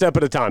 one step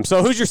at a time.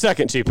 So who's your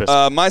second cheapest?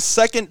 My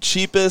second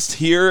cheapest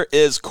here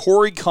is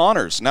Corey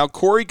Connors. Now,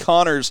 Corey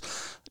Connors,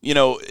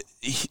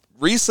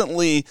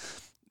 recently,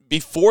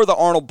 before the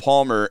Arnold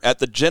Palmer, at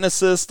the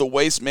Genesis, the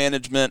Waste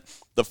Management,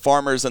 the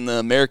Farmers, and the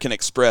American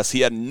Express,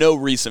 he had no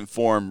recent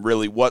form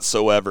really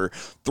whatsoever.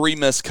 3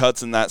 missed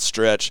cuts in that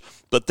stretch.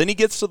 But then he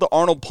gets to the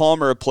Arnold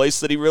Palmer, a place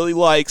that he really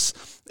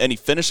likes, and he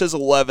finishes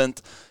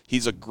 11th.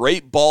 He's a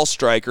great ball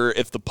striker.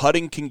 If the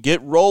putting can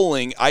get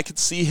rolling, I could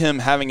see him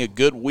having a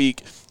good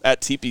week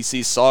at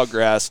TPC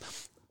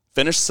Sawgrass.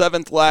 Finished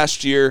 7th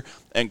last year,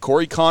 and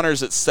Corey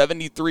Connors at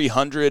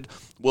 7,300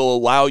 will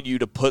allow you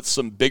to put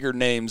some bigger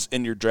names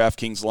in your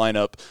DraftKings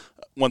lineup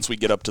once we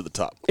get up to the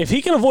top. If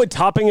he can avoid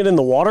topping it in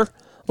the water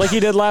like he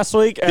did last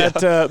week at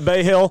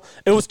Bay Hill,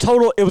 it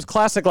was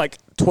classic, like,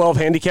 12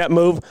 handicap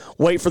move,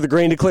 wait for the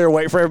green to clear,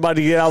 wait for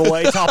everybody to get out of the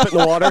way, top it in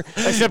the water,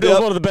 except it was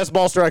one of the best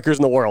ball strikers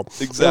in the world.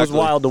 Exactly. It was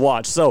wild to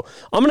watch. So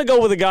I'm going to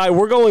go with a guy,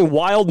 we're going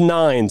wild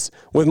 9s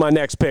with my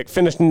next pick.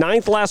 Finished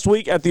 9th last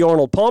week at the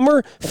Arnold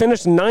Palmer,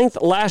 finished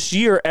 9th last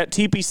year at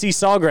TPC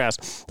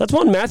Sawgrass. That's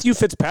one Matthew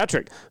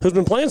Fitzpatrick, who's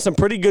been playing some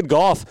pretty good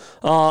golf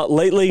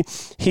lately.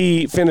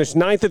 He finished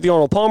 9th at the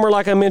Arnold Palmer,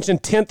 like I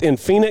mentioned, 10th in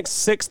Phoenix,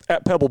 6th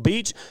at Pebble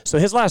Beach. So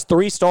his last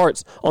 3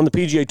 starts on the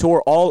PGA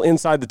Tour, all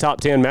inside the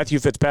top 10. Matthew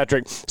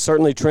Fitzpatrick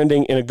certainly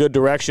trending in a good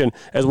direction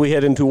as we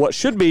head into what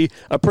should be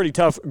a pretty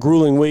tough,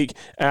 grueling week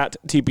at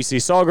TPC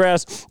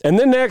Sawgrass. And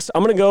then next,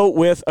 I'm going to go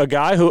with a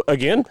guy who,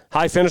 again,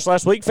 high finish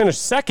last week,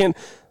 finished 2nd.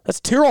 That's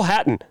Tyrrell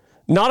Hatton.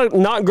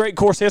 Not great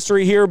course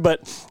history here,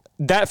 but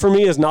that for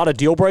me is not a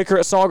deal breaker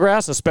at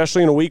Sawgrass,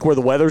 especially in a week where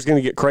the weather's going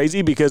to get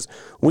crazy, because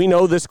we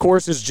know this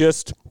course is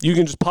just, you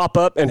can just pop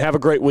up and have a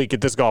great week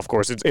at this golf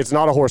course. It's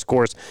not a horse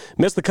course.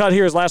 Missed the cut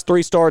here his last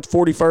 3 starts,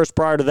 41st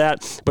prior to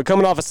that, but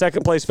coming off a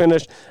 2nd place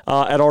finish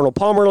at Arnold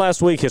Palmer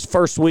last week, his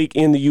first week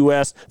in the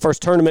U.S.,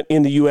 first tournament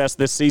in the U.S.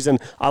 this season.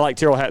 I like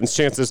Tyrrell Hatton's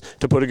chances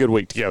to put a good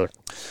week together.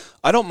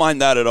 I don't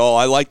mind that at all.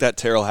 I like that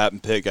Tyrrell Hatton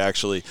pick,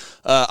 actually.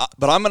 But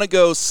I'm going to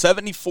go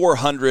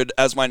 7,400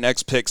 as my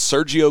next pick,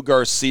 Sergio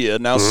Garcia.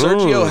 Now,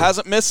 Sergio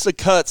hasn't missed a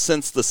cut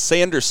since the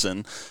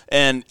Sanderson,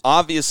 and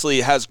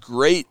obviously has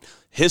great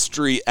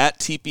history at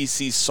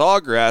TPC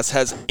Sawgrass,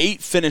 has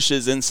 8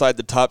 finishes inside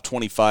the top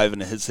 25 in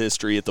his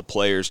history at the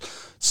Players.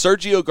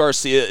 Sergio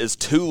Garcia is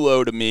too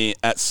low to me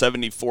at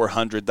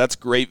 7,400. That's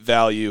great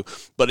value,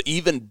 but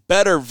even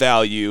better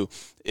value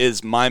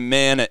is my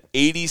man at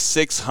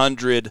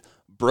 8,600,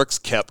 Brooks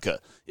Koepka.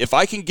 If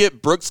I can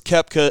get Brooks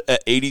Koepka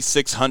at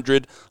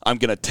 8,600, I'm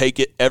going to take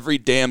it every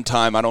damn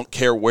time. I don't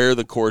care where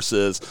the course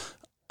is.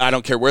 I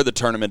don't care where the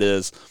tournament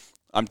is.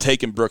 I'm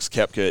taking Brooks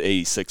Koepka at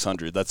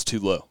 8,600. That's too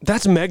low.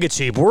 That's mega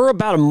cheap. We're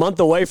about a month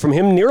away from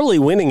him nearly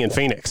winning in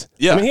Phoenix.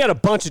 Yeah. I mean, he had a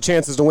bunch of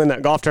chances to win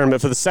that golf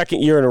tournament for the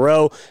second year in a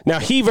row. Now,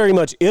 he very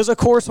much is a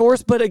course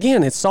horse, but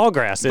again, it's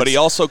Sawgrass. But he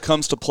also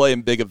comes to play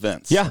in big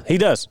events. Yeah, he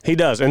does. He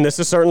does. And this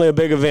is certainly a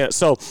big event.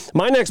 So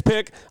my next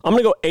pick, I'm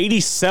going to go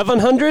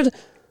 8,700.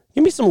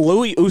 Give me some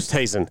Louis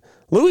Oosthuizen.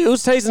 Louis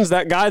Oosthuizen's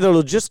that guy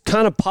that'll just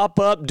kind of pop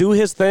up, do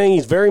his thing.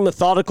 He's very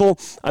methodical.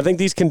 I think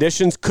these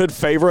conditions could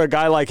favor a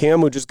guy like him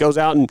who just goes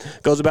out and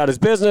goes about his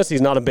business. He's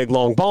not a big,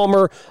 long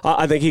bomber.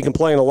 I think he can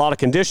play in a lot of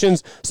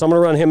conditions, so I'm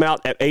going to run him out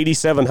at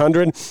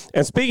 8,700.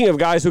 And speaking of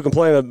guys who can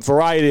play in a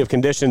variety of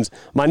conditions,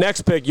 my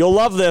next pick, you'll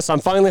love this. I'm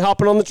finally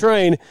hopping on the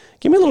train.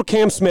 Give me a little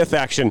Cam Smith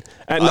action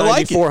at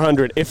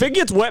 9,400. If it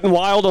gets wet and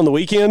wild on the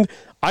weekend,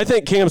 I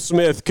think Cam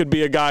Smith could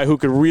be a guy who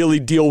could really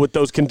deal with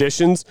those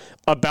conditions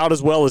about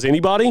as well as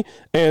anybody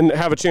and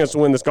have a chance to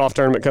win this golf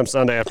tournament come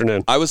Sunday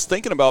afternoon. I was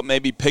thinking about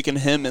maybe picking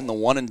him in the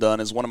one and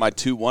done as one of my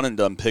 2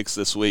 one-and-done picks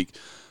this week.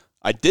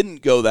 I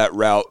didn't go that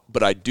route,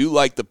 but I do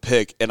like the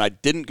pick, and I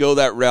didn't go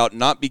that route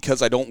not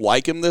because I don't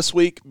like him this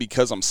week,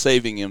 because I'm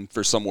saving him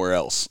for somewhere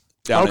else.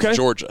 Down in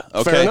Georgia.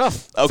 Okay. Fair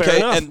enough. Okay. Fair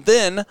enough. And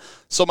then,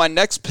 so my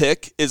next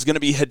pick is going to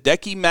be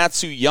Hideki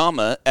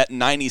Matsuyama at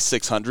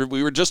 9,600.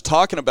 We were just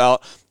talking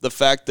about the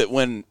fact that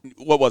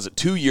what was it,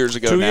 2 years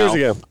ago 2 years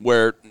ago.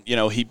 where,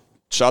 he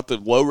shot the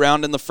low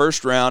round in the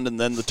first round and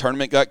then the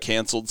tournament got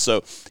canceled.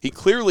 So he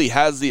clearly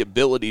has the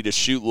ability to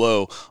shoot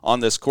low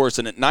on this course.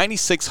 And at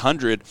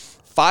 9,600,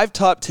 5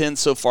 top 10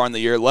 so far in the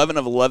year, 11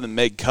 of 11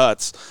 made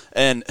cuts.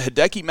 And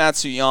Hideki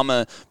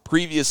Matsuyama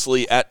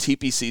previously at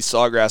TPC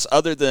Sawgrass,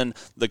 other than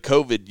the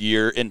COVID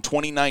year, in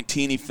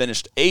 2019 he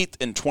finished 8th,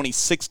 in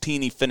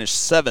 2016 he finished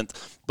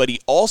 7th, but he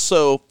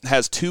also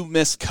has 2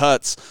 missed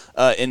cuts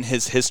in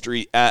his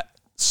history at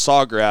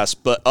Sawgrass.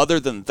 But other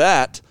than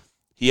that,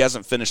 he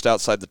hasn't finished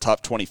outside the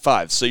top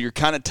 25. So you're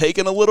kind of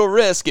taking a little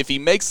risk. If he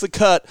makes the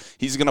cut,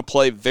 he's going to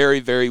play very,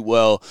 very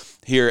well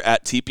here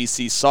at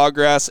TPC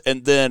Sawgrass.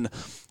 And then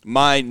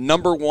my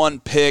number 1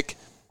 pick,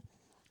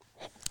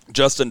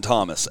 Justin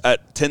Thomas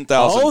at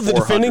 10,400. Oh, the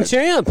defending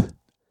champ.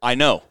 I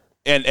know.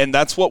 And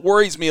that's what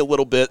worries me a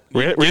little bit.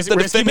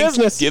 Risky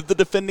business. Give the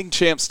defending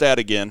champ stat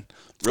again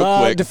real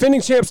quick.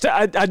 Defending champ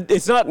stat,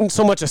 it's not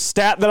so much a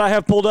stat that I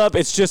have pulled up.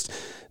 It's just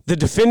the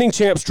defending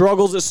champ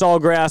struggles at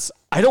Sawgrass.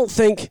 I don't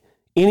think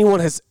anyone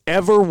has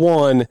ever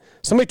won.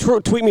 Somebody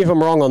tweet me if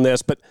I'm wrong on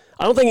this, but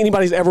I don't think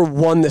anybody's ever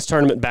won this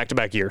tournament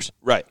back-to-back years.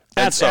 Right.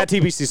 At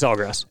TPC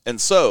Sawgrass.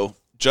 And so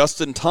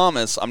Justin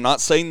Thomas, I'm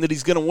not saying that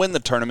he's going to win the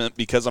tournament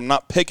because I'm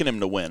not picking him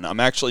to win. I'm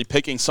actually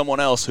picking someone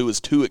else who is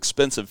too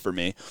expensive for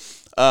me.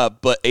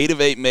 But 8 of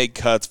 8 made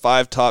cuts,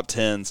 5 top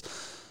 10s.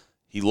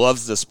 He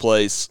loves this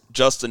place.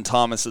 Justin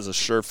Thomas is a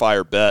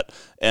surefire bet,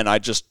 and I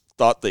just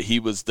thought that he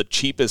was the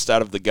cheapest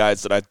out of the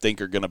guys that I think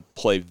are going to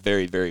play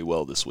very, very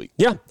well this week.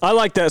 Yeah, I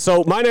like that.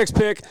 So my next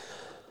pick,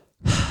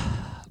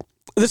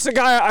 this is a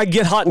guy I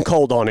get hot and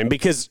cold on him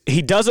because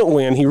he doesn't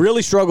win. He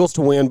really struggles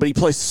to win, but he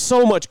plays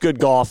so much good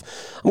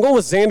golf. I'm going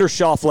with Xander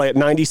Schauffele at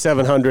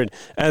 9,700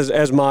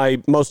 as my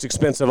most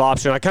expensive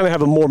option. I kind of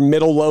have a more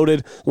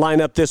middle-loaded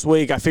lineup this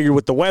week. I figured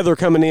with the weather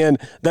coming in,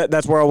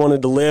 that's where I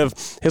wanted to live.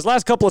 His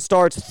last couple of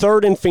starts,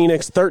 3rd in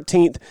Phoenix,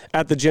 13th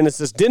at the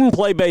Genesis. Didn't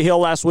play Bay Hill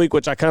last week,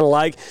 which I kind of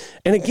like.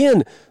 And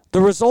again, the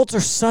results are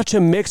such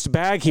a mixed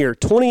bag here.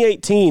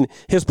 2018,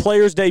 his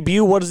Players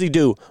debut, what does he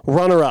do?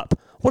 Runner-up.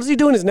 What does he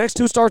do in his next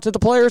 2 starts at the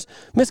Players?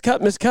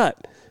 Miscut.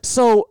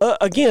 So,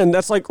 again,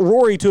 that's like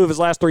Rory, 2 of his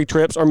last 3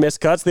 trips are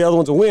miscuts. The other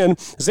one's a win.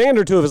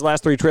 Xander, 2 of his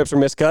last 3 trips are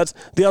miscuts.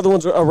 The other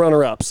one's a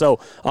runner-up. So,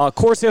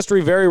 course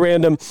history, very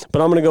random,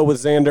 but I'm going to go with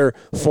Xander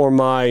for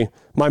my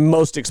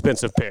most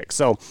expensive pick.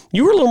 So,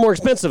 you were a little more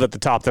expensive at the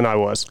top than I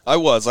was. I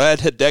had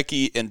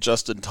Hideki and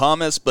Justin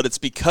Thomas, but it's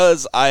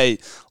because I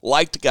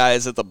liked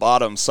guys at the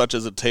bottom, such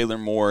as a Taylor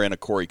Moore and a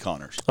Corey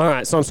Connors. All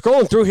right, so I'm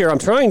scrolling through here. I'm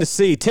trying to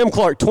see Tim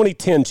Clark,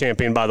 2010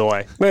 champion, by the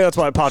way. Maybe that's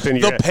why it popped in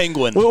your head. The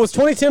Penguin. Well, was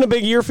 2010 a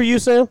big year for you,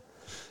 Sam?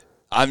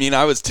 I mean,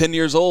 I was 10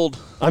 years old.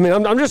 I mean,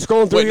 I'm just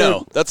scrolling through here. Wait,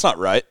 no, that's not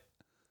right.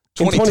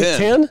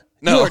 2010?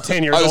 No, you were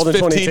 10 years old in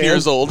 2010. I was 15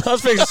 years old. I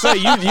was fixing to say,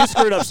 you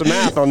screwed up some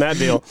math on that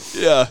deal.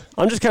 Yeah.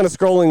 I'm just kind of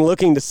scrolling,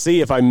 looking to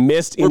see if I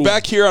missed any. We're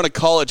back here on a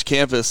college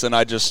campus, and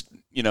I just,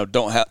 don't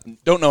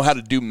know how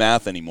to do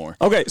math anymore.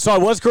 Okay, so I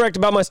was correct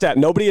about my stat.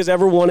 Nobody has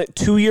ever won it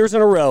 2 years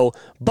in a row.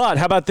 But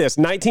how about this?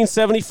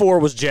 1974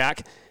 was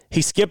Jack.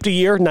 He skipped a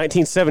year.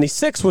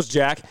 1976 was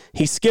Jack.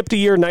 He skipped a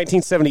year.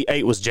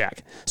 1978 was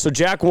Jack. So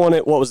Jack won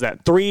it, what was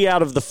that? 3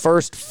 out of the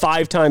first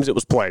 5 times it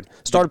was played.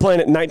 Started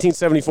playing it in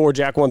 1974.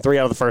 Jack won 3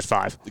 out of the first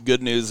 5. The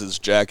good news is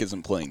Jack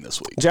isn't playing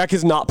this week. Jack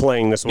is not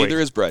playing this week. Neither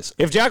is Bryce.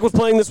 If Jack was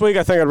playing this week,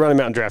 I think I'd run him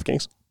out in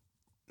DraftKings.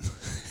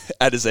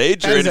 At his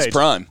age or in his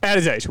prime? At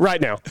his age, right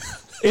now.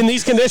 In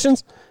these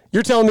conditions,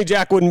 you're telling me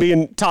Jack wouldn't be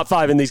in top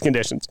 5 in these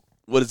conditions?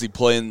 What is he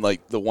playing,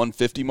 like the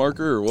 150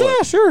 marker or what?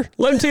 Yeah, sure.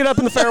 Let him tee it up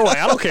in the fairway.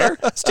 I don't care.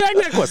 It's Jack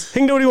Nicklaus.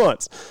 He can do what he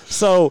wants.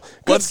 So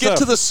let's get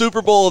to the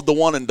Super Bowl of the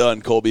one and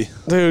done, Colby.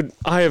 Dude,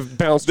 I have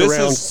bounced around so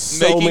many times. This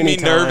is making me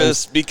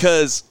nervous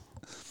because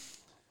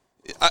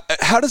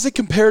how does it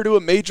compare to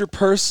a major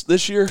purse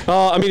this year?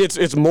 I mean,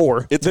 it's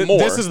more. It's more.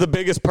 This is the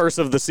biggest purse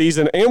of the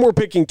season, and we're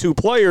picking 2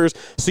 players,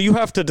 so you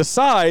have to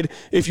decide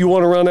if you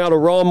want to run out a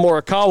Ron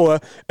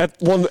Morikawa at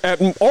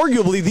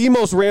arguably the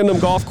most random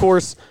golf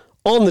course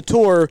on the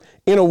tour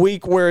in a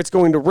week where it's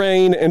going to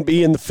rain and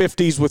be in the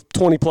 50s with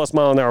 20-plus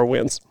mile-an-hour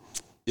winds.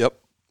 Yep.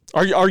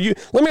 Are you?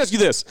 Let me ask you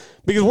this,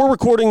 because we're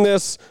recording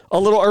this a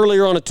little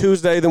earlier on a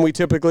Tuesday than we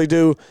typically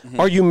do. Mm-hmm.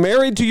 Are you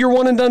married to your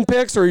one-and-done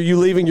picks, or are you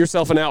leaving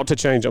yourself an out to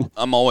change them?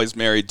 I'm always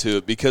married to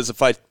it, because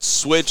if I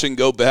switch and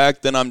go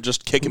back, then I'm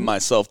just kicking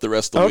myself the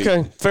rest of the week.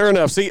 Okay, fair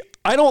enough. See,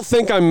 I don't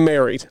think I'm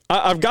married.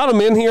 I've got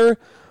them in here,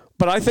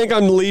 but I think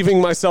I'm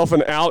leaving myself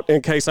an out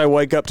in case I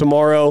wake up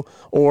tomorrow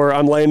or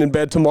I'm laying in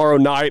bed tomorrow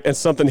night and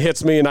something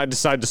hits me and I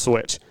decide to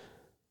switch.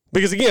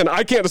 Because, again,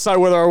 I can't decide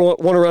whether I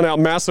want to run out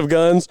massive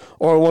guns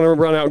or I want to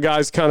run out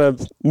guys kind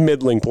of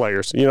middling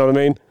players. You know what I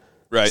mean?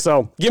 Right.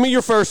 So give me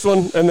your first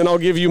one, and then I'll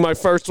give you my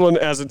first one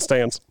as it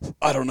stands.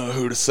 I don't know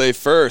who to say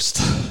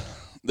first.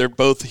 They're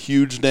both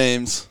huge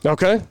names.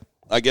 Okay.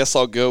 I guess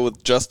I'll go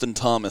with Justin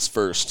Thomas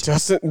first.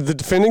 Justin, the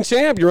defending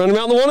champ. You're running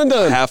him out in the one and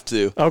done. Have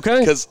to. Okay.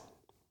 Because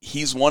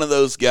he's one of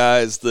those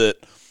guys that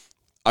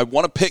I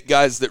want to pick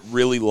guys that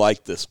really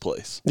like this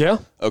place. Yeah.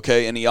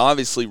 Okay, and he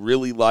obviously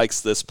really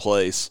likes this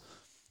place,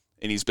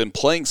 and he's been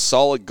playing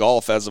solid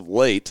golf as of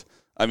late.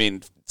 I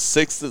mean,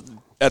 6th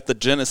at the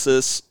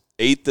Genesis,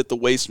 8th at the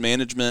Waste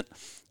Management,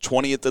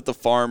 20th at the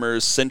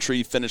Farmers,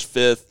 Century finished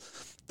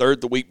 5th,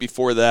 3rd the week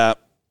before that.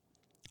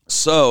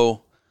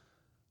 So,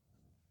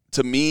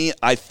 to me,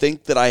 I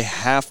think that I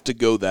have to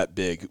go that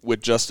big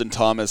with Justin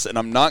Thomas, and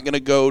I'm not going to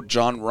go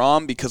Jon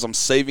Rahm because I'm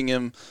saving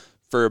him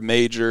for a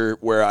major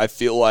where I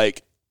feel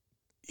like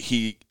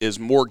he is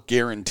more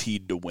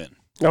guaranteed to win.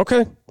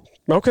 Okay,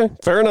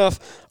 fair enough.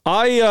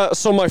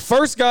 So my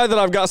first guy that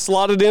I've got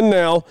slotted in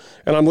now,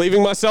 and I'm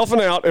leaving myself an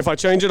out. If I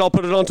change it, I'll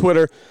put it on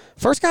Twitter.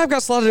 First guy I've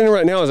got slotted in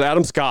right now is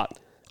Adam Scott.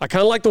 I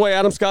kind of like the way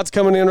Adam Scott's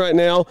coming in right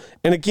now.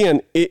 And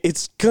again,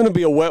 it's going to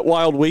be a wet,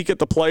 wild week at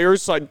the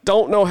Players, so I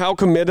don't know how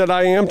committed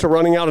I am to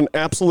running out an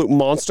absolute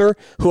monster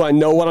who I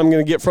know what I'm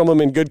going to get from him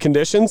in good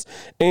conditions.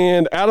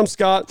 And Adam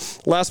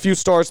Scott, last few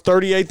starts,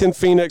 38th in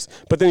Phoenix,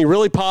 but then he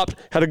really popped,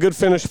 had a good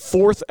finish,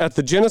 4th at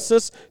the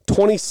Genesis,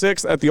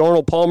 26th at the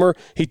Arnold Palmer.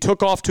 He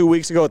took off 2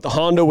 weeks ago at the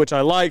Honda, which I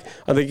like.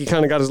 I think he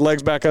kind of got his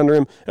legs back under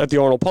him at the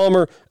Arnold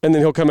Palmer, and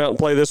then he'll come out and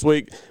play this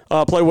week,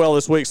 play well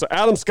this week. So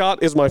Adam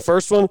Scott is my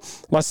first one.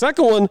 My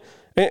second one,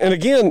 and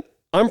again,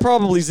 I'm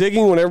probably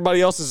zigging when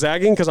everybody else is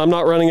zagging because I'm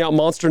not running out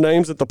monster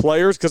names at the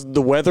Players because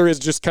the weather is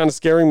just kind of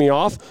scaring me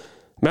off.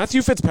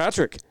 Matthew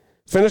Fitzpatrick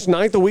finished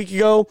 9th a week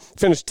ago,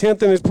 finished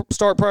 10th in his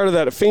start prior to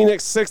that at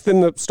Phoenix, 6th in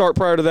the start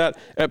prior to that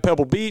at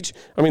Pebble Beach.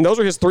 I mean, those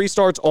are his 3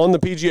 starts on the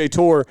PGA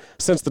Tour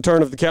since the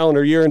turn of the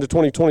calendar year into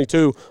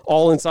 2022,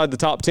 all inside the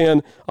top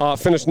 10.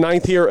 Finished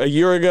 9th here a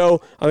year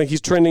ago. I think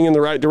he's trending in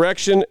the right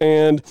direction,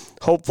 and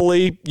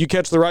hopefully you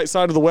catch the right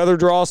side of the weather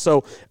draw.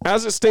 So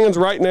as it stands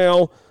right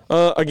now,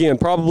 again,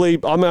 probably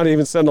I might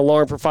even set an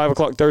alarm for 5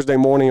 o'clock Thursday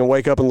morning and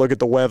wake up and look at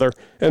the weather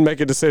and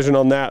make a decision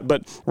on that.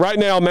 But right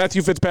now,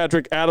 Matthew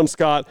Fitzpatrick, Adam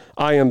Scott,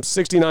 I am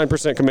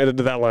 69% committed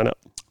to that lineup.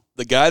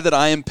 The guy that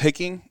I am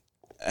picking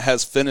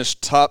has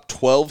finished top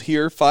 12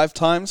 here 5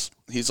 times.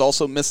 He's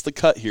also missed the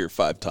cut here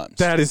 5 times.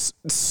 That is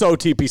so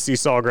TPC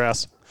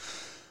Sawgrass.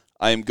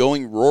 I am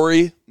going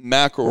Rory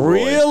McIlroy.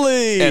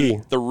 Really?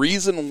 And the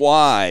reason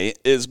why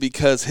is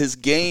because his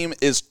game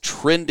is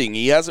trending.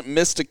 He hasn't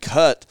missed a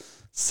cut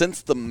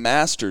since the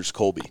Masters,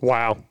 Colby.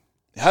 Wow.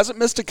 Hasn't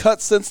missed a cut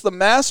since the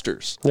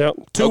Masters. Yep.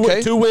 Two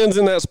wins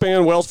in that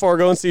span, Wells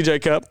Fargo and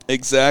CJ Cup.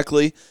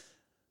 Exactly.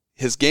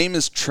 His game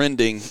is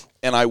trending,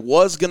 and I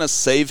was going to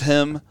save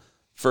him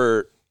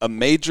for a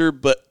major,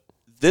 but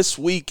this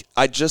week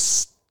I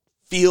just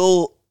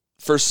feel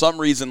for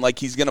some reason like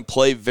he's going to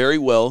play very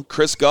well.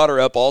 Chris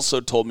Gotterup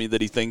also told me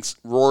that he thinks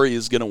Rory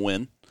is going to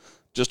win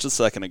just a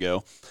second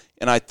ago.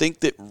 And I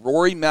think that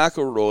Rory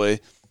McIlroy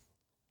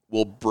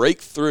will break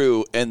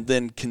through and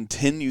then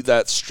continue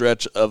that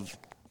stretch of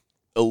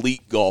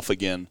elite golf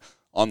again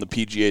on the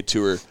PGA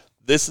Tour.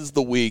 This is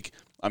the week.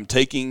 I'm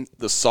taking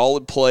the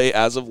solid play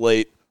as of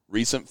late,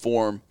 recent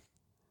form.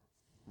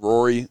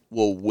 Rory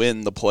will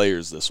win the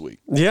Players this week.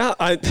 Yeah,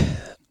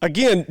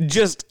 again,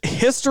 just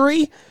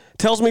history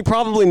tells me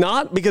probably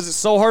not because it's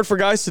so hard for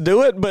guys to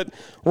do it, but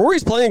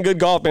Rory's playing good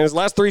golf, man. His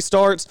last 3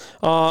 starts,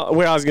 I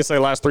was going to say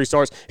last 3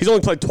 starts. He's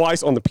only played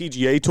twice on the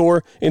PGA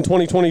Tour in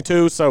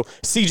 2022, so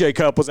CJ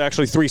Cup was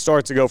actually 3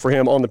 starts ago for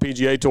him on the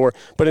PGA Tour.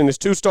 But in his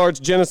 2 starts,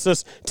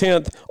 Genesis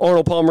 10th,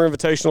 Arnold Palmer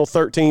Invitational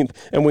 13th,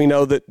 and we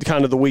know that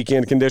kind of the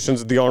weekend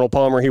conditions at the Arnold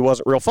Palmer he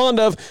wasn't real fond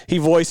of. He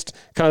voiced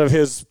kind of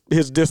his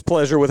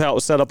displeasure with how it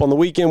was set up on the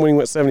weekend when he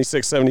went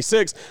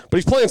 76-76, but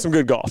he's playing some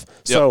good golf.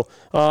 Yep. So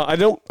I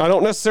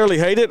don't necessarily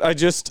hate it.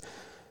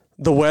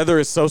 The weather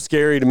is so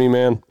scary to me,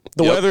 man.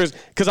 The weather is,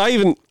 because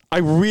I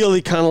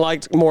really kind of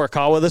liked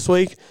Morikawa this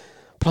week,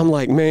 but I'm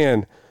like,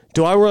 man,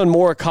 do I run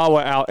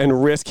Morikawa out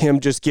and risk him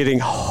just getting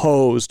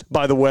hosed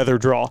by the weather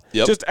draw?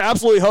 Yep. Just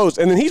absolutely hosed.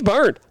 And then he's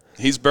burned.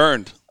 He's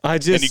burned.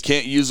 And you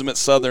can't use him at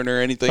Southern or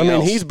anything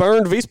else. He's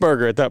burned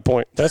Wiesberger at that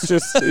point. That's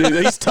just –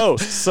 he's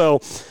toast.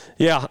 So,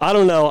 yeah, I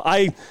don't know.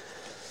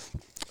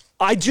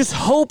 I just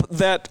hope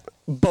that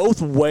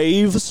both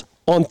waves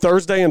on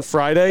Thursday and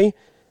Friday,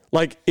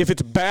 like if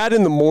it's bad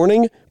in the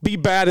morning, be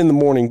bad in the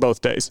morning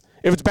both days.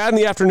 If it's bad in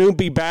the afternoon,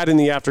 be bad in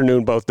the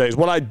afternoon both days.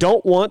 What I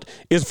don't want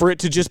is for it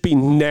to just be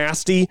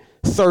nasty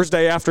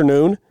Thursday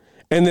afternoon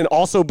and then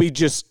also be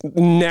just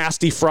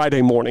nasty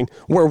Friday morning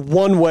where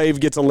one wave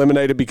gets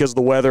eliminated because of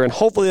the weather, and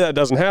hopefully that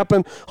doesn't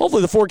happen.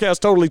 Hopefully the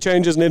forecast totally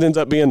changes and it ends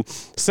up being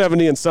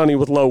 70 and sunny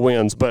with low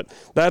winds. But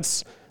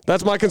that's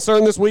my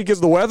concern this week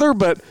is the weather,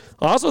 but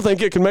I also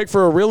think it can make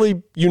for a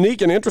really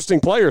unique and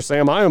interesting player,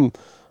 Sam. I'm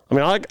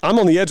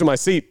on the edge of my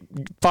seat,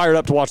 fired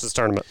up to watch this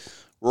tournament.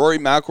 Rory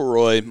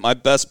McIlroy, my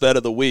best bet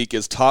of the week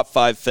is top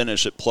 5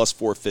 finish at plus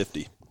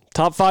 450.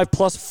 Top 5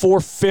 plus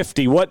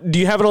 450. What do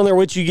you have it on there?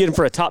 What you get him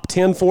for a top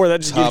 10 for?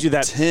 That just gives you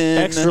that 10,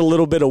 extra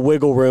little bit of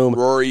wiggle room.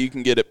 Rory, you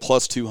can get it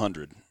plus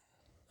 200.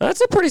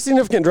 That's a pretty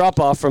significant drop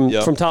off from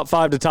top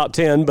 5 to top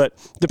 10, but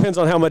depends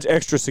on how much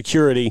extra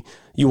security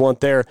you want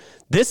there.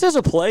 This is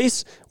a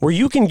place where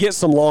you can get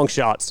some long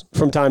shots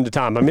from time to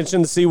time. I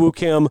mentioned the Siwoo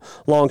Kim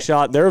long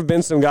shot. There have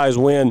been some guys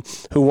win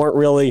who weren't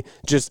really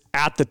just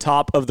at the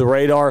top of the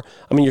radar.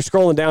 I mean, you're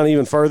scrolling down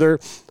even further.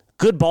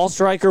 Good ball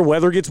striker.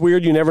 Weather gets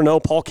weird. You never know.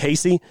 Paul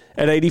Casey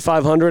at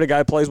 8,500. A guy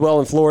who plays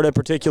well in Florida,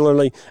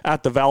 particularly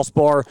at the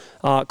Valspar.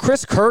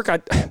 Chris Kirk,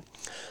 I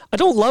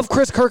don't love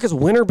Chris Kirk as a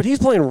winner, but he's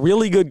playing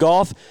really good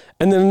golf.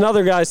 And then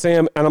another guy,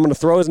 Sam, and I'm going to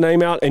throw his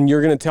name out, and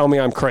you're going to tell me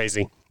I'm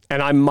crazy.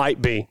 And I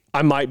might be.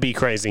 I might be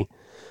crazy.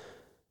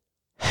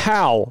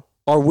 How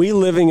are we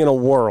living in a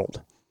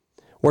world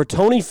where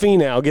Tony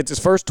Finau gets his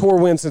first tour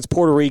win since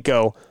Puerto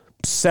Rico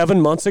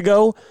 7 months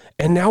ago,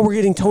 and now we're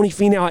getting Tony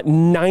Finau at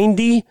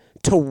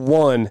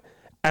 90-1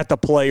 at the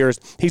Players?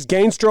 He's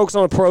gained strokes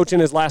on approach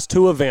in his last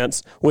 2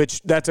 events,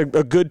 which that's a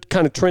good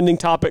kind of trending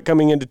topic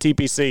coming into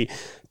TPC.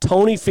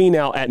 Tony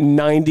Finau at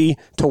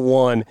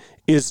 90-1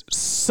 is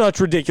such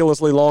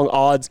ridiculously long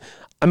odds.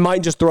 I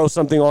might just throw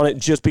something on it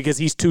just because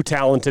he's too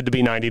talented to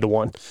be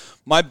 90-1.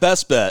 My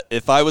best bet,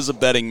 if I was a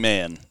betting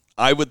man,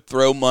 I would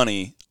throw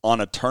money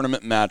on a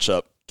tournament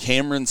matchup.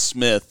 Cameron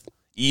Smith,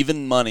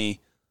 even money,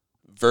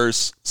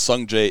 versus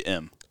Sungjae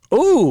Im.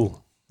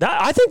 Ooh,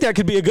 I think that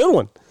could be a good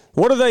one.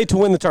 What are they to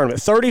win the tournament?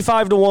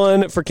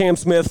 35-1 for Cam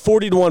Smith,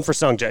 40-1 for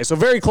Sungjae. So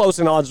very close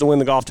in odds to win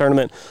the golf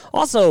tournament.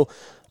 Also,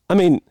 I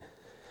mean,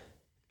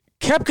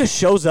 Koepka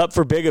shows up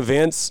for big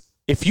events.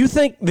 If you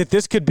think that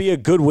this could be a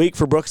good week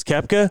for Brooks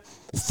Koepka,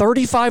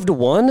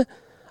 35-1,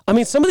 I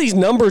mean, some of these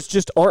numbers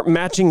just aren't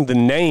matching the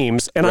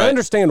names, and right. I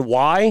understand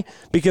why,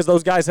 because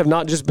those guys have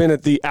not just been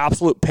at the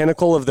absolute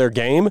pinnacle of their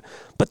game,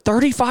 but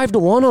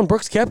 35-1 on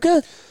Brooks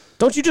Koepka?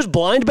 Don't you just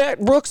blind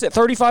bet Brooks at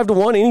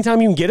 35-1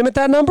 anytime you can get him at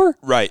that number?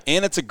 Right,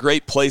 and it's a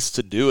great place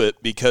to do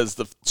it because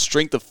the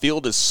strength of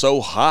field is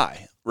so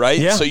high, right?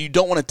 Yeah. So you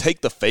don't want to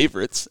take the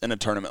favorites in a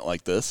tournament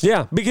like this.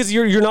 Yeah, because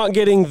you're not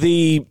getting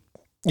the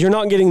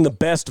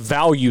best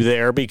value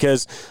there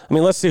because, I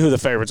mean, let's see who the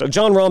favorites are.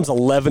 Jon Rahm's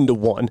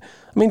 11-1.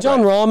 I mean,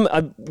 Jon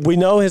Rahm, we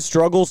know his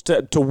struggles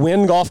to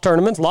win golf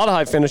tournaments, a lot of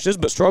high finishes,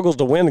 but struggles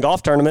to win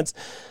golf tournaments.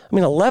 I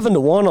mean,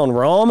 11-1 on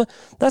Rahm,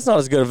 that's not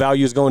as good a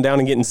value as going down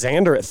and getting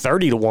Xander at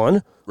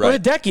 30-1. Right. Or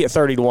Hideki at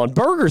 30-1,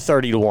 Berger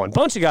 30-1,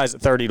 bunch of guys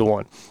at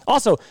 30-1.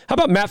 Also, how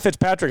about Matt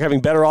Fitzpatrick having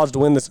better odds to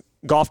win this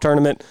golf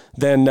tournament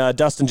than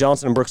Dustin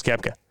Johnson and Brooks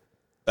Koepka?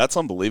 That's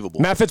unbelievable.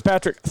 Matt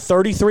Fitzpatrick,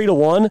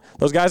 33-1.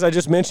 Those guys I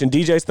just mentioned,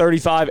 DJ's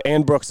 35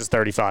 and Brooks is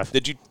 35.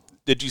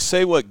 Did you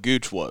say what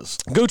Gooch was?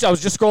 Gooch, I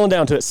was just scrolling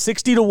down to it.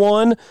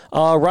 60-1,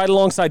 right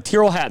alongside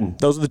Tyrrell Hatton.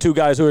 Those are the two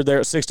guys who are there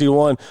at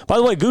 60-1. By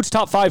the way, Gooch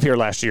top 5 here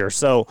last year.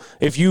 So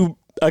if you're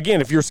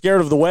scared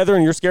of the weather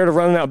and you're scared of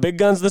running out big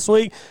guns this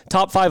week,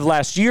 top 5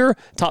 last year,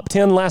 top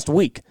 10 last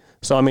week.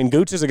 So, I mean,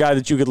 Gooch is a guy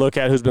that you could look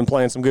at who's been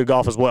playing some good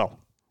golf as well.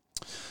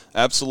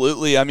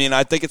 Absolutely. I mean,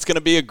 I think it's going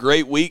to be a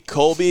great week,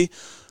 Colby.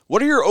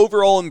 What are your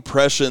overall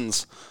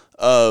impressions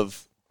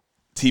of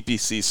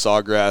TPC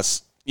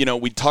Sawgrass? You know,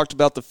 we talked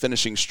about the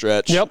finishing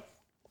stretch. Yep.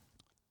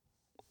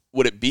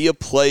 Would it be a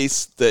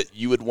place that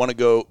you would want to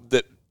go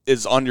that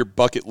is on your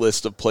bucket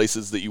list of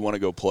places that you want to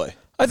go play?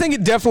 I think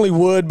it definitely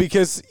would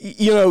because,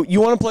 you know,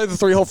 you want to play the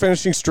 3-hole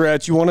finishing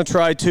stretch. You want to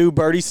try 2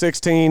 birdie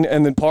 16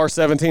 and then par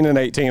 17 and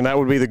 18. That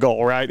would be the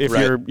goal, right? If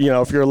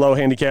you're a low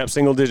handicap,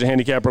 single digit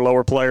handicap or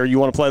lower player, you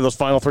want to play those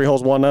final 3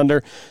 holes 1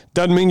 under.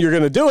 Doesn't mean you're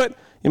going to do it.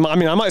 I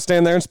mean, I might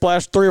stand there and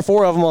splash 3 or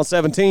 4 of them on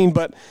 17,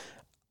 but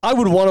I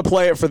would want to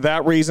play it for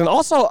that reason.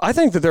 Also, I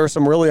think that there are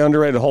some really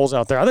underrated holes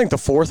out there. I think the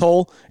 4th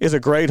hole is a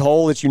great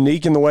hole. It's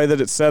unique in the way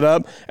that it's set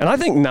up. And I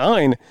think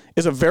 9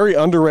 is a very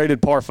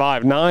underrated par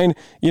 5. 9,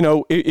 you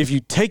know,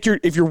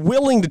 if you're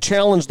willing to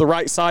challenge the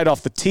right side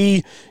off the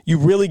tee, you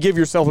really give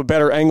yourself a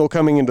better angle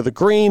coming into the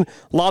green.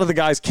 A lot of the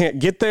guys can't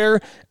get there.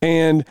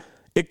 And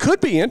it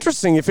could be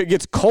interesting if it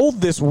gets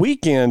cold this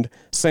weekend,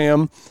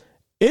 Sam.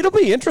 it'll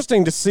be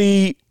interesting to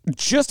see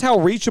just how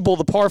reachable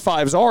the par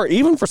fives are,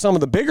 even for some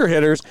of the bigger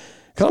hitters.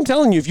 Because I'm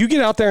telling you, if you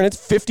get out there and it's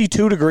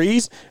 52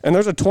 degrees and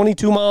there's a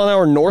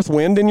 22-mile-an-hour north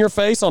wind in your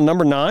face on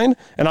number 9,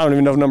 and I don't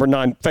even know if number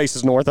 9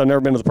 faces north. I've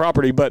never been to the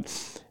property, but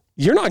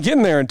you're not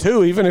getting there in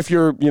 2, even if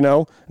you're,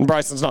 and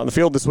Bryson's not in the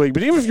field this week,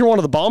 but even if you're one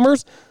of the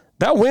bombers,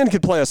 that wind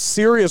could play a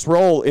serious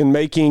role in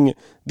making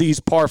these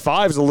par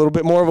fives a little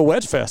bit more of a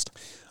wedge fest.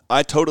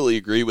 I totally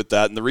agree with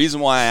that. And the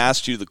reason why I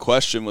asked you the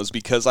question was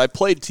because I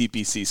played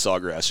TPC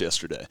Sawgrass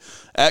yesterday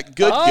at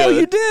Good. Oh,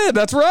 you did.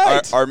 That's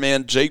right. Our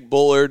man Jake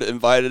Bullard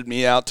invited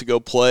me out to go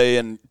play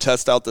and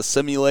test out the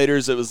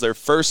simulators. It was their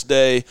first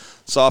day,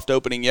 soft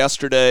opening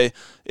yesterday.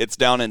 It's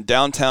down in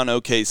downtown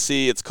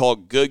OKC. It's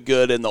called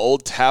Good in the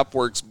old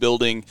Tapworks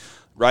building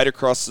right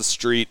across the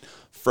street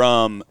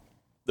from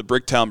the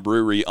Bricktown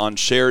Brewery on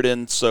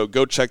Sheridan. So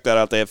go check that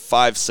out. They have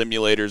 5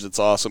 simulators. It's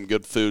awesome,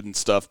 good food and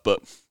stuff.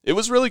 But it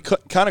was really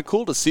kind of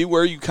cool to see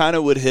where you kind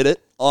of would hit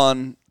it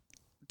on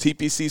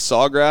TPC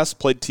Sawgrass.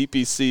 Played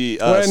TPC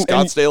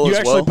Scottsdale as well. You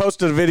actually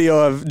posted a video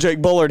of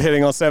Jake Bullard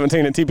hitting on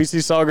 17 at TPC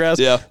Sawgrass.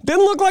 Yeah.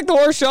 Didn't look like the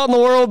worst shot in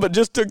the world, but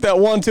just took that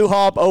 1-2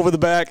 hop over the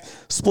back.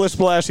 Splish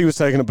splash, he was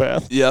taking a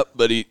bath. Yep,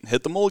 but he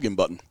hit the mulligan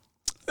button.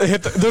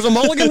 There's a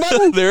mulligan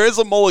button? There is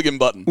a mulligan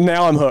button.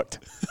 Now I'm hooked.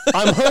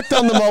 I'm hooked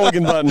on the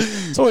mulligan button.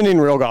 So we need in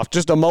real golf,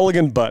 just a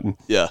mulligan button.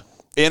 Yeah.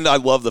 And I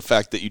love the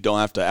fact that you don't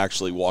have to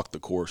actually walk the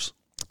course.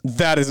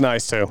 That is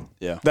nice, too.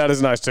 Yeah. That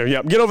is nice, too.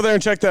 Yep. Get over there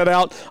and check that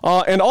out.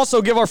 And also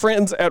give our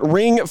friends at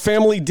Ring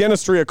Family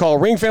Dentistry a call.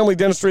 Ring Family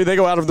Dentistry, they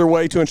go out of their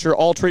way to ensure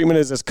all treatment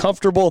is as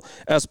comfortable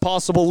as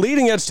possible.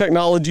 Leading-edge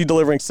technology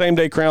delivering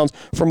same-day crowns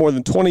for more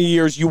than 20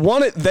 years. You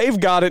want it, they've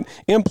got it.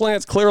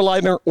 Implants, clear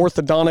aligner,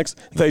 orthodontics,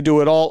 they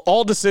do it all.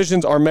 All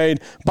decisions are made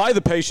by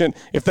the patient.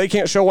 If they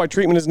can't show why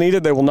treatment is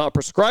needed, they will not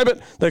prescribe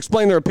it. They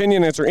explain their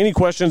opinion, answer any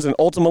questions, and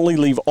ultimately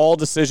leave all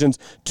decisions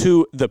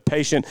to the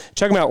patient.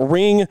 Check them out,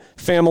 Ring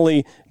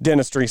Family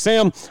Dentistry.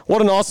 Sam,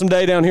 what an awesome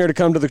day down here to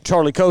come to the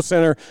Charlie Coe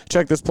Center.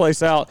 Check this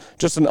place out.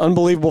 Just an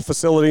unbelievable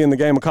facility in the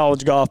game of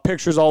college golf.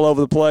 Pictures all over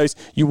the place.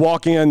 You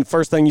walk in,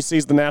 first thing you see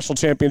is the national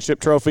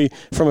championship trophy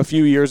from a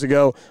few years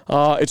ago.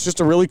 It's just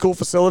a really cool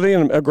facility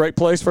and a great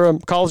place for a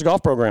college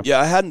golf program. Yeah,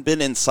 I hadn't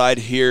been inside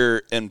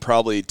here in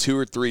probably 2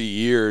 or 3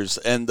 years,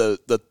 and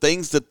the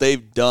things that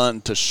they've done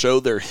to show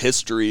their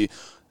history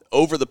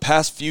over the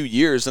past few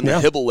years in the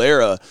Hibble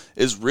era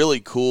is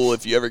really cool.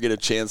 If you ever get a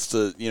chance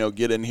to,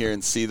 get in here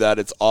and see that,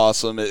 it's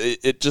awesome.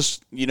 It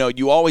just,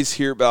 you always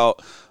hear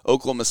about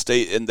Oklahoma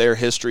State and their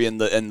history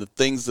and the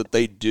things that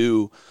they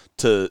do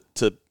to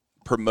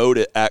promote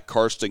it at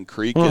Karsten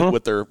Creek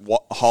with their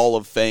Hall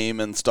of Fame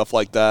and stuff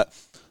like that.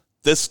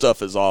 This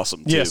stuff is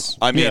awesome, too. Yes.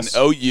 I mean,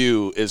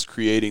 OU is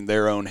creating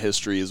their own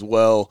history as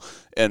well,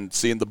 and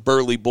seeing the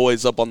Burley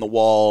boys up on the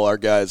wall, our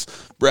guys,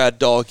 Brad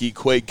Dahlke,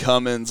 Quade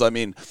Cummins. I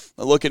mean,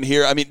 looking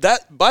here. I mean,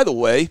 that, by the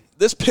way,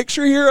 this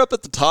picture here up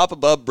at the top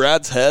above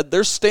Brad's head,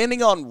 they're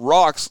standing on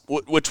rocks,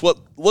 which what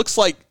looks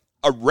like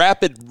a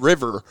rapid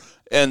river,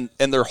 and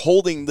they're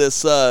holding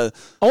this. I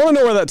want to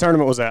know where that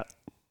tournament was at.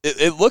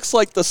 It looks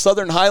like the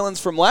Southern Highlands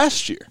from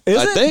last year,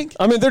 I think.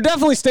 I mean, they're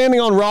definitely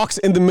standing on rocks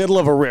in the middle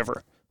of a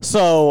river.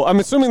 So I'm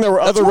assuming there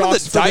were other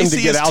rocks for them to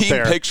get out there. That's one of the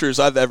diciest pictures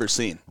I've ever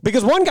seen.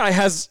 Because one guy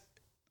has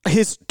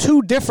his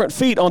 2 different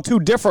feet on 2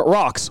 different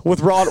rocks with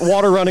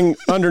water running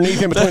underneath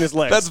him between his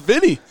legs. That's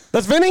Vinny.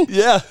 That's Vinny?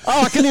 Yeah.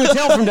 Oh, I couldn't even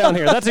tell from down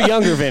here. That's a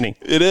younger Vinny.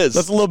 It is.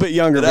 That's a little bit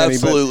younger It Vinny.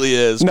 Absolutely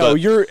is. No,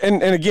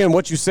 and again,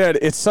 what you said,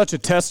 it's such a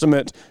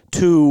testament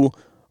to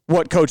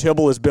what Coach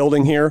Hibble is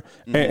building here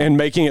and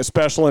making it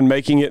special and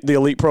making it the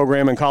elite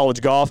program in college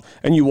golf.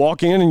 And you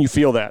walk in and you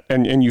feel that,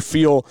 and you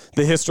feel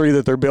the history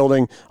that they're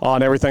building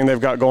on everything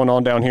they've got going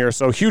on down here.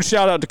 So huge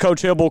shout out to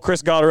Coach Hibble,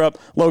 Chris Gotterup,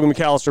 Logan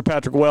McAllister,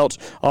 Patrick Welch,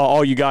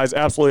 all you guys.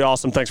 Absolutely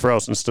awesome. Thanks for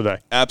hosting us today.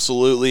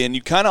 Absolutely. And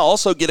you kind of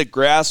also get a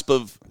grasp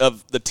of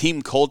the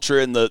team culture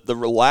and the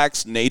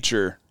relaxed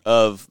nature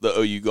of the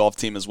OU golf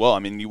team as well. I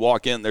mean, you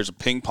walk in, there's a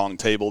ping pong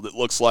table that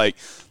looks like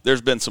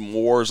there's been some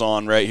wars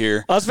on right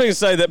here. I was going to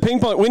say that ping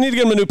pong, we need to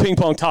get them a new ping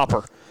pong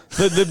topper.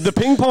 The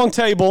ping pong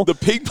table. The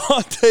ping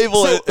pong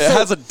table, it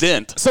has a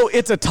dent. So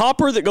it's a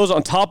topper that goes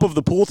on top of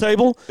the pool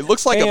table. It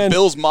looks like a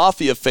Bills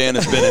Mafia fan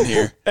has been in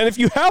here. And if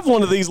you have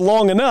one of these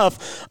long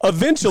enough,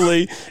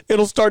 eventually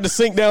it'll start to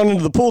sink down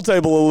into the pool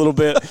table a little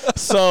bit.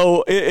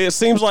 So it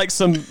seems like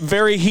some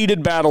very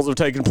heated battles are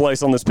taking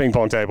place on this ping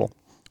pong table.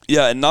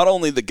 Yeah, and not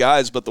only the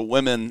guys, but the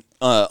women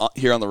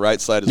here on the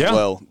right side as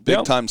well.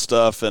 Big time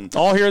stuff, and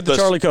all here at the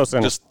Charlie Coe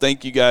Center. Just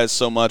thank you guys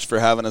so much for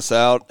having us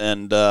out,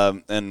 and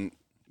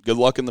good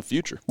luck in the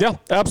future. Yeah,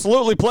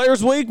 absolutely.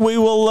 Players Week, we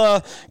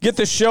will get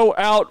this show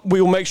out.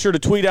 We will make sure to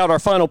tweet out our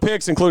final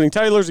picks, including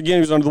Taylor's. Again, he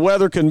was under the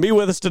weather, couldn't be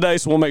with us today,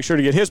 so we'll make sure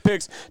to get his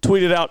picks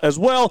tweeted out as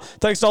well.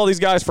 Thanks to all these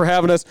guys for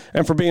having us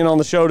and for being on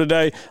the show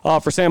today.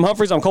 For Sam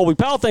Humphreys, I'm Colby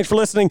Powell. Thanks for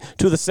listening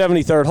to the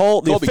 73rd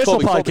Hole, the official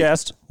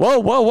podcast. Whoa.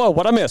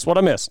 What'd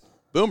I miss?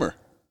 Boomer.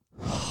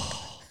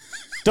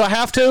 Do I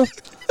have to?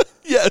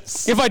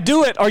 Yes. If I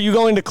do it, are you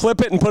going to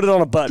clip it and put it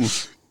on a button?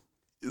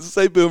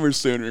 Say Boomer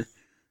sooner.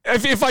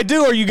 If I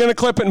do, are you going to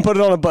clip it and put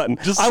it on a button?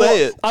 Just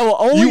say it. I will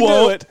only You do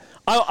won't. it.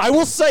 I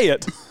will say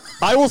it.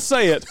 I will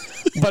say it.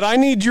 But I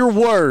need your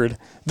word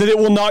that it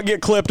will not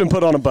get clipped and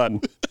put on a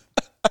button.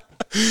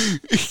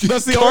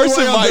 That's the only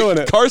way I'm doing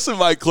it. Carson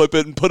might clip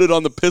it and put it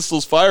on the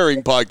Pistols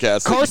Firing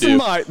podcast. Carson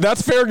might.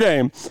 That's fair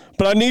game.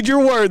 But I need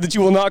your word that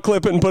you will not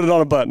clip it and put it on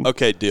a button.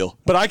 Okay, deal.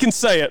 But I can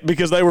say it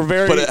because they were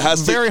very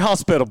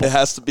hospitable. It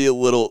has to be a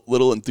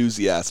little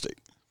enthusiastic.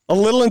 A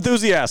little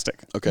enthusiastic.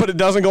 Okay. But it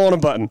doesn't go on a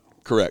button.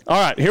 Correct. All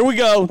right, here we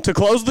go to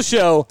close the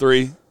show.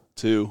 3,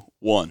 2,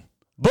 1.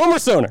 Boomer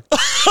Sooner.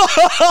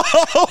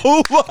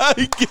 Oh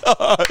my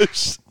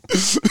gosh.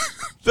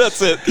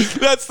 That's it.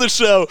 That's the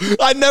show.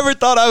 I never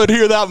thought I would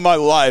hear that in my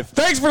life.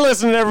 Thanks for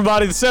listening,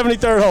 everybody. The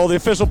 73rd Hole, the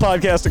official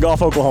podcast of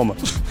Golf Oklahoma.